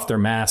take off their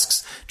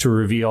masks to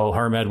reveal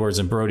Herm Edwards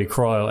and Brodie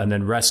Croyle and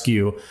then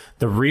rescue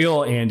the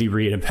real Andy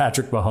Reid and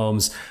Patrick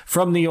Mahomes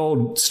from the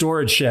old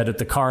storage shed at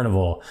the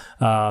carnival.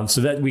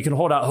 So that we can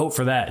hold out hope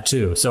for that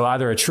too. So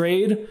either a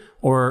trade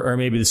or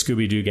maybe the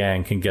Scooby-Doo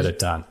gang can get it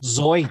done.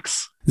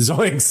 Zoinks.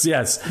 Zoinks,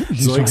 yes.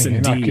 Zoinks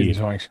indeed.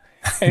 Zoinks.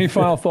 Any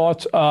final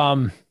thoughts?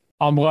 I'm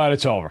glad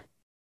it's over.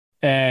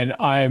 And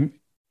I'm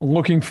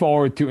looking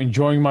forward to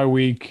enjoying my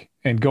week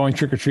and going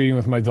trick-or-treating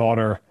with my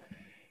daughter.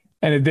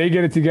 And if they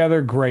get it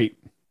together, great.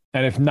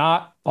 And if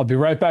not, I'll be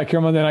right back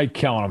here Monday night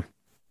killing them.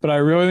 But I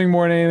really think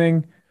more than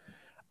anything,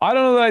 I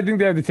don't know that I think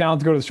they have the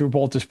talent to go to the Super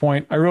Bowl at this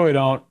point. I really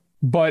don't.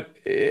 But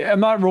I'm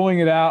not ruling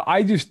it out.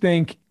 I just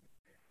think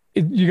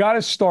you got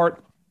to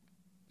start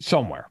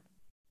somewhere,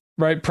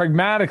 right?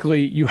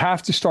 Pragmatically, you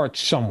have to start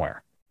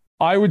somewhere.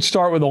 I would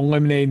start with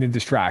eliminating the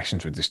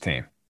distractions with this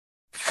team.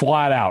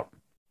 Flat out.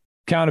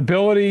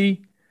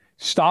 Accountability,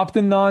 stop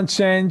the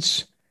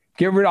nonsense,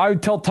 I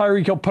would tell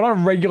Tyreek Hill, put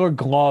on regular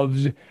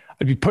gloves.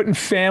 I'd be putting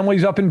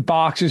families up in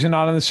boxes and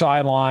not on the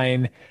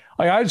sideline.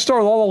 Like I'd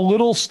start with all the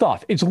little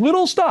stuff. It's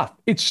little stuff.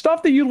 It's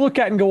stuff that you look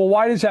at and go, well,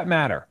 why does that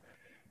matter?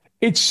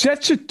 It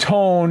sets a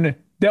tone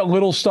that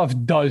little stuff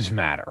does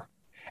matter.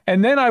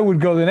 And then I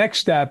would go the next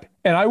step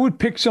and I would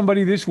pick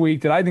somebody this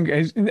week that I think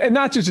has, and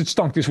not just it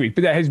stunk this week,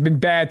 but that has been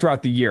bad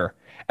throughout the year.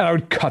 And I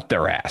would cut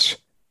their ass.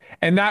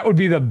 And that would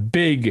be the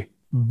big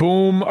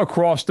boom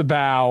across the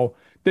bow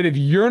that if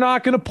you're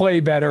not going to play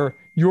better,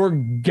 you're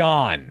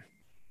gone.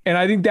 And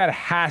I think that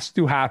has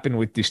to happen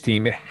with this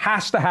team. It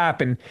has to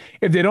happen.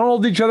 If they don't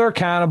hold each other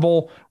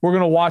accountable, we're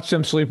going to watch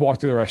them sleepwalk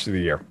through the rest of the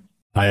year.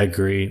 I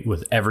agree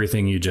with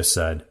everything you just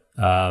said.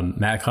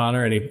 Matt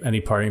Connor, any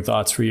parting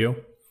thoughts for you?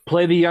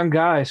 Play the young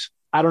guys.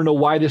 I don't know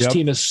why this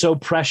team is so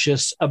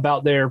precious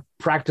about their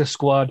practice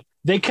squad.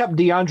 They kept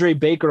DeAndre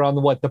Baker on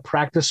the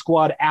practice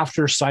squad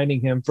after signing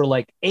him for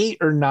like 8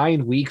 or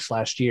 9 weeks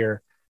last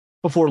year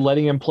before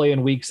letting him play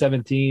in week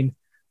 17.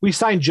 We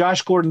signed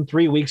Josh Gordon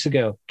 3 weeks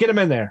ago. Get him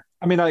in there.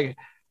 I mean, I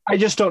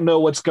just don't know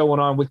what's going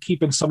on with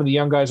keeping some of the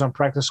young guys on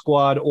practice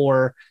squad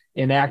or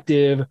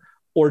inactive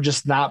or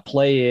just not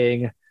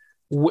playing.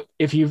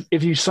 If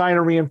you sign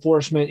a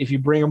reinforcement, if you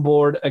bring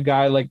aboard a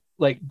guy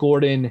like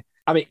Gordon,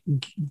 I mean,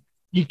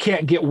 you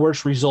can't get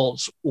worse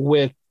results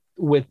with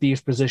these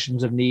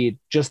positions of need.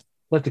 Just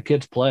let the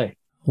kids play.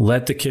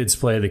 Let the kids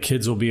play. The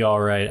kids will be all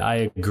right.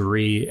 I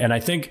agree. And I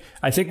think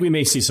we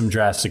may see some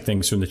drastic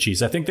things from the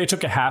Chiefs. I think they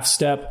took a half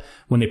step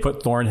when they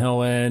put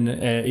Thornhill in,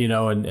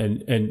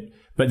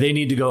 but they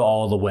need to go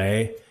all the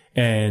way.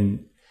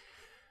 And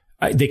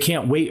they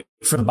can't wait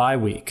for the bye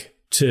week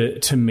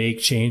to make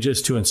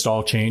changes, to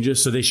install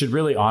changes. So they should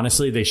really,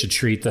 honestly, they should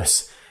treat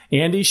this.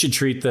 Andy should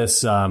treat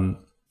this,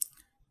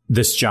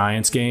 this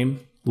Giants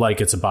game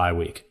like it's a bye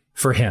week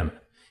for him.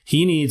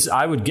 He needs,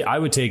 I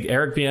would take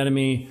Eric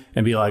Bieniemy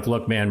and be like,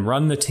 look, man,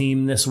 run the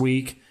team this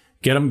week,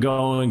 get them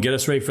going, get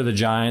us ready for the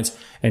Giants.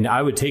 And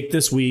I would take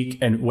this week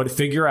and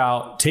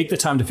take the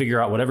time to figure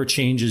out whatever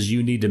changes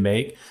you need to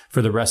make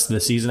for the rest of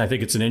the season. I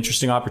think it's an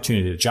interesting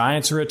opportunity. The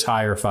Giants are a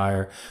tire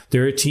fire.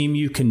 They're a team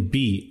you can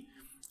beat.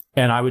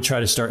 And I would try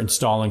to start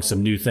installing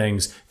some new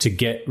things to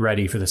get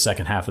ready for the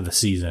second half of the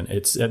season.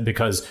 It's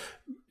because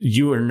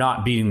you are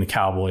not beating the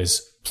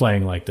Cowboys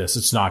playing like this.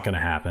 It's not going to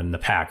happen. The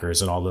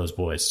Packers and all those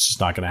boys. It's just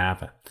not going to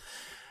happen.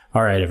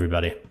 All right,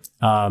 everybody.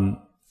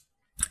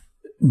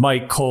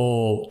 Mike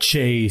Cole,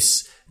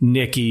 Chase,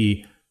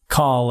 Nikki,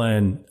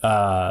 Colin,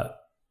 Anna,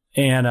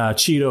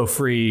 Cheeto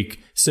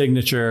Freak,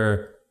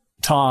 Signature,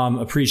 Tom,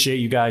 appreciate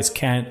you guys.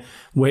 Kent,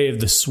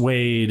 Wave the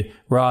Suede,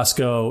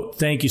 Roscoe,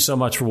 thank you so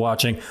much for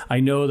watching. I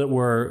know that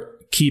we're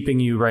keeping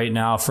you right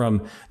now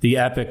from the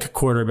epic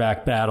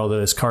quarterback battle that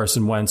is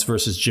Carson Wentz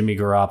versus Jimmy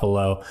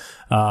Garoppolo.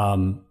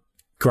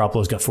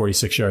 Garoppolo's got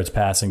 46 yards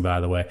passing, by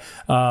the way.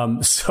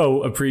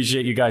 So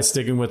appreciate you guys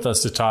sticking with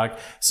us to talk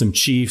some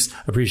Chiefs.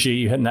 Appreciate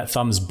you hitting that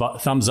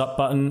thumbs up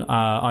button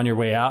on your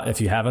way out if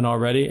you haven't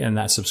already, and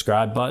that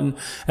subscribe button.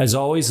 As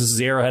always, this is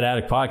the Arrowhead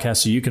Addict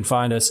Podcast, so you can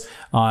find us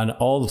on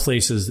all the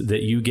places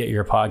that you get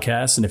your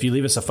podcasts. And if you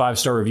leave us a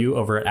 5-star review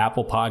over at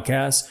Apple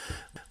Podcasts,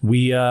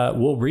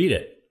 we'll read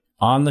it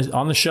on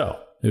the show.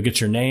 You'll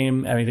get your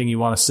name, anything you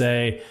want to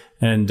say.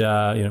 And,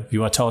 if you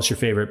want to tell us your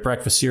favorite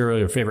breakfast cereal,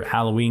 your favorite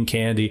Halloween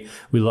candy,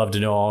 we love to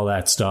know all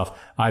that stuff.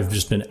 I've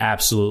just been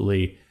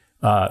absolutely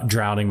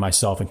drowning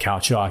myself in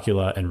Count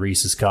Chocula and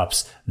Reese's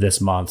Cups this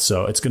month.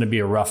 So it's going to be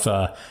a rough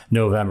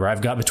November.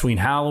 I've got between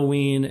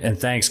Halloween and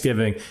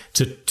Thanksgiving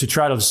to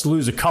try to just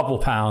lose a couple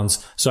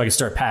pounds so I can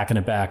start packing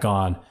it back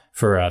on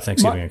for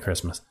Thanksgiving and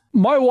Christmas.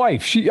 My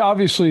wife, she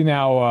obviously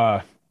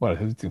now,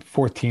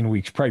 14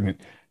 weeks pregnant.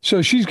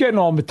 So she's getting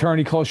all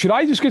maternity clothes. Should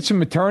I just get some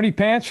maternity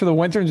pants for the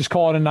winter and just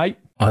call it a night?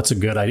 Oh, that's a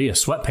good idea.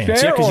 Sweatpants.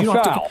 Fair, yeah, because you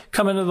don't foul? have to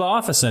come into the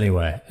office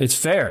anyway. It's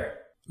fair.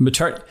 And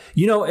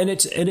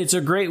it's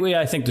a great way,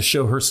 I think, to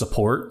show her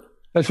support.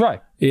 That's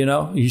right.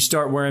 You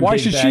start wearing Why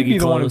big should baggy she be the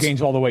clothes. one who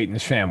gains all the weight in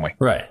this family?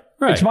 Right.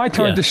 It's my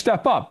turn to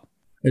step up.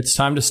 It's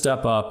time to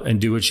step up and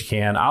do what you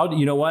can.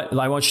 You know what?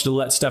 I want you to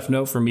let Steph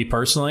know, for me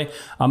personally,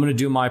 I'm going to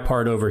do my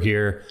part over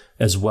here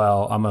as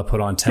well. I'm going to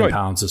put on 10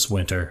 pounds this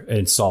winter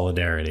in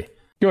solidarity.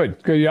 Good.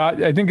 Yeah,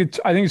 I think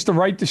it's the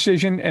right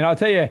decision. And I'll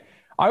tell you,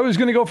 I was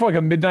going to go for like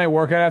a midnight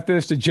workout after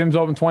this. The gym's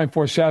open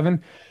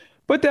 24/7,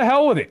 but the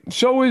hell with it.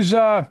 So is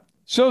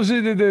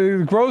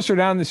the grocer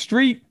down the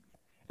street,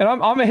 and I'm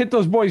going to hit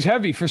those boys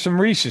heavy for some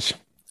Reese's.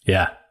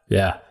 Yeah.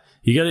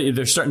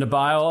 They're starting to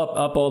buy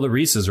up all the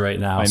Reese's right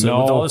now. With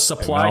all the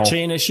supply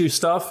chain issue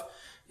stuff,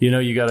 you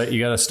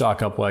gotta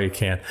stock up while you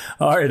can.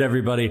 All right,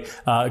 everybody,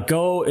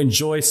 go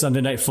enjoy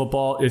Sunday Night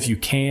Football if you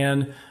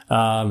can.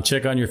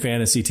 Check on your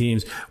fantasy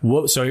teams.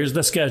 So here's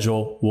the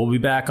schedule. We'll be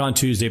back on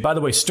Tuesday. By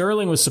the way,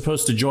 Sterling was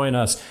supposed to join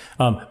us,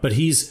 but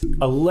he's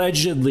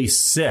allegedly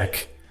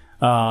sick.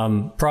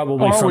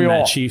 Probably from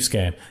that Chiefs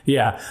game.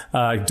 Yeah.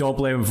 Don't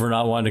blame him for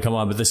not wanting to come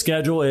on. But the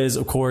schedule is,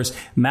 of course,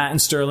 Matt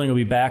and Sterling will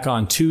be back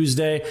on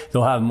Tuesday.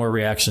 They'll have more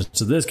reactions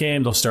to this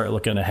game. They'll start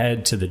looking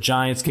ahead to the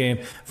Giants game.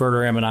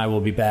 Verderam and I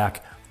will be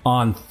back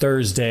on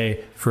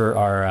Thursday for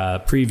our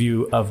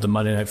preview of the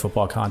Monday Night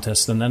Football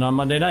contest. And then on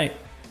Monday night,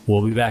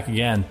 we'll be back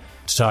again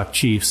to talk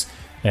Chiefs.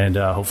 And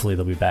hopefully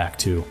they'll be back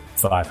to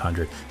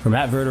 500. For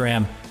Matt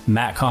Verderam,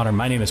 Matt Connor,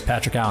 my name is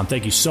Patrick Allen.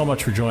 Thank you so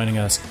much for joining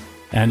us.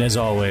 And as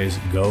always,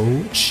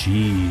 go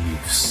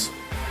Chiefs.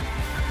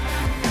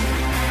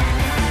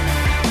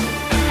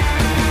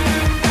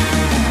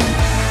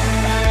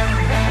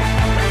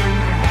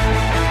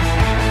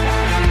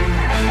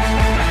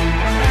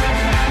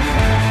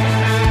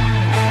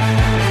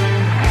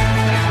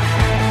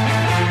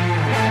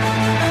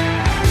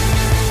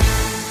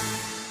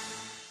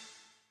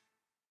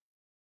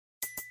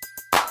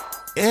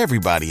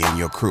 Everybody in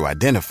your crew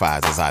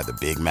identifies as either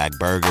Big Mac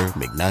Burger,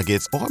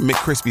 McNuggets, or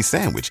McCrispy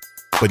Sandwich.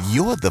 But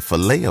you're the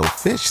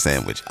Filet-O-Fish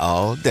Sandwich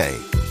all day.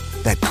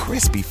 That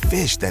crispy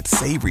fish, that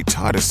savory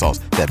tartar sauce,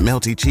 that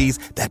melty cheese,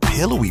 that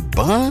pillowy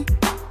bun.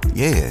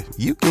 Yeah,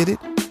 you get it.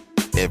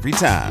 Every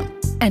time.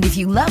 And if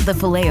you love the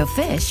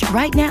Filet-O-Fish,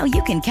 right now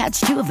you can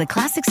catch 2 of the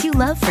classics you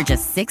love for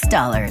just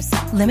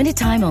 $6. Limited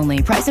time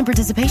only. Price and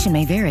participation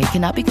may vary.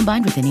 Cannot be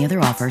combined with any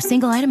other offer.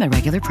 Single item at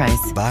regular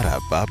price.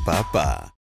 Ba-da-ba-ba-ba.